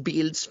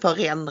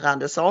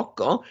 världsbildsförändrande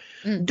saker,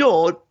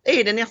 då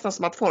är det nästan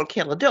som att folk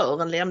hellre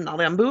dör än lämnar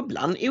den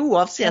bubblan,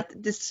 oavsett,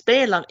 det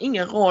spelar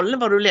ingen roll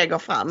vad du lägger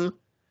fram.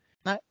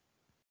 Nej.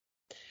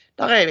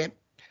 Där är vi.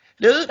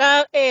 Du.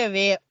 Där är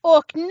vi.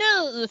 Och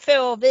nu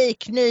får vi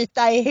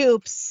knyta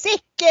ihop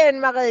säcken,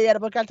 Maria. Det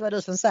brukar alltid vara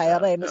du som säger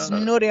det. Nu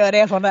snodde jag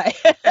det från dig.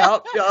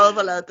 Ja, jag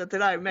överlät det till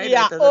dig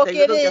medvetet. Ja, och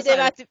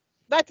det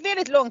var ett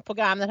väldigt långt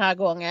program den här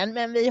gången.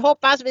 Men vi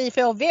hoppas vi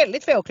får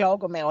väldigt få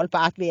klagomål på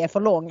att vi är för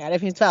långa. Det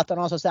finns tvärtom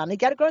någon som säger ni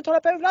kan inte hålla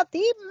på i flera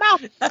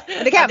timmar.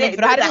 Men det kan vi inte,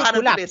 för det hade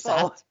vi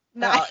kollapsat.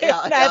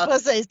 Nej,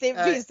 precis.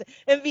 Det finns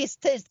en viss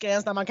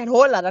tidsgräns när man kan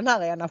hålla den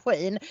här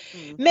energin.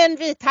 Men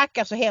vi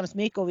tackar så hemskt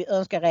mycket och vi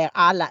önskar er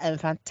alla en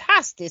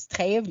fantastiskt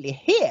trevlig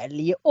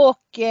helg.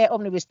 Och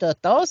om ni vill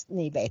stötta oss,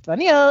 ni vet vad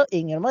ni gör.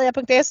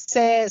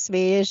 ingenmaria.se,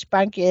 Swish,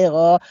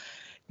 Bankgiro,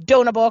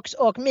 Donorbox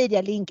och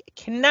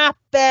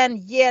Medialink-knappen.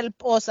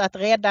 Hjälp oss att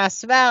rädda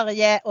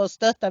Sverige och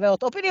stötta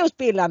vårt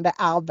opinionsbildande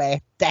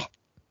arbete.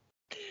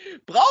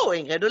 Bra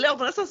Ingrid, du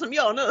låter nästan som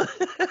jag nu.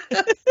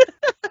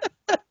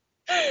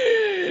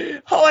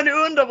 Ha en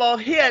underbar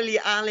helg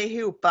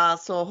allihopa,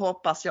 så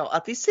hoppas jag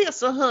att vi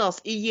ses och hörs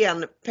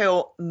igen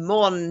på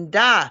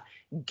måndag.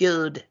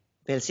 Gud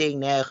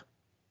välsigne er.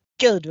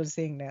 Gud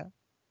välsigne er.